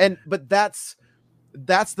 but that's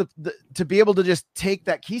the to be able to just take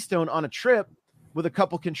that Keystone on a trip with a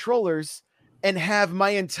couple controllers and have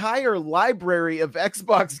my entire library of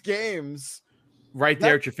Xbox games right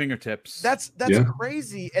there at your fingertips. That's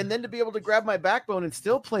crazy. And then to be able to grab my Backbone and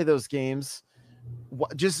still play those games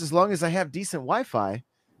just as long as I have decent Wi-Fi.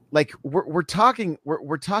 Like we're talking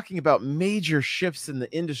about major shifts in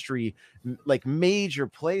the industry, like major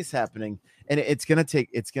plays happening, and it's gonna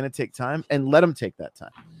take time, and let them take that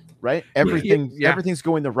time, right? Everything's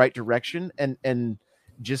going the right direction, and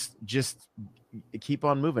just keep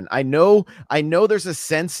on moving. I know there's a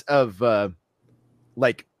sense of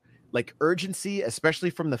like urgency, especially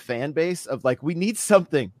from the fan base of like, we need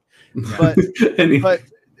something, but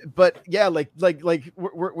yeah, like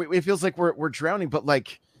it feels like we're drowning, but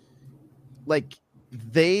like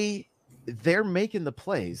they're making the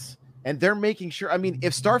plays and they're making sure. I mean,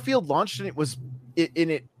 if Starfield launched and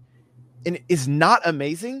it is not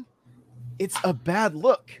amazing, it's a bad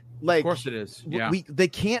look. Like, of course it is. Yeah. They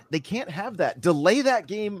can't have that. Delay that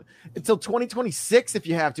game until 2026 if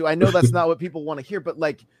you have to. I know that's not what people want to hear, but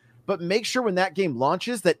make sure when that game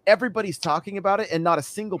launches that everybody's talking about it and not a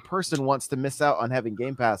single person wants to miss out on having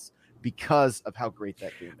Game Pass because of how great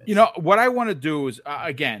that game is. What I want to do is,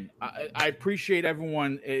 again, I appreciate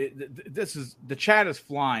everyone. The chat is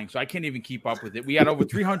flying, so I can't even keep up with it. We had over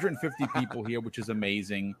 350 people here, which is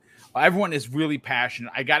amazing. Everyone is really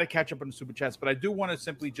passionate. I got to catch up on the super chats, but I do want to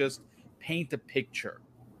simply just paint a picture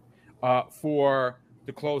to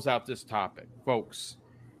close out this topic. Folks,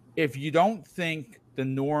 if you don't think the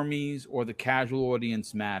normies or the casual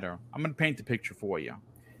audience matter, I'm going to paint the picture for you.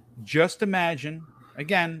 Just imagine.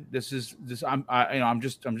 Again, it's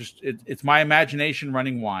my imagination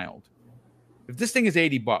running wild. If this thing is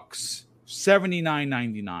 $80,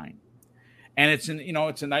 $79.99, and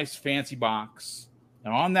it's a nice fancy box,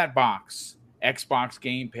 and on that box Xbox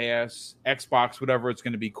Game Pass, Xbox, whatever it's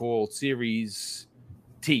going to be called, Series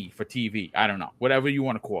T for TV. I don't know, whatever you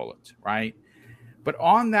want to call it, right? But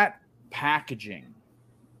on that packaging,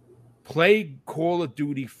 play Call of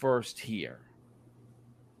Duty first here.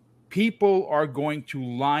 People are going to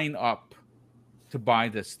line up to buy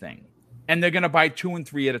this thing. And they're going to buy 2 and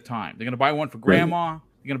 3 at a time. They're going to buy one for grandma.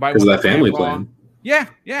 They're going to buy one for that family grandpa. plan. Yeah.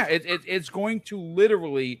 It's going to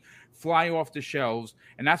literally fly off the shelves.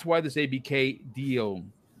 And that's why this ABK deal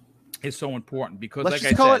is so important. Because let's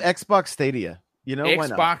like just call it Xbox Stadia. You know, why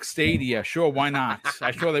not? Xbox Stadia. Sure, why not?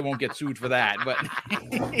 I'm sure they won't get sued for that. But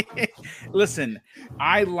listen,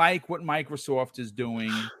 I like what Microsoft is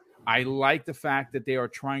doing. I like the fact that they are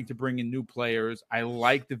trying to bring in new players. I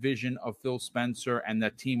like the vision of Phil Spencer and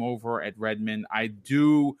the team over at Redmond. I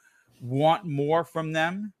do want more from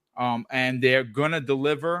them, and they're going to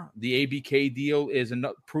deliver. The ABK deal is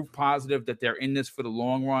a proof positive that they're in this for the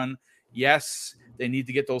long run. Yes, they need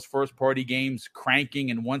to get those first-party games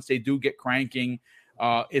cranking, and once they do get cranking,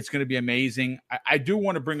 it's going to be amazing. I do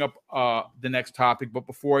want to bring up the next topic, but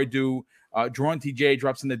before I do, Drawn TJ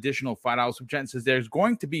drops an additional $5 super chat and says there's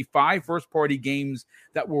going to be 5 first-party games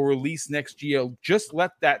that will release next year. Just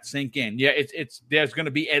let that sink in. Yeah, it's there's going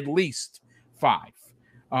to be at least 5.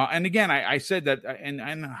 And again, I said that, and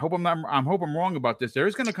I hope I'm wrong about this. There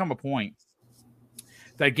is going to come a point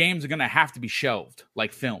that games are going to have to be shelved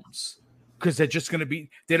like films. Because they're just going to be,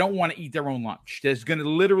 they don't want to eat their own lunch. There's going to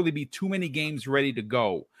literally be too many games ready to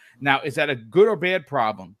go. Now, is that a good or bad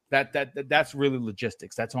problem? That's really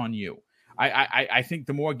logistics. That's on you. I think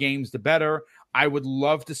the more games, the better. I would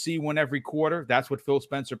love to see one every quarter. That's what Phil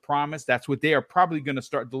Spencer promised. That's what they are probably going to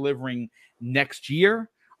start delivering next year.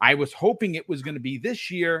 I was hoping it was going to be this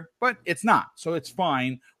year, but it's not. So it's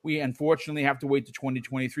fine. We unfortunately have to wait to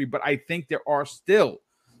 2023. But I think there are still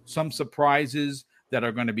some surprises that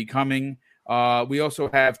are going to be coming. We also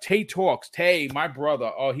have Tay Talks. Tay, my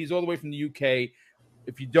brother. Oh, he's all the way from the UK.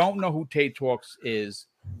 If you don't know who Tay Talks is,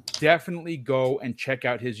 definitely go and check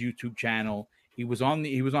out his YouTube channel. He was on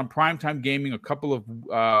Primetime Gaming a couple of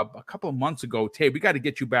months ago. Tay, we got to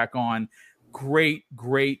get you back on. Great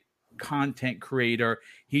content creator.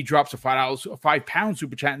 He drops a £5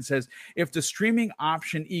 super chat and says, if the streaming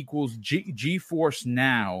option equals GeForce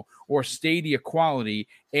Now or Stadia quality,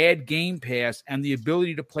 add Game Pass and the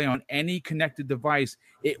ability to play on any connected device,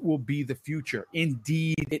 it will be the future.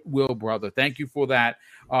 Indeed, it will, brother. Thank you for that.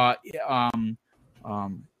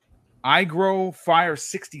 iGrow Fire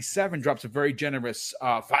 67 drops a very generous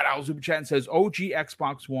 $5 super chat and says, OG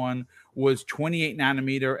Xbox One was 28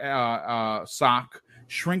 nanometer SoC.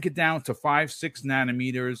 Shrink it down to 5-6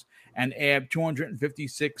 nanometers and add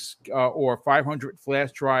 256 or 500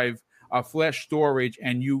 flash drive flash storage,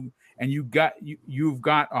 and you've got a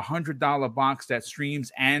 $100 box that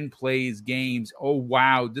streams and plays games. Oh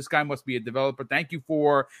wow, this guy must be a developer. Thank you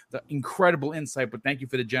for the incredible insight, but thank you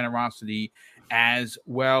for the generosity as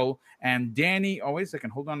well. And Danny, wait a second,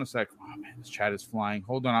 hold on a sec. Oh man, this chat is flying.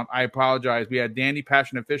 Hold on, I apologize. We had Danny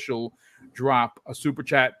Passion Official drop a super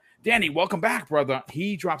chat. Danny, welcome back, brother.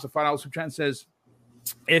 He drops a $5 super chat and says,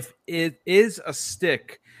 if it is a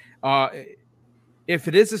stick, it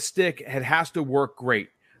has to work great.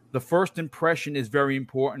 The first impression is very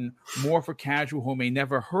important, more for casual who may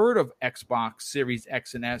never heard of Xbox Series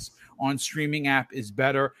X and S on streaming app is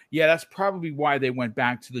better. Yeah, that's probably why they went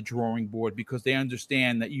back to the drawing board, because they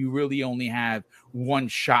understand that you really only have one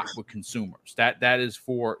shot with consumers. That is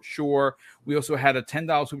for sure. We also had a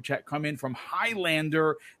 $10 super chat come in from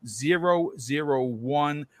Highlander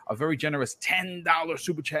 001, a very generous $10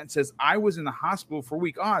 super chat, and says, I was in the hospital for a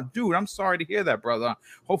week. Dude, I'm sorry to hear that, brother.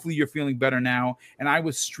 Hopefully you're feeling better now. And I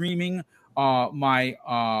was streaming on my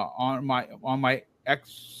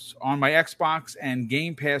Xbox and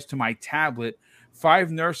Game Pass to my tablet.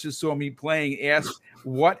 5 nurses saw me playing, asked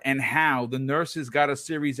what and how. The nurses got a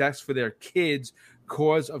Series X for their kids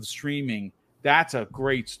cause of streaming. That's a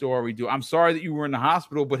great story, dude. I'm sorry that you were in the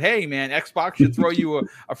hospital, but hey, man, Xbox should throw you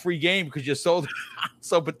a free game because you sold it,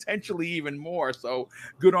 so potentially even more. So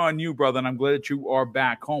good on you, brother, and I'm glad that you are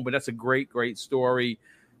back home. But that's a great story.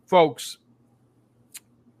 Folks,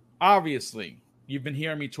 obviously, you've been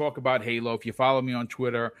hearing me talk about Halo. If you follow me on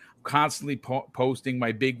Twitter, I'm constantly posting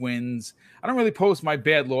my big wins. I don't really post my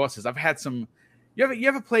bad losses. I've had some. You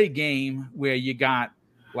ever play a game where you got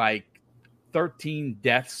like 13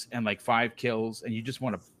 deaths and like 5 kills, and you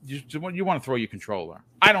want to throw your controller?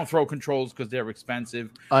 I don't throw controls because they're expensive.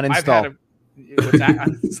 Uninstall. What's that?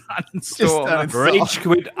 Uninstall. Rage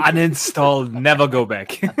quit, uninstall, never go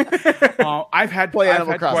back. I've had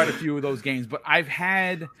quite a few of those games, but I've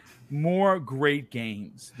had more great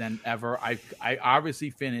games than ever. I obviously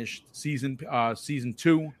finished season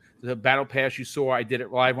 2. The Battle Pass you saw, I did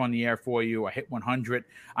it live on the air for you. I hit 100.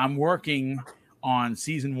 I'm working on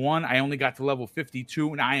season 1. I only got to level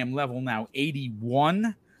 52, and I am level now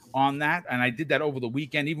 81 on that. And I did that over the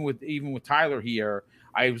weekend. Even with Tyler here,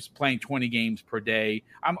 I was playing 20 games per day.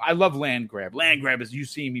 I love Land Grab. Land Grab, as you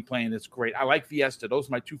see me playing, it's great. I like Fiesta. Those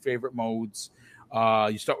are my 2 favorite modes.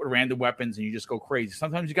 You start with random weapons and you just go crazy.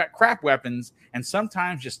 Sometimes you got crap weapons, and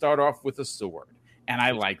sometimes you start off with a sword. And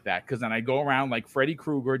I like that because then I go around like Freddy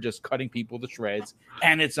Krueger just cutting people to shreds,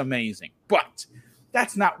 and it's amazing. But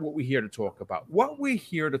that's not what we're here to talk about. What we're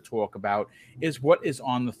here to talk about is what is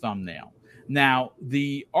on the thumbnail. Now,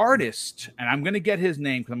 the artist, and I'm going to get his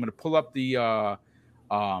name because I'm going to pull up the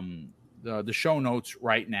show notes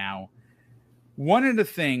right now. One of the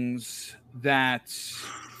things that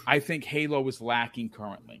I think Halo is lacking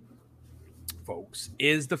currently, folks,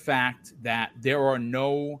 is the fact that there are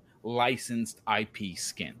no licensed IP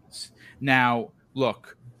skins. Now,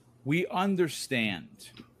 look, we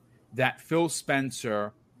understand that Phil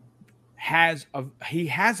Spencer has a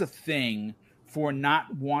thing for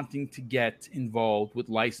not wanting to get involved with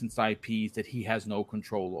licensed IPs that he has no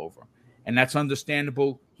control over, and that's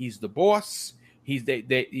understandable. He's the boss. They're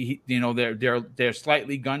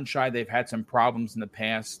slightly gun shy. They've had some problems in the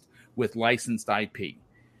past with licensed IP.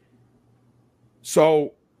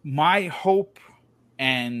 So my hope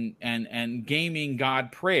and gaming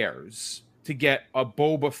God prayers to get a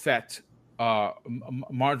Boba Fett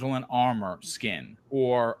Marjolan armor skin,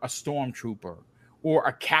 or a Stormtrooper, or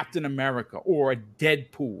a Captain America, or a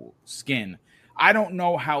Deadpool skin. I don't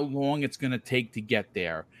know how long it's going to take to get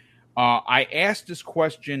there. I asked this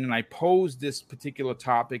question and I posed this particular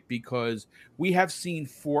topic because we have seen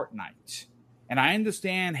Fortnite. And I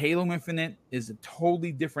understand Halo Infinite is a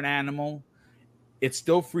totally different animal. It's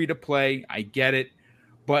still free to play. I get it.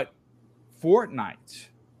 But Fortnite,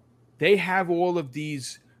 they have all of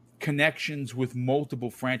these connections with multiple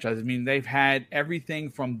franchises. I mean, they've had everything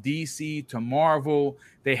from DC to Marvel.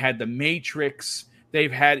 They had The Matrix.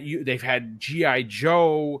 They've had G.I.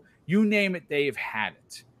 Joe. You name it, they've had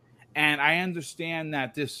it. And I understand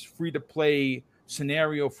that this free-to-play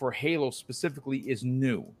scenario for Halo specifically is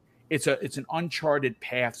new. It's an uncharted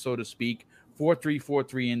path, so to speak,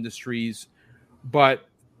 4343 Industries. But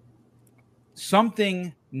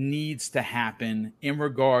something needs to happen in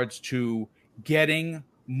regards to getting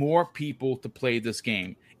more people to play this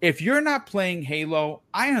game. If you're not playing Halo,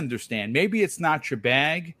 I understand. Maybe it's not your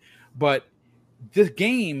bag, but the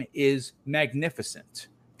game is magnificent.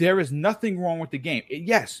 There is nothing wrong with the game.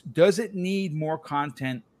 Yes, does it need more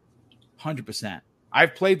content? 100%.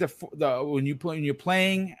 I've played when you're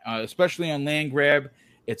playing, especially on Land Grab,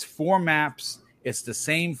 it's 4 maps. It's the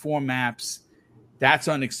same 4 maps. That's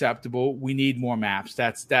unacceptable. We need more maps.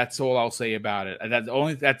 That's all I'll say about it.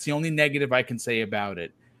 That's the only negative I can say about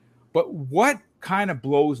it. But what kind of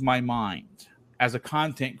blows my mind as a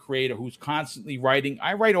content creator who's constantly writing?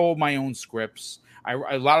 I write all my own scripts.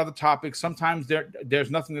 A lot of the topics, sometimes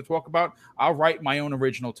there's nothing to talk about. I'll write my own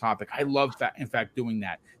original topic. I love that, in fact, doing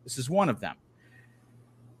that. This is one of them.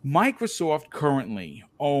 Microsoft currently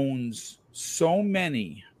owns so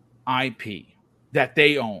many IP that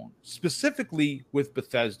they own, specifically with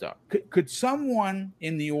Bethesda. Could someone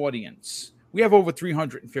in the audience, we have over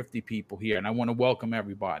 350 people here, and I want to welcome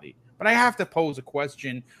everybody, but I have to pose a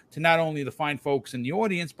question to not only the fine folks in the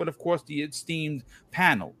audience, but of course the esteemed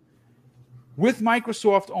panel. With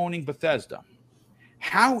Microsoft owning Bethesda,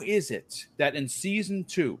 how is it that in Season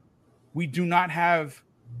 2, we do not have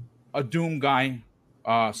a Doom guy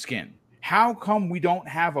skin? How come we don't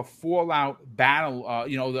have a Fallout battle,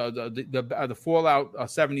 the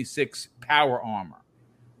Fallout 76 power armor?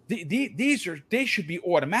 They should be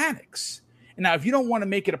automatics. And now, if you don't want to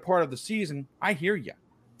make it a part of the season, I hear you.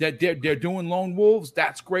 They're doing Lone Wolves.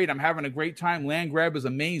 That's great. I'm having a great time. Land Grab is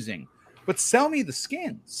amazing. But sell me the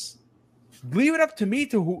skins. Leave it up to me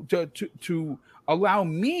to allow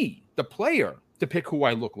me, the player, to pick who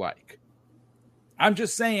I look like. I'm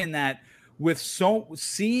just saying that with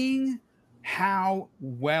seeing how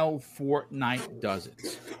well Fortnite does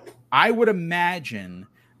it, I would imagine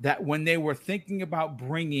that when they were thinking about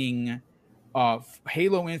bringing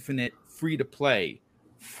Halo Infinite free to play,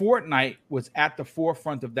 Fortnite was at the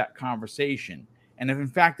forefront of that conversation. And if in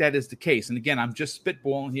fact that is the case, and again, I'm just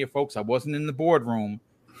spitballing here, folks, I wasn't in the boardroom.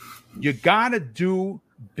 You got to do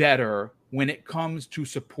better when it comes to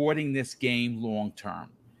supporting this game long term.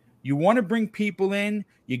 You want to bring people in,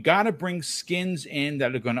 you got to bring skins in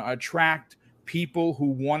that are going to attract people who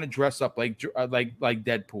want to dress up like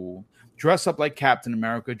Deadpool, dress up like Captain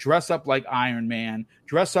America, dress up like Iron Man,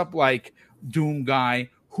 dress up like Doom Guy,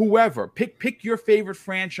 whoever. Pick your favorite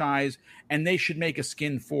franchise, and they should make a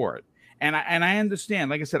skin for it. And I understand,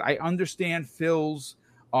 like I said, I understand Phil's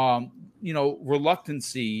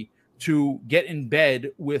reluctancy to get in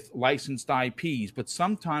bed with licensed IPs, but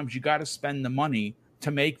sometimes you got to spend the money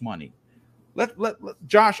to make money. Let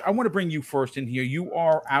Josh, I want to bring you first in here. You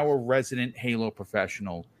are our resident Halo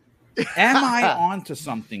professional. Am I onto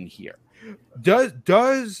something here?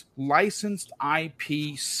 Does licensed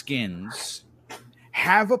IP skins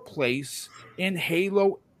have a place in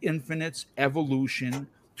Halo Infinite's evolution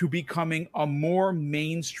to becoming a more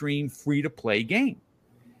mainstream free-to-play game?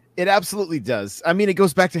 It absolutely does. I mean, it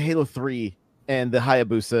goes back to Halo 3 and the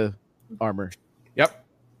Hayabusa armor. Yep.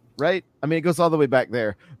 Right? I mean, it goes all the way back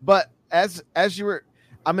there. But as you were,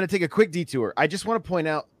 I'm going to take a quick detour. I just want to point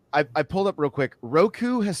out, I pulled up real quick.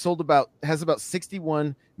 Roku has about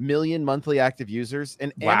 61 million monthly active users,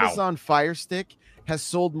 and Wow. Amazon Fire Stick has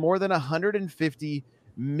sold more than 150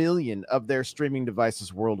 million of their streaming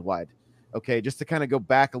devices worldwide. Okay, just to kind of go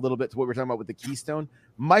back a little bit to what we were talking about with the Keystone,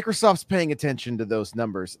 Microsoft's paying attention to those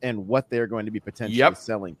numbers and what they're going to be potentially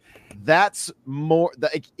selling. That's more,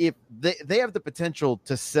 if they have the potential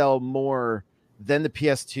to sell more than the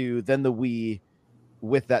PS2, than the Wii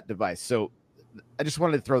with that device. So I just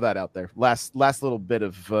wanted to throw that out there. Last little bit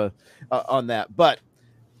of on that. But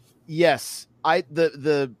yes,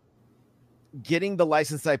 the getting the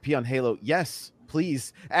licensed IP on Halo, yes,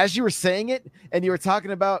 please. As you were saying it and you were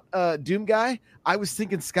talking about Doom Guy, I was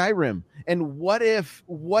thinking Skyrim. And what if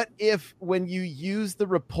when you use the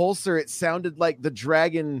repulsor, it sounded like the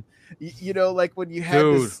dragon, like when you had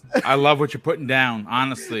this. I love what you're putting down.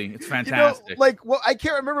 Honestly, it's fantastic. I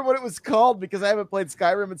can't remember what it was called because I haven't played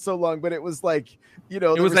Skyrim in so long, but it was like, it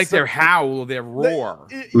was like their howl, their roar.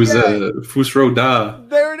 It was Fusro Da.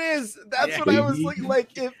 There it is. That's what I was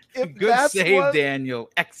like. If good that's save, Daniel.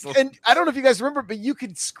 Excellent. And I don't know if you guys remember, but you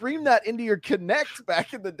could scream that into your Kinect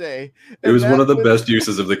back in the day. It was one of the best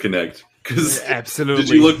uses of the Kinect. Because absolutely,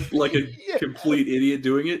 did you look like a complete idiot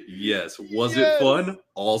doing it? Yes. Was it fun?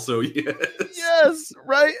 Also, yes. Yes,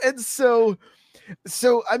 right. And so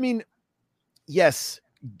I mean, yes,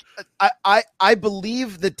 I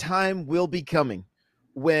believe the time will be coming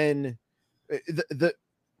when the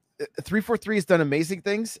 343 has done amazing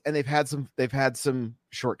things, and they've had some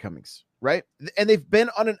shortcomings, right? And they've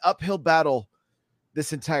been on an uphill battle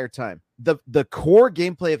this entire time. The core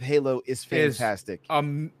gameplay of Halo is fantastic.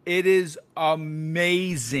 It is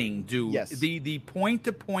amazing, dude. Yes. The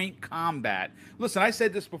point-to-point combat. Listen, I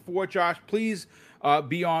said this before, Josh. Please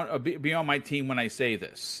be on my team when I say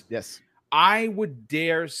this. Yes. I would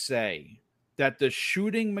dare say that the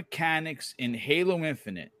shooting mechanics in Halo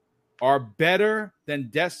Infinite are better than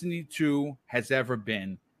Destiny 2 has ever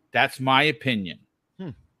been. That's my opinion.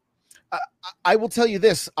 I will tell you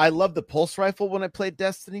this. I love the pulse rifle when I played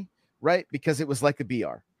Destiny, right? Because it was like a BR.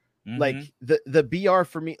 Mm-hmm. Like the BR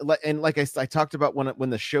for me, and like I talked about when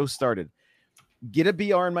the show started, get a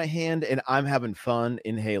BR in my hand and I'm having fun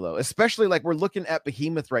in Halo, especially like we're looking at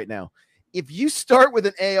Behemoth right now. If you start with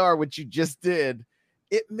an AR, which you just did,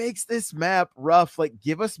 it makes this map rough. Like,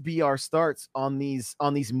 give us BR starts on these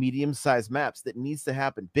medium-sized maps. That needs to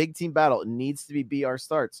happen. Big team battle, it needs to be BR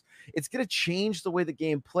starts. It's going to change the way the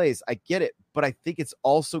game plays. I get it, but I think it's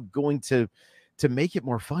also going to make it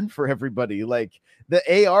more fun for everybody. Like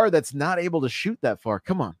the AR that's not able to shoot that far.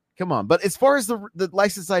 Come on. But as far as the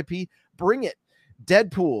licensed IP, bring it.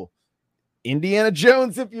 Deadpool, Indiana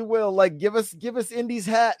Jones, if you will. Like, give us Indy's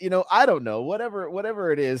hat. I don't know,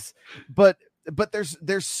 whatever it is, but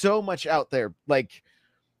there's so much out there, like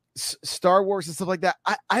Star Wars and stuff like that.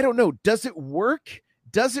 I don't know. Does it work?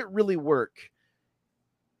 Does it really work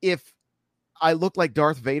if I look like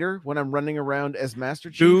Darth Vader when I'm running around as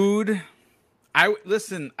Master Chief? Dude,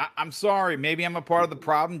 I'm sorry. Maybe I'm a part of the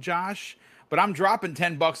problem, Josh, but I'm dropping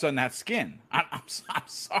 $10 on that skin. I'm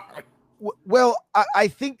sorry. Well, I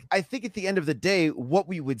think at the end of the day, what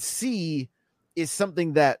we would see is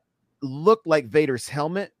something that looked like Vader's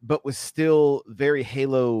helmet, but was still very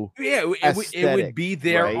Halo. Yeah, it would be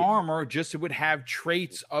their armor, just it would have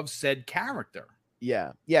traits of said character.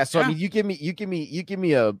 Yeah. So I mean, you give me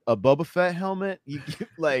a Boba Fett helmet. You give,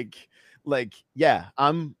 yeah,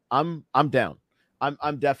 I'm down.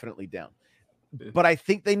 I'm definitely down. But I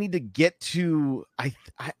think they need to get to.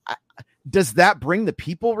 Does that bring the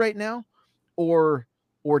people right now, or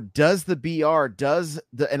does the BR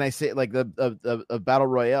and I say like the battle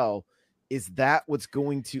royale? Is that what's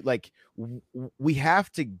going to, like, we have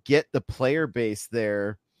to get the player base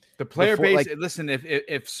there The player base, like, listen,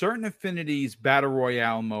 if certain affinities battle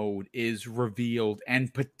royale mode is revealed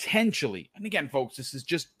and potentially, and again, folks, this is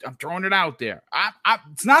just, I'm throwing it out there.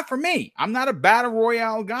 It's not for me. I'm not a battle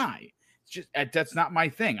royale guy. It's just, that's not my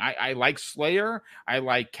thing. I like Slayer. I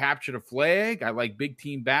like Capture the Flag. I like Big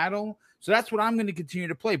Team Battle. So that's what I'm going to continue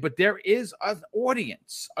to play. But there is an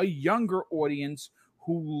audience, a younger audience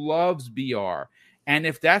who loves BR. And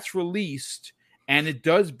if that's released, and it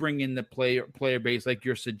does bring in the player base like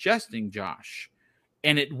you're suggesting, Josh,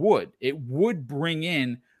 and it would bring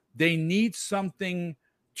in, they need something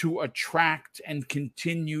to attract and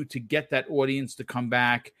continue to get that audience to come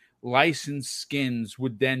back. Licensed skins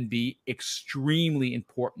would then be extremely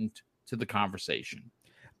important to the conversation.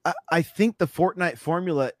 I think the Fortnite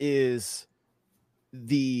formula is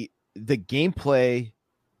the gameplay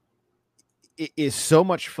is so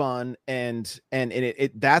much fun, and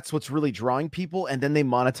it that's what's really drawing people, and then they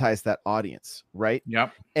monetize that audience, right?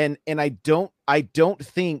 Yep. And I don't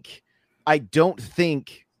think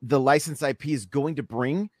the licensed IP is going to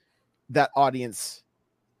bring that audience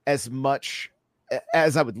as much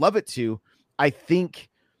as I would love it to. I think,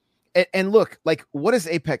 and look, like, what has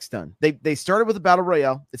Apex done? They started with a battle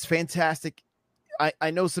royale. It's fantastic.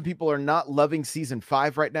 I know some people are not loving season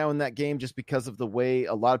 5 right now in that game just because of the way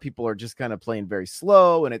a lot of people are just kind of playing very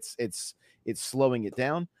slow, and it's slowing it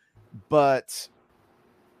down, but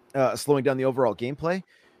slowing down the overall gameplay.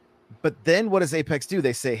 But then what does Apex do?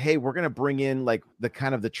 They say, hey, we're going to bring in like the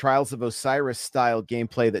kind of the Trials of Osiris style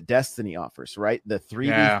gameplay that Destiny offers, right? The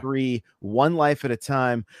 3v3, one life at a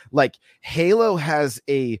time. Like, Halo has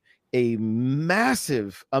a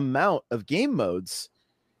massive amount of game modes.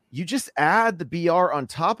 You just add the BR on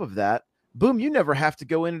top of that. Boom, you never have to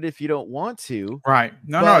go in it if you don't want to. Right.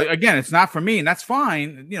 No, again, it's not for me, and that's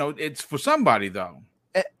fine. You know, it's for somebody though.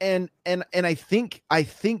 And I think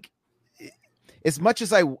as much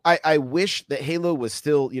as I wish that Halo was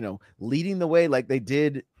still, you know, leading the way like they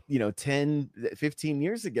did, you know, 10, 15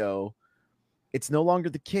 years ago, it's no longer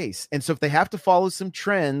the case. And so if they have to follow some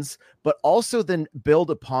trends, but also then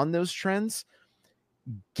build upon those trends,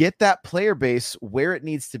 get that player base where it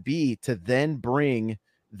needs to be to then bring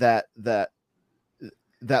that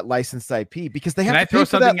licensed IP, because they have to throw pay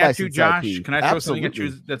for that something at you, licensed Josh? IP. Can I throw Absolutely. something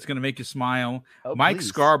at you that's going to make you smile? Oh, Mike please.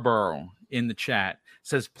 Scarborough in the chat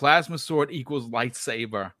says plasma sword equals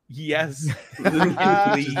lightsaber. Yes,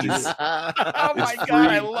 please. Oh my God,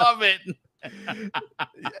 I love it.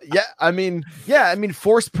 yeah, I mean,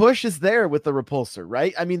 force push is there with the repulsor,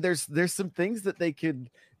 right? I mean, there's some things that they could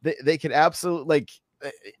absolutely, like,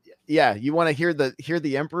 yeah, you want to hear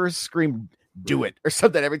the Emperor scream, do it, or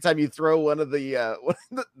something every time you throw one of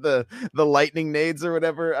the lightning nades or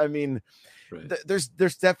whatever. I mean, Right. There's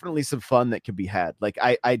definitely some fun that can be had. Like,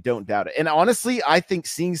 I don't doubt it. And honestly, I think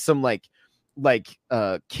seeing some like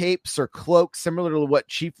capes or cloaks similar to what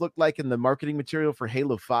Chief looked like in the marketing material for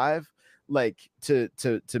Halo 5, like to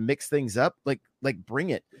mix things up, like bring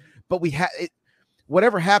it. But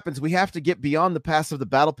whatever happens, we have to get beyond the pass of the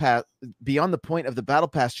battle pass, beyond the point of the battle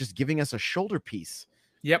pass just giving us a shoulder piece.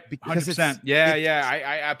 Yep, Because 100%. Yeah,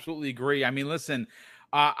 I absolutely agree. I mean, listen,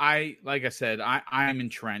 like I said, I'm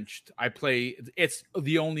entrenched. It's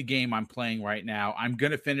the only game I'm playing right now. I'm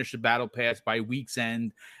gonna finish the battle pass by week's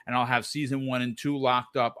end, and I'll have season 1 and 2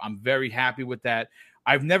 locked up. I'm very happy with that.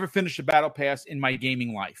 I've never finished a battle pass in my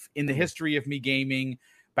gaming life. In the history of me gaming,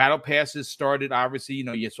 battle passes started, obviously, you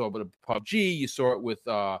know, you saw it with PUBG, you saw it with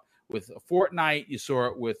Fortnite, you saw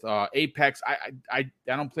it with Apex. I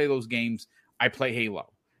don't play those games. I play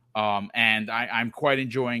Halo. And I'm quite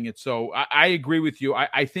enjoying it. So I agree with you.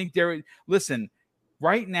 I think listen,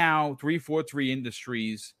 right now, 343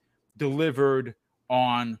 Industries delivered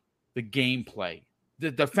on the gameplay.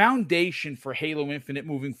 The foundation for Halo Infinite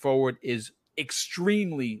moving forward is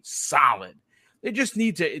extremely solid. They just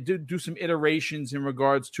need to do some iterations in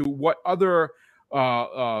regards to what other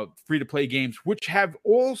free-to-play games, which have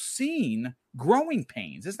all seen growing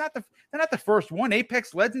pains. They're not the first one.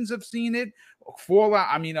 Apex Legends have seen it.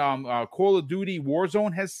 Fallout, Call of Duty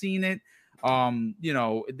Warzone has seen it. You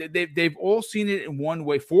know, they've all seen it in one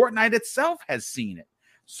way. Fortnite itself has seen it.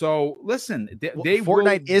 So listen,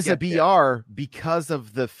 Fortnite is a BR because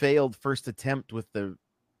of the failed first attempt with their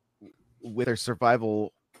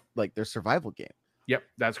survival game. Yep,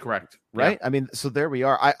 that's correct. Right. Yep. I mean, so there we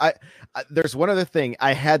are. I there's one other thing.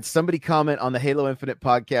 I had somebody comment on the Halo Infinite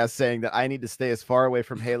podcast saying that I need to stay as far away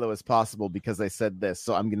from Halo as possible because I said this.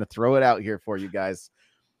 So I'm going to throw it out here for you guys.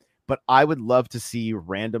 But I would love to see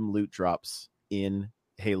random loot drops in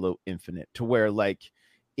Halo Infinite to where, like,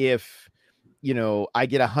 if, you know, I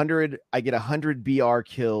get 100 BR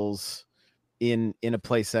kills in a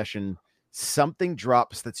play session, something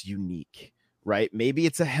drops that's unique, right? Maybe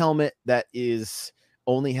it's a helmet that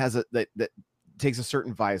only has that takes a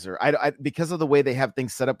certain visor. I because of the way they have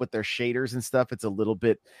things set up with their shaders and stuff, it's a little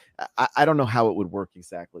bit, I don't know how it would work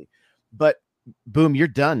exactly, but boom, you're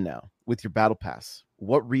done now with your battle pass.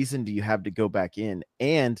 What reason do you have to go back in?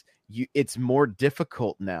 And it's more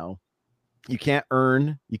difficult now. You can't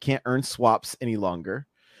earn swaps any longer.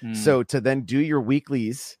 So to then do your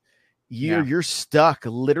weeklies, you're stuck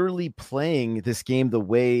literally playing this game the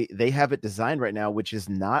way they have it designed right now, which is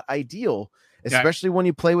not ideal, especially when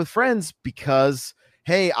you play with friends, because,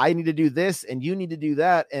 hey, I need to do this and you need to do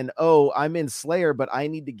that. And, oh, I'm in Slayer, but I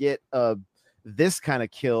need to get this kind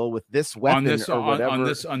of kill with this weapon or whatever.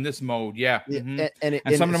 On this mode. Yeah. Mm-hmm. And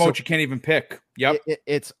some of the modes you can't even pick. Yep.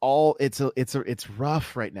 It's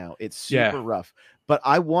rough right now. It's super rough, but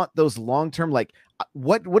I want those long-term, like,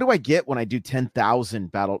 what do I get when I do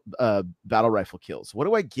 10,000 battle rifle kills? What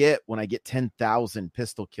do I get when I get 10,000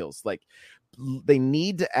 pistol kills? Like, they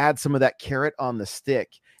need to add some of that carrot on the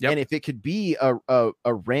stick. Yep. And if it could be a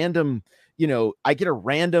random, I get a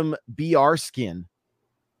random BR skin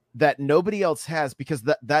that nobody else has, because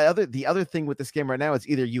the other thing with this game right now is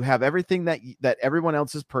either you have everything that everyone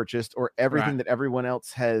else has purchased or everything that everyone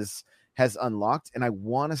else has unlocked. And I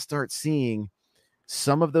want to start seeing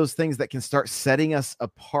some of those things that can start setting us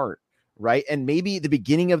apart, right? And maybe the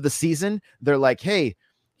beginning of the season, they're like, hey,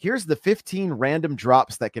 here's the 15 random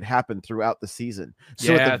drops that could happen throughout the season.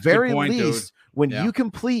 So at the very least, when you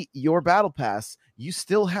complete your battle pass, you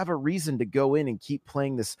still have a reason to go in and keep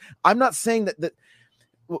playing this. I'm not saying that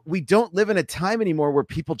we don't live in a time anymore where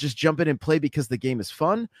people just jump in and play because the game is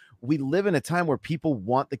fun. We live in a time where people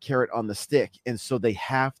want the carrot on the stick, and so they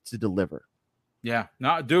have to deliver. Yeah,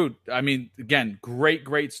 no, dude. I mean, again,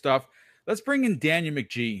 great stuff. Let's bring in Daniel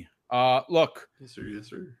McGee. Look, yes,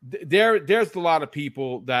 sir. There's a lot of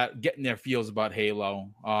people that getting their feels about Halo.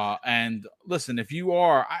 And listen, if you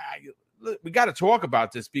are, we got to talk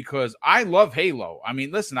about this because I love Halo. I mean,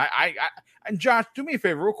 listen, and Josh, do me a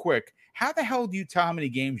favor, real quick. How the hell do you tell how many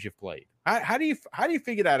games you've played? How do you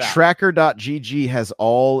figure that out? Tracker.gg has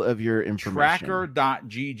all of your information.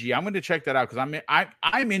 Tracker.gg. I'm going to check that out because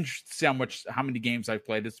I'm interested to see how many games I've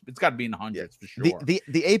played. It's got to be in the hundreds for sure.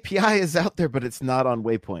 The API is out there, but it's not on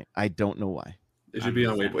Waypoint. I don't know why. It should be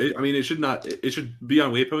on Waypoint. I mean, it should not. It should be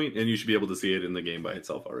on Waypoint, and you should be able to see it in the game by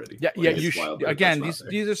itself already. Yeah. You should. Again,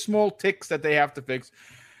 these are small ticks that they have to fix.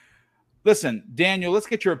 Listen, Daniel, let's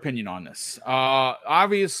get your opinion on this.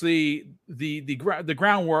 Obviously, the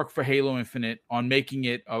groundwork for Halo Infinite on making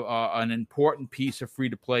it an important piece of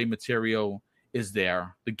free-to-play material is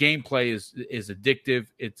there. The gameplay is addictive.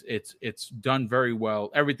 It's done very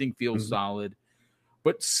well. Everything feels solid.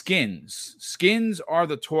 But skins are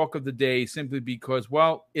the talk of the day simply because,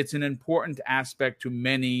 well, it's an important aspect to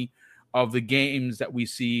many of the games that we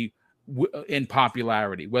see in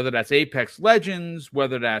popularity, whether that's Apex Legends,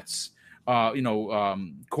 whether that's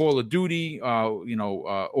Call of Duty,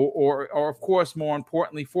 or of course, more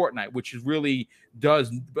importantly, Fortnite, which really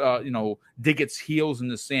does, dig its heels in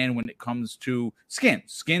the sand when it comes to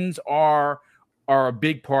skins. Skins are a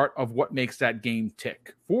big part of what makes that game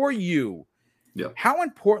tick. For you, how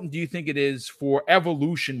important do you think it is for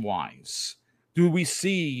evolution-wise? Do we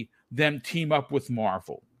see them team up with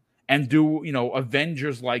Marvel and do,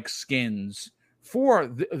 Avengers-like skins for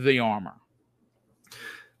the armor?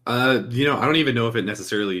 I don't even know if it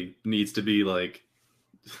necessarily needs to be like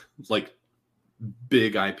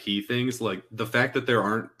big IP things. Like the fact that there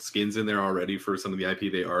aren't skins in there already for some of the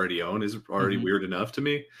IP they already own is already weird enough to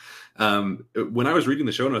me. When I was reading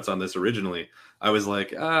the show notes on this originally, I was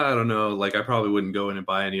like, I don't know, like I probably wouldn't go in and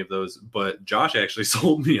buy any of those. But Josh actually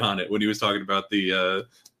sold me on it when he was talking about the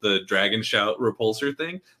Dragon Shout repulsor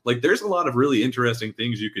thing. Like there's a lot of really interesting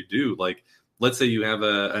things you could do. Like, let's say you have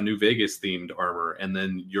a New Vegas themed armor and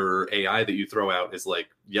then your AI that you throw out is like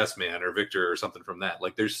Yes Man or Victor or something from that.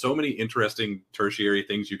 Like there's so many interesting tertiary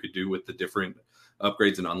things you could do with the different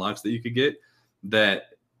upgrades and unlocks that you could get that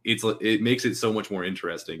it makes it so much more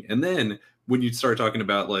interesting. And then when you start talking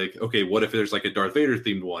about like, okay, what if there's like a Darth Vader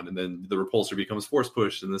themed one and then the repulsor becomes force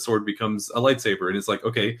push and the sword becomes a lightsaber, and it's like,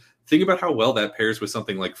 okay, think about how well that pairs with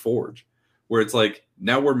something like Forge, where it's like,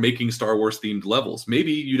 now we're making Star Wars themed levels.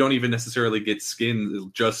 Maybe you don't even necessarily get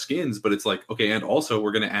just skins, but it's like, okay, and also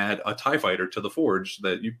we're going to add a TIE fighter to the Forge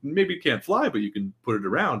that you maybe can't fly, but you can put it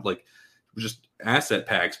around. Like just asset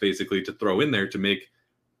packs basically to throw in there to make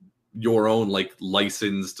your own like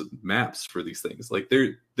licensed maps for these things. Like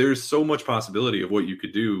there's so much possibility of what you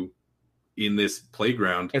could do in this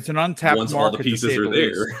playground. It's an untapped once market, all the pieces are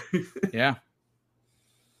there. Yeah.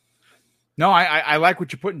 No, I like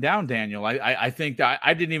what you're putting down, Daniel. I think that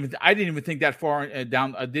I didn't even think that far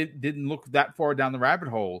down. Didn't look that far down the rabbit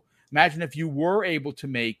hole. Imagine if you were able to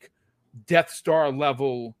make Death Star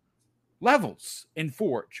levels in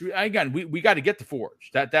Forge. Again, we got to get to Forge.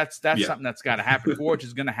 That's something that's got to happen. Forge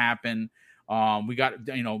is going to happen. We got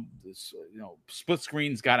split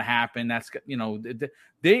screen's got to happen. That's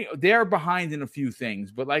they are behind in a few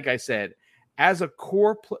things, but like I said, as a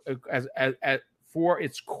core as for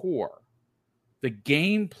its core. The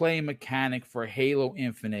gameplay mechanic for Halo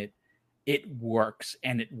Infinite, it works,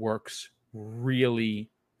 and it works really,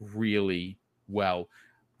 really well.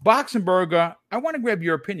 Boxenberger, I want to grab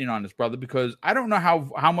your opinion on this, brother, because I don't know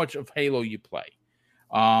how much of Halo you play.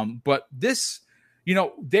 But this,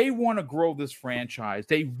 they want to grow this franchise.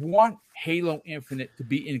 They want Halo Infinite to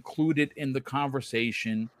be included in the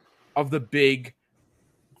conversation of the big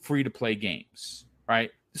free-to-play games, right?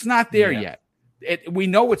 It's not there yet. We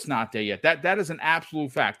know it's not there yet. That is an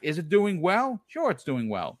absolute fact. Is it doing well? Sure, it's doing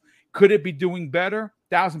well. Could it be doing better?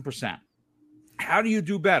 1,000%. How do you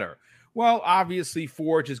do better? Well, obviously,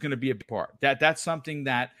 Forge is going to be a big part. That's something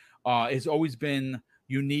that has always been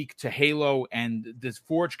unique to Halo, and this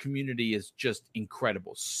Forge community is just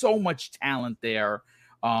incredible. So much talent there.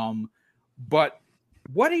 But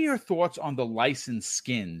what are your thoughts on the licensed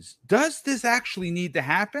skins? Does this actually need to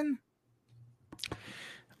happen?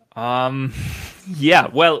 Yeah,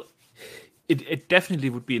 well, it definitely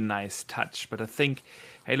would be a nice touch, but I think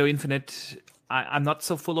Halo Infinite, I'm not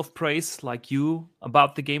so full of praise like you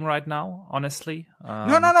about the game right now, honestly.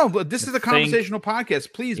 No, but this is a conversational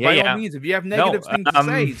podcast. Please, by all means, if you have negative things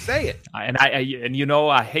to say it. And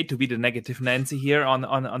I hate to be the negative Nancy here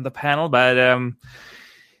on the panel, but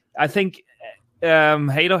I think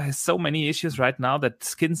Halo has so many issues right now that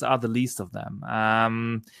skins are the least of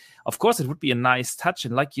them. Of course, it would be a nice touch.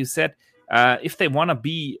 And like you said, if they want to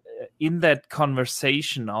be in that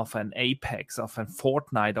conversation of an Apex, of a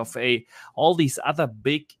Fortnite, of all these other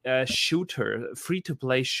big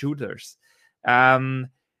free-to-play shooters,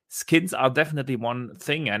 skins are definitely one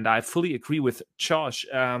thing. And I fully agree with Josh.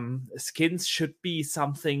 Skins should be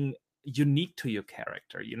something unique to your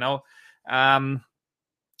character,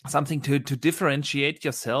 something to differentiate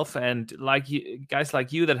yourself. And like guys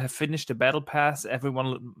like you that have finished the battle pass,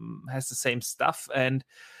 everyone has the same stuff and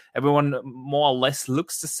everyone more or less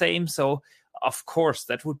looks the same. So of course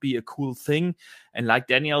that would be a cool thing. And like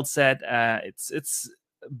Daniel said, it's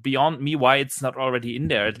beyond me why it's not already in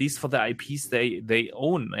there, at least for the IPs they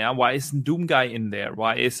own. Yeah, why isn't Doomguy in there?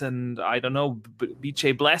 Why isn't, I don't know,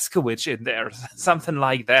 BJ Blazkowicz in there? Something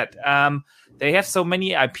like that. They have so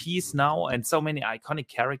many IPs now and so many iconic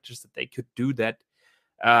characters that they could do that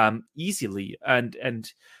easily.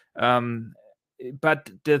 But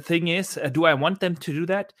the thing is, do I want them to do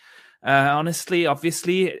that? Honestly,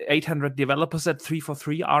 obviously, 800 developers at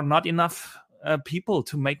 343 are not enough people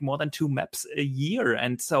to make more than 2 maps a year.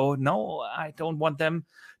 And so, no, I don't want them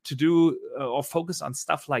to do or focus on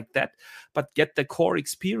stuff like that, but get the core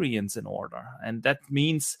experience in order. And that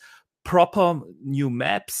means proper new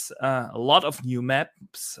maps, a lot of new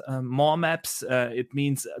maps, more maps. It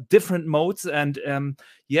means different modes. And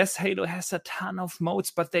yes, Halo has a ton of modes,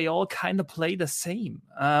 but they all kind of play the same.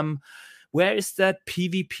 Where is that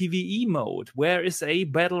PvPvE mode? Where is a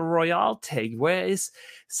Battle Royale take? Where is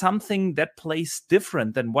something that plays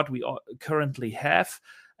different than what we currently have?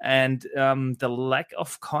 And the lack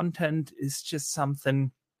of content is just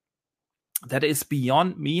something that is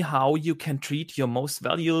beyond me, how you can treat your most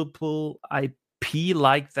valuable IP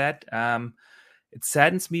like that. It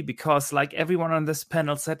saddens me because, like everyone on this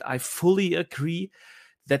panel said, I fully agree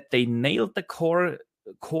that they nailed the core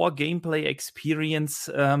gameplay experience.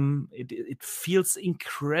 It feels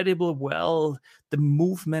incredible well. The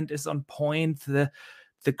movement is on point. The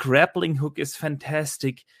grappling hook is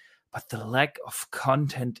fantastic. But the lack of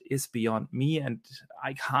content is beyond me, and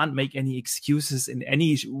I can't make any excuses in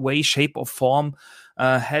any way, shape, or form.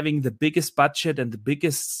 Having the biggest budget and the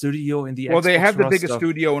biggest studio in the Xbox they have the roster. biggest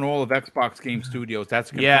studio in all of Xbox Game Studios.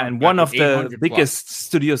 That's and one of the biggest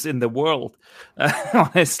studios in the world,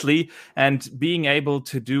 honestly. And being able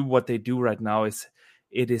to do what they do right now is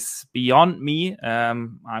beyond me.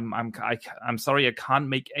 I'm sorry, I can't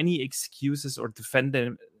make any excuses or defend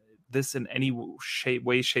them. This in any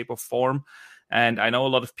way, shape, or form. And I know a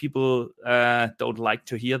lot of people don't like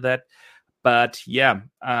to hear that. But yeah,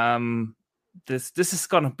 this is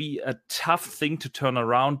going to be a tough thing to turn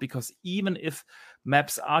around, because even if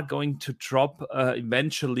maps are going to drop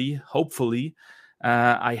eventually, hopefully,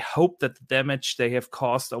 I hope that the damage they have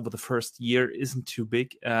caused over the first year isn't too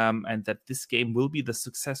big, and that this game will be the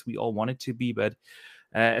success we all want it to be. But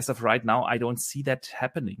as of right now, I don't see that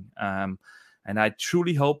happening. And I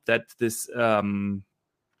truly hope that this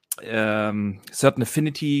certain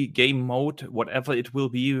affinity game mode, whatever it will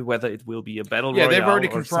be, whether it will be a battle royale, they've already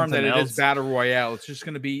confirmed that it is battle royale. It's just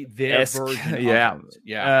going to be their version.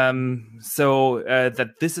 So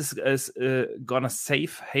that this is gonna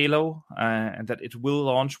save Halo, and that it will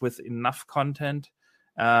launch with enough content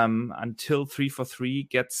until 343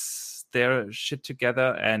 gets their shit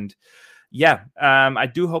together. And I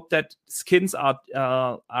do hope that skins are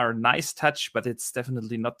a nice touch, but it's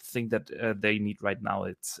definitely not the thing that they need right now.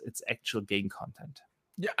 It's actual game content.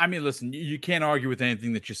 Yeah, I mean, listen, you can't argue with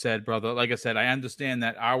anything that you said, brother. Like I said, I understand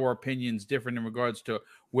that our opinion's different in regards to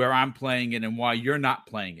where I'm playing it and why you're not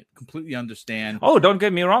playing it. Completely understand. Oh, don't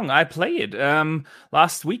get me wrong. I play it.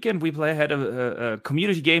 Last weekend, we had a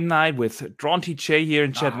community game night with Drawn TJ here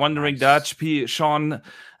in chat, Wandering Dutch, Sean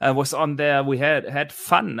was on there. We had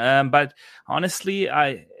fun. But honestly,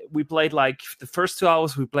 we played like the first 2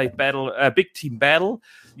 hours, we played Big Team Battle.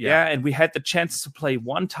 Yeah, and we had the chance to play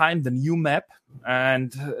one time the new map.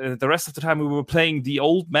 And the rest of the time we were playing the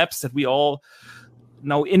old maps that we all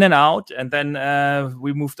know in and out. And then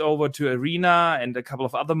we moved over to Arena and a couple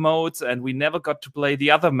of other modes. And we never got to play the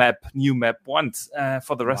other new map once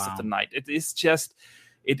for the rest of the night. It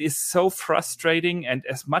is so frustrating. And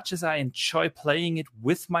as much as I enjoy playing it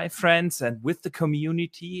with my friends and with the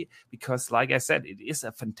community, because like I said, it is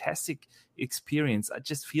a fantastic experience, I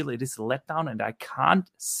just feel it is a letdown, and I can't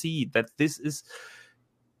see that this is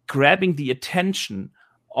grabbing the attention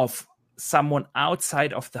of someone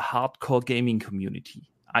outside of the hardcore gaming community.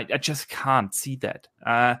 I just can't see that.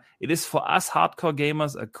 It is for us hardcore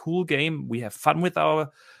gamers a cool game. We have fun with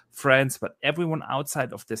our friends, but everyone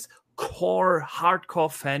outside of this core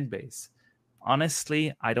hardcore fan base,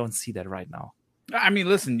 honestly, I don't see that right now. I mean,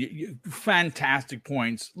 listen, fantastic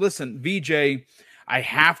points. Listen, VJ, I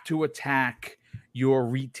have to attack your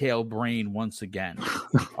retail brain once again.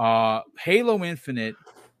 Halo Infinite,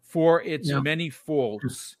 for its many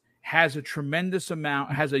faults, has a tremendous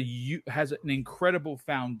amount, has an incredible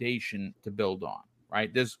foundation to build on.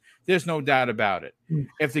 Right? There's no doubt about it.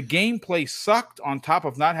 If the gameplay sucked on top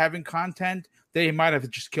of not having content, they might have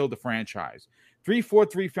just killed the franchise.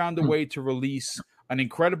 343 found a way to release an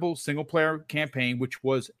incredible single-player campaign, which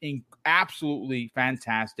was absolutely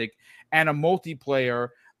fantastic, and a multiplayer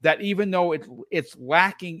that, even though it's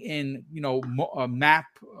lacking in map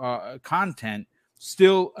content,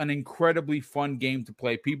 still an incredibly fun game to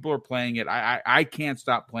play. People are playing it. I can't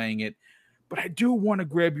stop playing it. But I do want to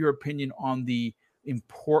grab your opinion on the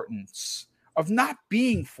importance of not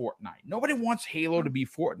being Fortnite. Nobody wants Halo to be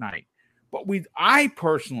Fortnite. But I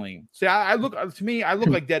personally say, I look like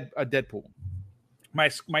Deadpool.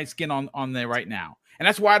 My skin on there right now. And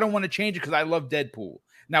that's why I don't want to change it, because I love Deadpool.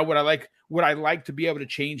 Now, would I like to be able to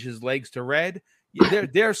change his legs to red?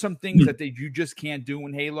 There are some things that you just can't do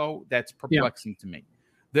in Halo. That's perplexing to me.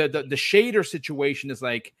 The shader situation is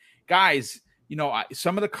like, guys,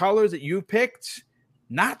 some of the colors that you picked,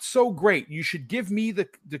 not so great. You should give me the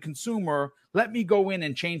consumer. Let me go in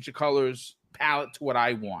and change the colors palette to what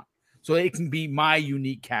I want, so it can be my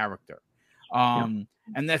unique character.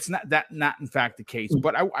 And that's not in fact the case.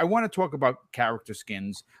 But I want to talk about character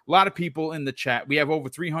skins. A lot of people in the chat, we have over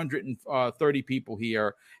 330 people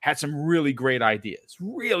here, had some really great ideas,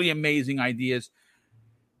 really amazing ideas.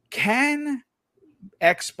 Can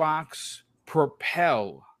Xbox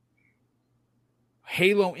propel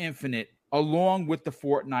Halo Infinite along with the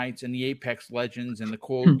Fortnites and the Apex Legends and the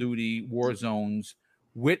Call of Duty Warzones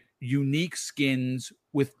with unique skins,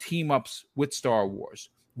 with team-ups with Star Wars,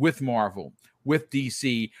 with Marvel, with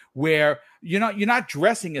DC, where you're not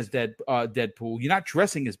dressing as Deadpool, you're not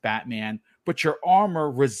dressing as Batman, but your armor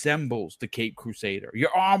resembles the Caped Crusader.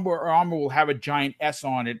 Your armor will have a giant S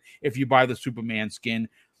on it if you buy the Superman skin.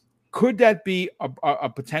 Could that be a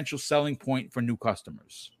potential selling point for new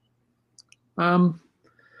customers?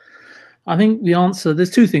 I think the answer,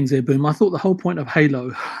 there's two things here, Boom. I thought the whole point of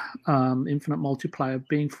Halo Infinite Multiplayer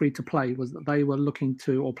being free to play was that they were looking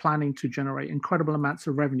to, or planning to, generate incredible amounts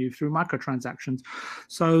of revenue through microtransactions.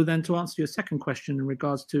 So then, to answer your second question in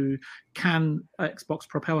regards to, can Xbox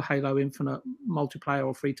propel Halo Infinite Multiplayer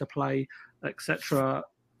or free to play, etc.,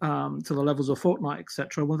 to the levels of Fortnite,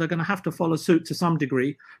 etc., well, they're going to have to follow suit to some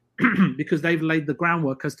degree because they've laid the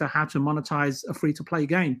groundwork as to how to monetize a free to play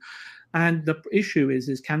game. And the issue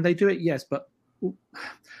is can they do it? Yes, but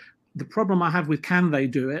the problem I have with can they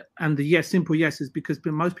do it, and the simple yes, is because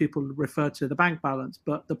most people refer to the bank balance.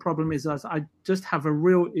 But the problem is I just have a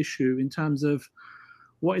real issue in terms of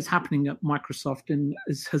what is happening at Microsoft. And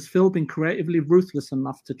has Phil been creatively ruthless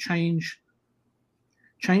enough to change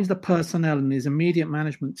change the personnel in his immediate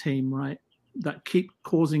management team, right, that keep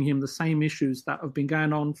causing him the same issues that have been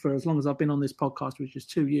going on for as long as I've been on this podcast, which is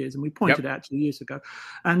 2 years. And we pointed out 2 years ago.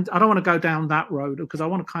 And I don't want to go down that road because I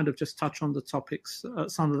want to kind of just touch on the topics,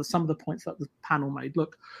 some of the points that the panel made.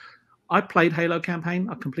 Look, I played Halo campaign.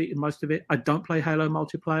 I completed most of it. I don't play Halo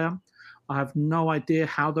multiplayer. I have no idea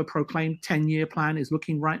how the proclaimed 10-year plan is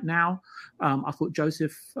looking right now. I thought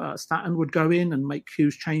Joseph Staten would go in and make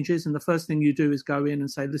huge changes. And the first thing you do is go in and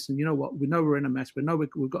say, listen, you know what? We know we're in a mess. We know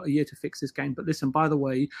we've got a year to fix this game. But listen, by the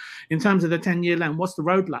way, in terms of the 10-year plan, what's the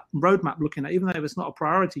roadmap looking at? Even though it's not a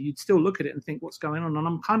priority, you'd still look at it and think what's going on. And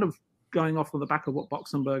I'm kind of going off on the back of what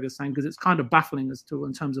Boxenberger is saying because it's kind of baffling as to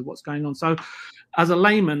in terms of what's going on. So as a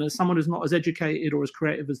layman, as someone who's not as educated or as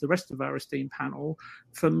creative as the rest of our esteemed panel,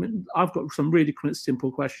 I've got some really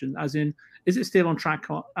simple questions, as in, is it still on track?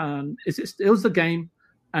 Is the game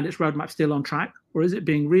and its roadmap still on track? Or is it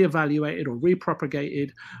being reevaluated or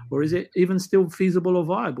repropagated? Or is it even still feasible or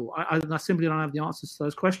viable? I simply don't have the answers to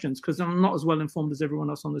those questions because I'm not as well informed as everyone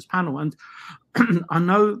else on this panel. And I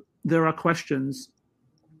know there are questions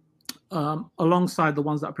alongside the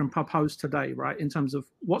ones that have been proposed today, right, in terms of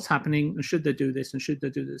what's happening and should they do this and should they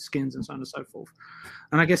do the skins and so on and so forth.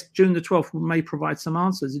 And I guess June the 12th may provide some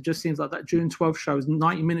answers. It just seems like that June 12th show is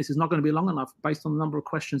 90 minutes is not going to be long enough based on the number of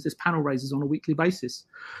questions this panel raises on a weekly basis.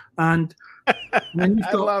 And then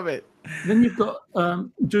you've got, I love it. Then you've got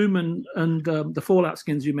Doom and the Fallout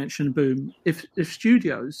skins you mentioned, Boom. If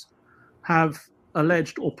studios have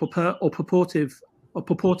alleged or purported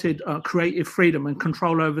creative freedom and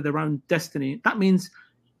control over their own destiny, that means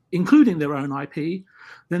including their own IP,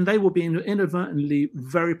 then they will be inadvertently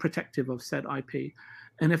very protective of said IP.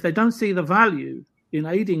 And if they don't see the value in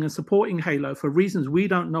aiding and supporting Halo for reasons we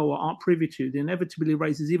don't know or aren't privy to, it inevitably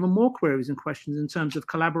raises even more queries and questions in terms of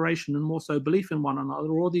collaboration and more so belief in one another,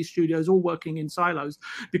 or all these studios all working in silos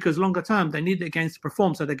because longer term they need their games to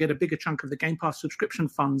perform so they get a bigger chunk of the Game Pass subscription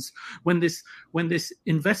funds when this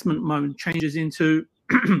investment mode changes into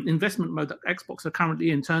investment mode that Xbox are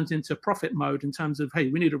currently in turns into profit mode in terms of, hey,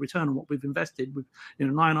 we need a return on what we've invested with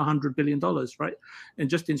 $900 billion, right? And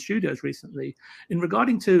just in studios recently. In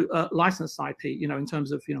regarding to licensed IP, in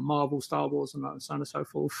terms of Marvel, Star Wars, and so on and so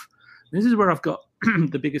forth, this is where I've got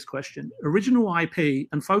the biggest question. Original IP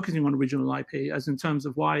and focusing on original IP as in terms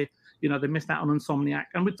of why they missed out on Insomniac.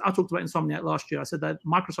 And I talked about Insomniac last year. I said that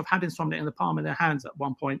Microsoft had Insomniac in the palm of their hands at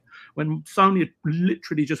one point when Sony had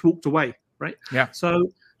literally just walked away. Right. Yeah. So,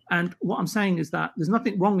 and what I'm saying is that there's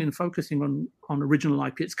nothing wrong in focusing on original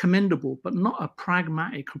IP. It's commendable, but not a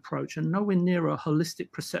pragmatic approach and nowhere near a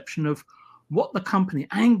holistic perception of what the company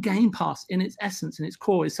and Game Pass in its essence, in its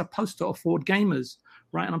core, is supposed to afford gamers.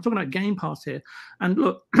 Right. And I'm talking about Game Pass here. And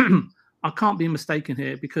look, I can't be mistaken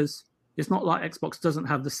here because it's not like Xbox doesn't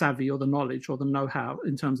have the savvy or the knowledge or the know-how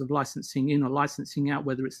in terms of licensing in or licensing out,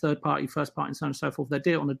 whether it's third party, first party, and so on and so forth. They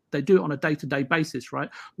do it on a day-to-day basis, right?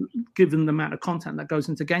 Given the amount of content that goes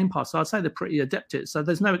into Game Pass. So I'd say they're pretty adept at it. So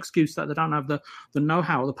there's no excuse that they don't have the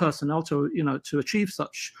know-how or the personnel to achieve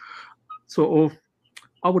such sort of,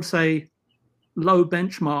 I would say, low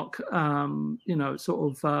benchmark,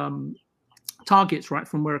 targets, right,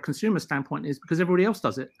 from where a consumer standpoint is, because everybody else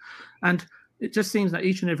does it. And it just seems that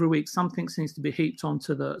each and every week something seems to be heaped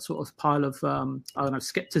onto the sort of pile of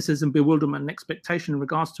skepticism, bewilderment, and expectation in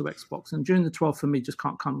regards to Xbox. And June the 12th for me just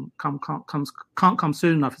can't come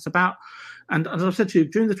soon enough. It's about, and as I've said to you,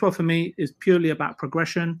 June the 12th for me is purely about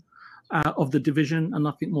progression of the division and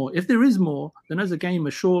nothing more. If there is more, then as a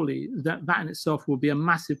gamer, surely that in itself will be a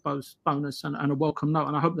massive bonus and a welcome note.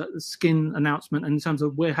 And I hope that the skin announcement and in terms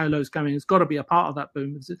of where Halo's going has got to be a part of that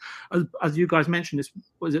boom. As you guys mentioned,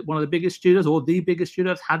 was it one of the biggest studios or the biggest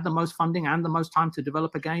studios, had the most funding and the most time to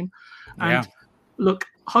develop a game? And look,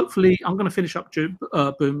 hopefully, I'm going to finish up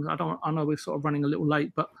Boom. I know we're sort of running a little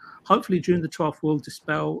late, but hopefully June the 12th will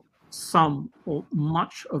dispel some or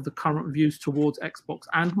much of the current views towards Xbox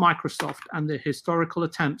and Microsoft and their historical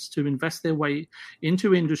attempts to invest their way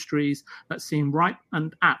into industries that seem ripe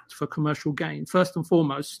and apt for commercial gain, first and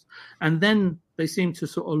foremost. And then they seem to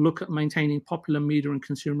sort of look at maintaining popular media and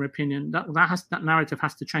consumer opinion. That narrative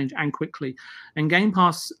has to change, and quickly. And Game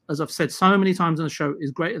Pass, as I've said so many times on the show, is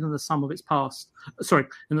greater than the sum of its parts. Is greater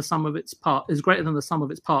than the sum of its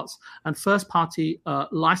parts. And first-party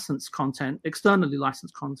licensed content, externally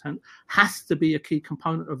licensed content, has to be a key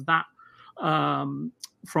component of that.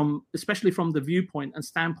 Especially from the viewpoint and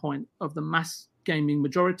standpoint of the mass gaming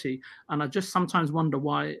majority. And I just sometimes wonder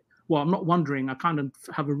why. Well, I'm not wondering. I kind of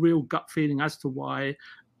have a real gut feeling as to why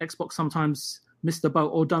Xbox sometimes miss the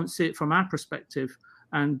boat or don't see it from our perspective,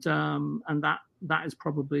 and that that is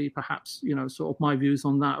probably perhaps, sort of my views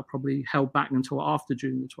on that are probably held back until after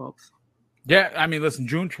June the 12th. Yeah, I mean, listen,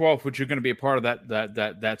 June 12th, which you're going to be a part of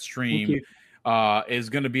that stream, is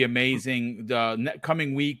going to be amazing. The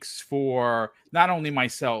coming weeks for not only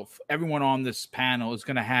myself, everyone on this panel is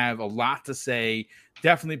going to have a lot to say.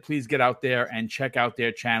 Definitely please get out there and check out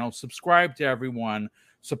their channel. Subscribe to everyone.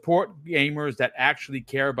 Support gamers that actually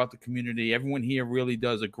care about the community. Everyone here really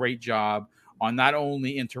does a great job on not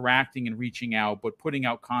only interacting and reaching out, but putting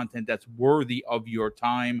out content that's worthy of your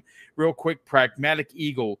time. Real quick, Pragmatic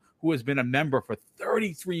Eagle, who has been a member for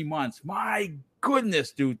 33 months. My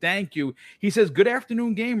goodness, dude, thank you. He says, good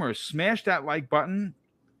afternoon, gamers. Smash that like button.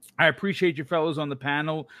 I appreciate you fellows on the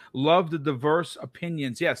panel. Love the diverse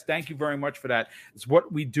opinions. Yes, thank you very much for that. It's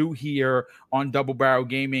what we do here on Double Barrel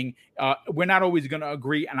Gaming. We're not always going to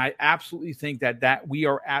agree, and I absolutely think that we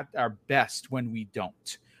are at our best when we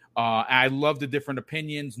don't. I love the different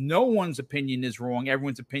opinions. No one's opinion is wrong.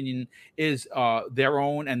 Everyone's opinion is their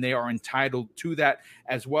own, and they are entitled to that,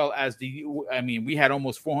 as well as we had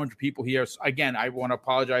almost 400 people here. So again, I want to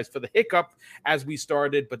apologize for the hiccup as we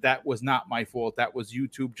started, but that was not my fault. That was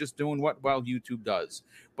YouTube just doing what YouTube does.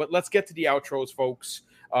 But let's get to the outros, folks.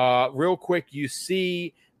 Real quick, you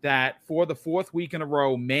see that for the fourth week in a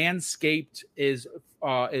row, Manscaped is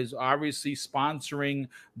obviously sponsoring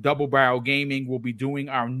Double Barrel Gaming. We'll be doing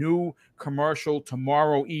our new commercial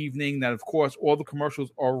tomorrow evening. That, of course, all the commercials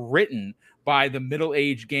are written by the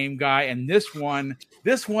middle-aged game guy, and this one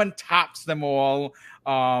tops them all.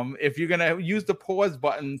 If you're gonna use the pause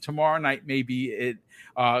button tomorrow night, maybe it.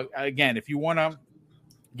 Again, if you want to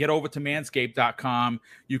get over to manscaped.com,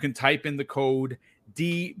 you can type in the code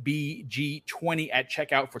DBG20 at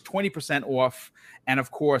checkout for 20% off, and of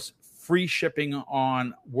course, free shipping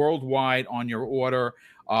on worldwide on your order.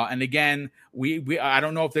 And again, we I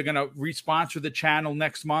don't know if they're going to re-sponsor the channel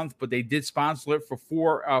next month, but they did sponsor it for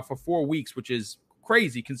 4 weeks, which is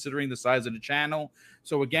crazy considering the size of the channel.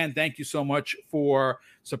 So again, thank you so much for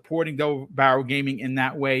supporting Double Barrel Gaming in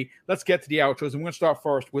that way. Let's get to the outros. And we're going to start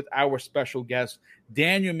first with our special guest,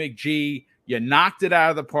 Daniel McGee. You knocked it out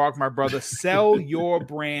of the park, my brother. Sell your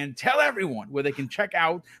brand. Tell everyone where they can check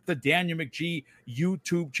out the Daniel McGee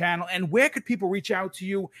YouTube channel, and where could people reach out to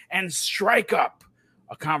you and strike up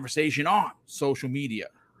a conversation on social media.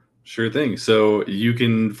 Sure thing. So you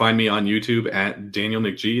can find me on YouTube at Daniel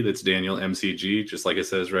McGee. That's Daniel MCG, just like it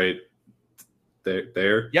says right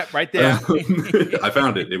there. Yep, right there. I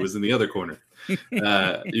found it. It was in the other corner. You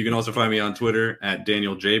can also find me on Twitter at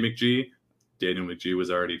Daniel J. McGee. Daniel McGee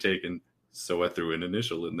was already taken, so I threw an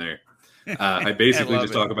initial in there. I basically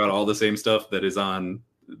just talk about all the same stuff that is on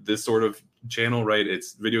this sort of channel, right?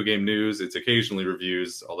 It's video game news. It's occasionally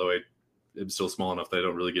reviews, although I'm still small enough that I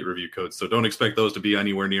don't really get review codes. So don't expect those to be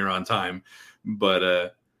anywhere near on time.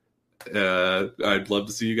 But I'd love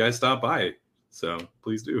to see you guys stop by. So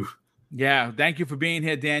please do. Yeah, thank you for being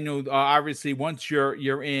here, Daniel. Obviously, once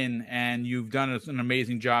you're in and you've done an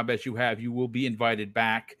amazing job as you have, you will be invited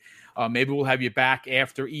back. Maybe we'll have you back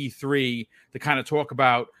after E3 to kind of talk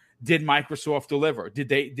about, did Microsoft deliver? Did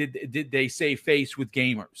they save face with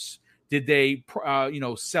gamers? Did they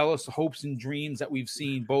sell us hopes and dreams that we've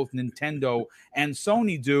seen both Nintendo and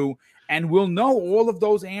Sony do? And we'll know all of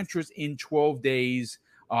those answers in 12 days.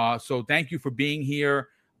 So thank you for being here.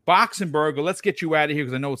 Boxenberger, let's get you out of here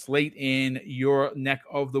because I know it's late in your neck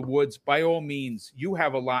of the woods. By all means, you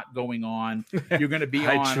have a lot going on. You're going to be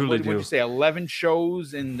on, what you say, 11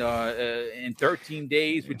 shows in 13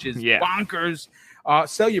 days, which is bonkers.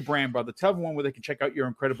 Sell your brand, brother. Tell everyone where they can check out your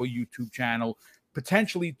incredible YouTube channel,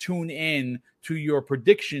 potentially tune in to your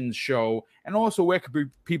predictions show, and also where could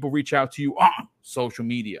people reach out to you on social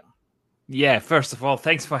media. Yeah, first of all,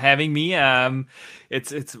 thanks for having me.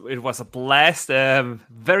 It was a blast.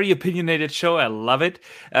 Very opinionated show. I love it.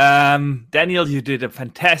 Daniel, you did a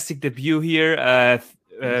fantastic debut here.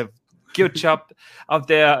 Good job out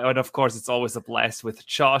there. And of course, it's always a blast with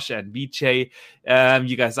Josh and BJ.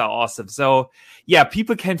 You guys are awesome. So yeah,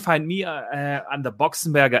 people can find me under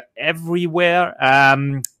Boxenberger everywhere.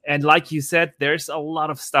 And like you said, there's a lot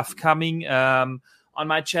of stuff coming. On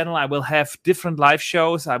my channel, I will have different live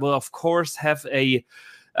shows. I will, of course, have a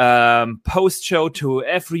post show to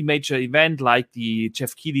every major event, like the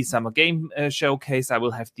Jeff Keighley Summer Game Showcase. I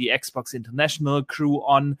will have the Xbox International crew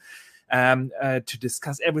on to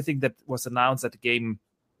discuss everything that was announced at the game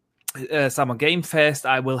Summer Game Fest.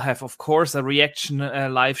 I will have, of course, a reaction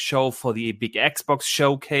live show for the big Xbox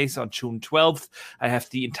Showcase on June 12th. I have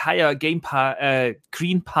the entire Green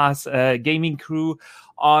Pass gaming crew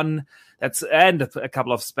on. and a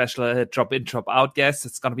couple of special drop in, drop out guests.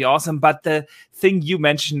 It's going to be awesome. But the thing you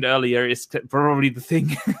mentioned earlier is probably the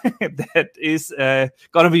thing that is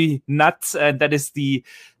going to be nuts, and that is the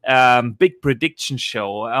big prediction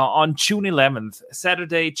show on June 11th,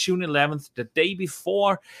 Saturday, June 11th, the day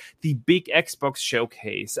before the big Xbox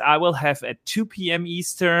showcase. I will have at 2 p.m.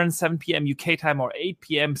 Eastern, 7 p.m. UK time, or 8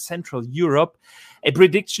 p.m. Central Europe, a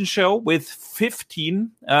prediction show with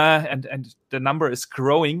 15, and the number is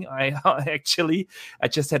growing. I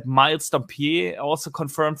just had Miles Dampier also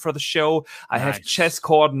confirmed for the show. I have Chess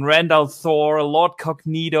Corden, Randall Thor, Lord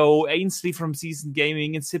Cognito, Ainsley from Season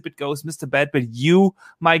Gaming, Insipid Ghost, Mr. Bad, but you,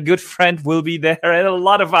 my good friend, will be there, and a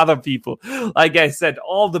lot of other people. Like I said,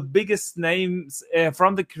 all the biggest names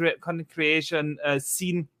from the content creation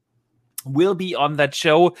scene will be on that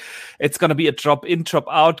show. It's going to be a drop in, drop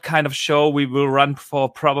out kind of show. We will run for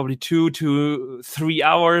probably 2 to 3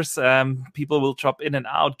 hours. People will drop in and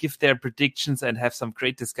out, give their predictions, and have some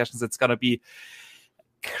great discussions. It's going to be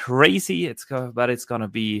crazy. But it's going to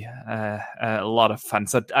be a lot of fun.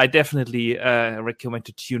 So I definitely recommend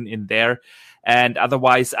to tune in there. And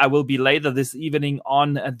otherwise, I will be later this evening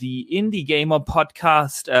on the Indie Gamer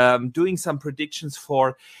podcast, doing some predictions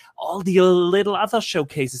for all the little other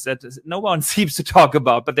showcases that no one seems to talk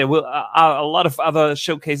about, but there are a lot of other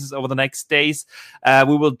showcases over the next days.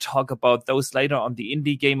 We will talk about those later on the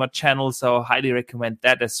Indie Gamer channel, so highly recommend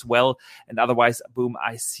that as well. And otherwise, boom,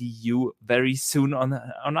 I see you very soon on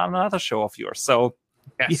another show of yours. So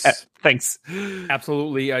yes. Yeah, thanks.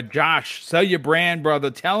 Absolutely. Josh, sell your brand,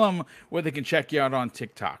 brother. Tell them where they can check you out on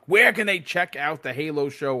TikTok. Where can they check out the Halo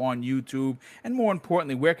show on YouTube? And more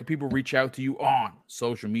importantly, where can people reach out to you on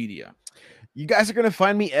social media? You guys are going to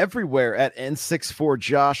find me everywhere at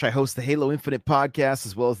N64Josh. I host the Halo Infinite podcast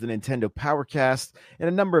as well as the Nintendo Powercast and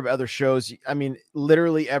a number of other shows. I mean,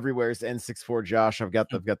 literally everywhere is N64Josh. I've got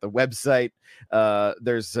the website. You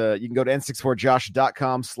can go to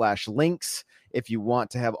n64josh.com/links. if you want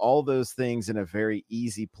to have all those things in a very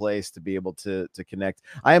easy place to be able to connect.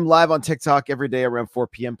 I am live on TikTok every day around 4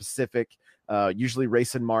 p.m. Pacific, usually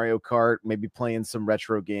racing Mario Kart, maybe playing some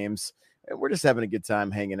retro games. And we're just having a good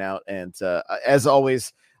time hanging out. And as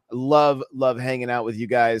always, love hanging out with you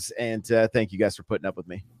guys. And thank you guys for putting up with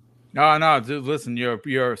me. No, dude, listen,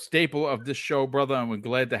 you're a staple of this show, brother, and we're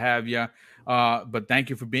glad to have you. But thank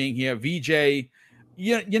you for being here. VJ,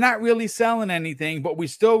 you're not really selling anything, but you're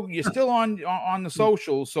still on the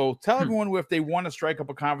socials. So tell everyone if they want to strike up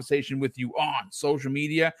a conversation with you on social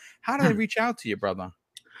media, how do they reach out to you, brother?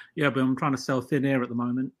 Yeah, but I'm trying to sell thin air at the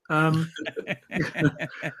moment. I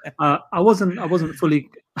wasn't fully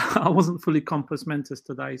compos mentis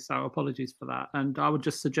today, so apologies for that. And I would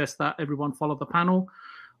just suggest that everyone follow the panel.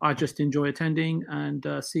 I just enjoy attending, and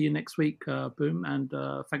see you next week, Boom. And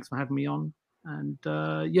thanks for having me on. And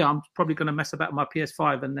I'm probably going to mess about my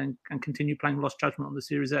PS5 and continue playing Lost Judgment on the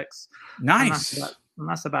Series X. Nice. And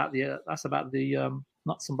that's about the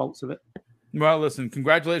nuts and bolts of it. Well, listen,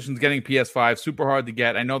 congratulations getting PS5. Super hard to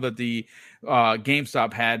get. I know that the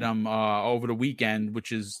GameStop had them over the weekend,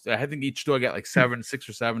 which is, I think each store got like 6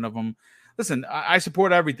 or 7 of them. Listen, I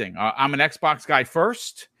support everything. I'm an Xbox guy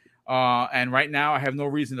first. And right now I have no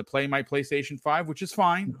reason to play my PlayStation 5, which is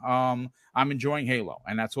fine. I'm enjoying Halo,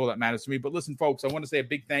 and that's all that matters to me. But listen, folks, I want to say a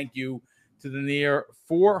big thank you to the near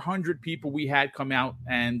 400 people we had come out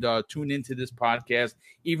and tune into this podcast,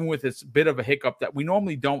 even with this bit of a hiccup that we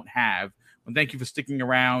normally don't have. And thank you for sticking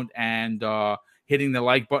around and hitting the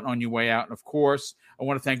like button on your way out. And, of course, I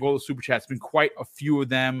want to thank all the Super Chats. It's been quite a few of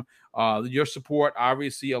them. Your support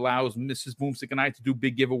obviously allows Mrs. Boomstick and I to do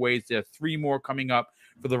big giveaways. There are 3 more coming up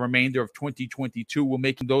for the remainder of 2022. We're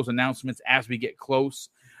making those announcements as we get close.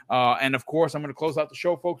 And, of course, I'm going to close out the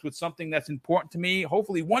show, folks, with something that's important to me.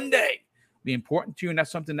 Hopefully one day be important to you. And that's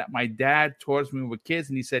something that my dad taught us when we were kids.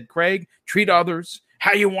 And he said, Craig, treat others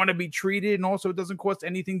how you want to be treated. And also, it doesn't cost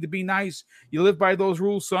anything to be nice. You live by those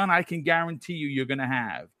rules, son. I can guarantee you're going to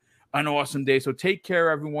have an awesome day. So take care,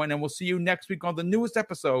 everyone. And we'll see you next week on the newest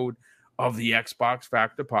episode of the Xbox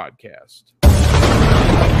Factor Podcast.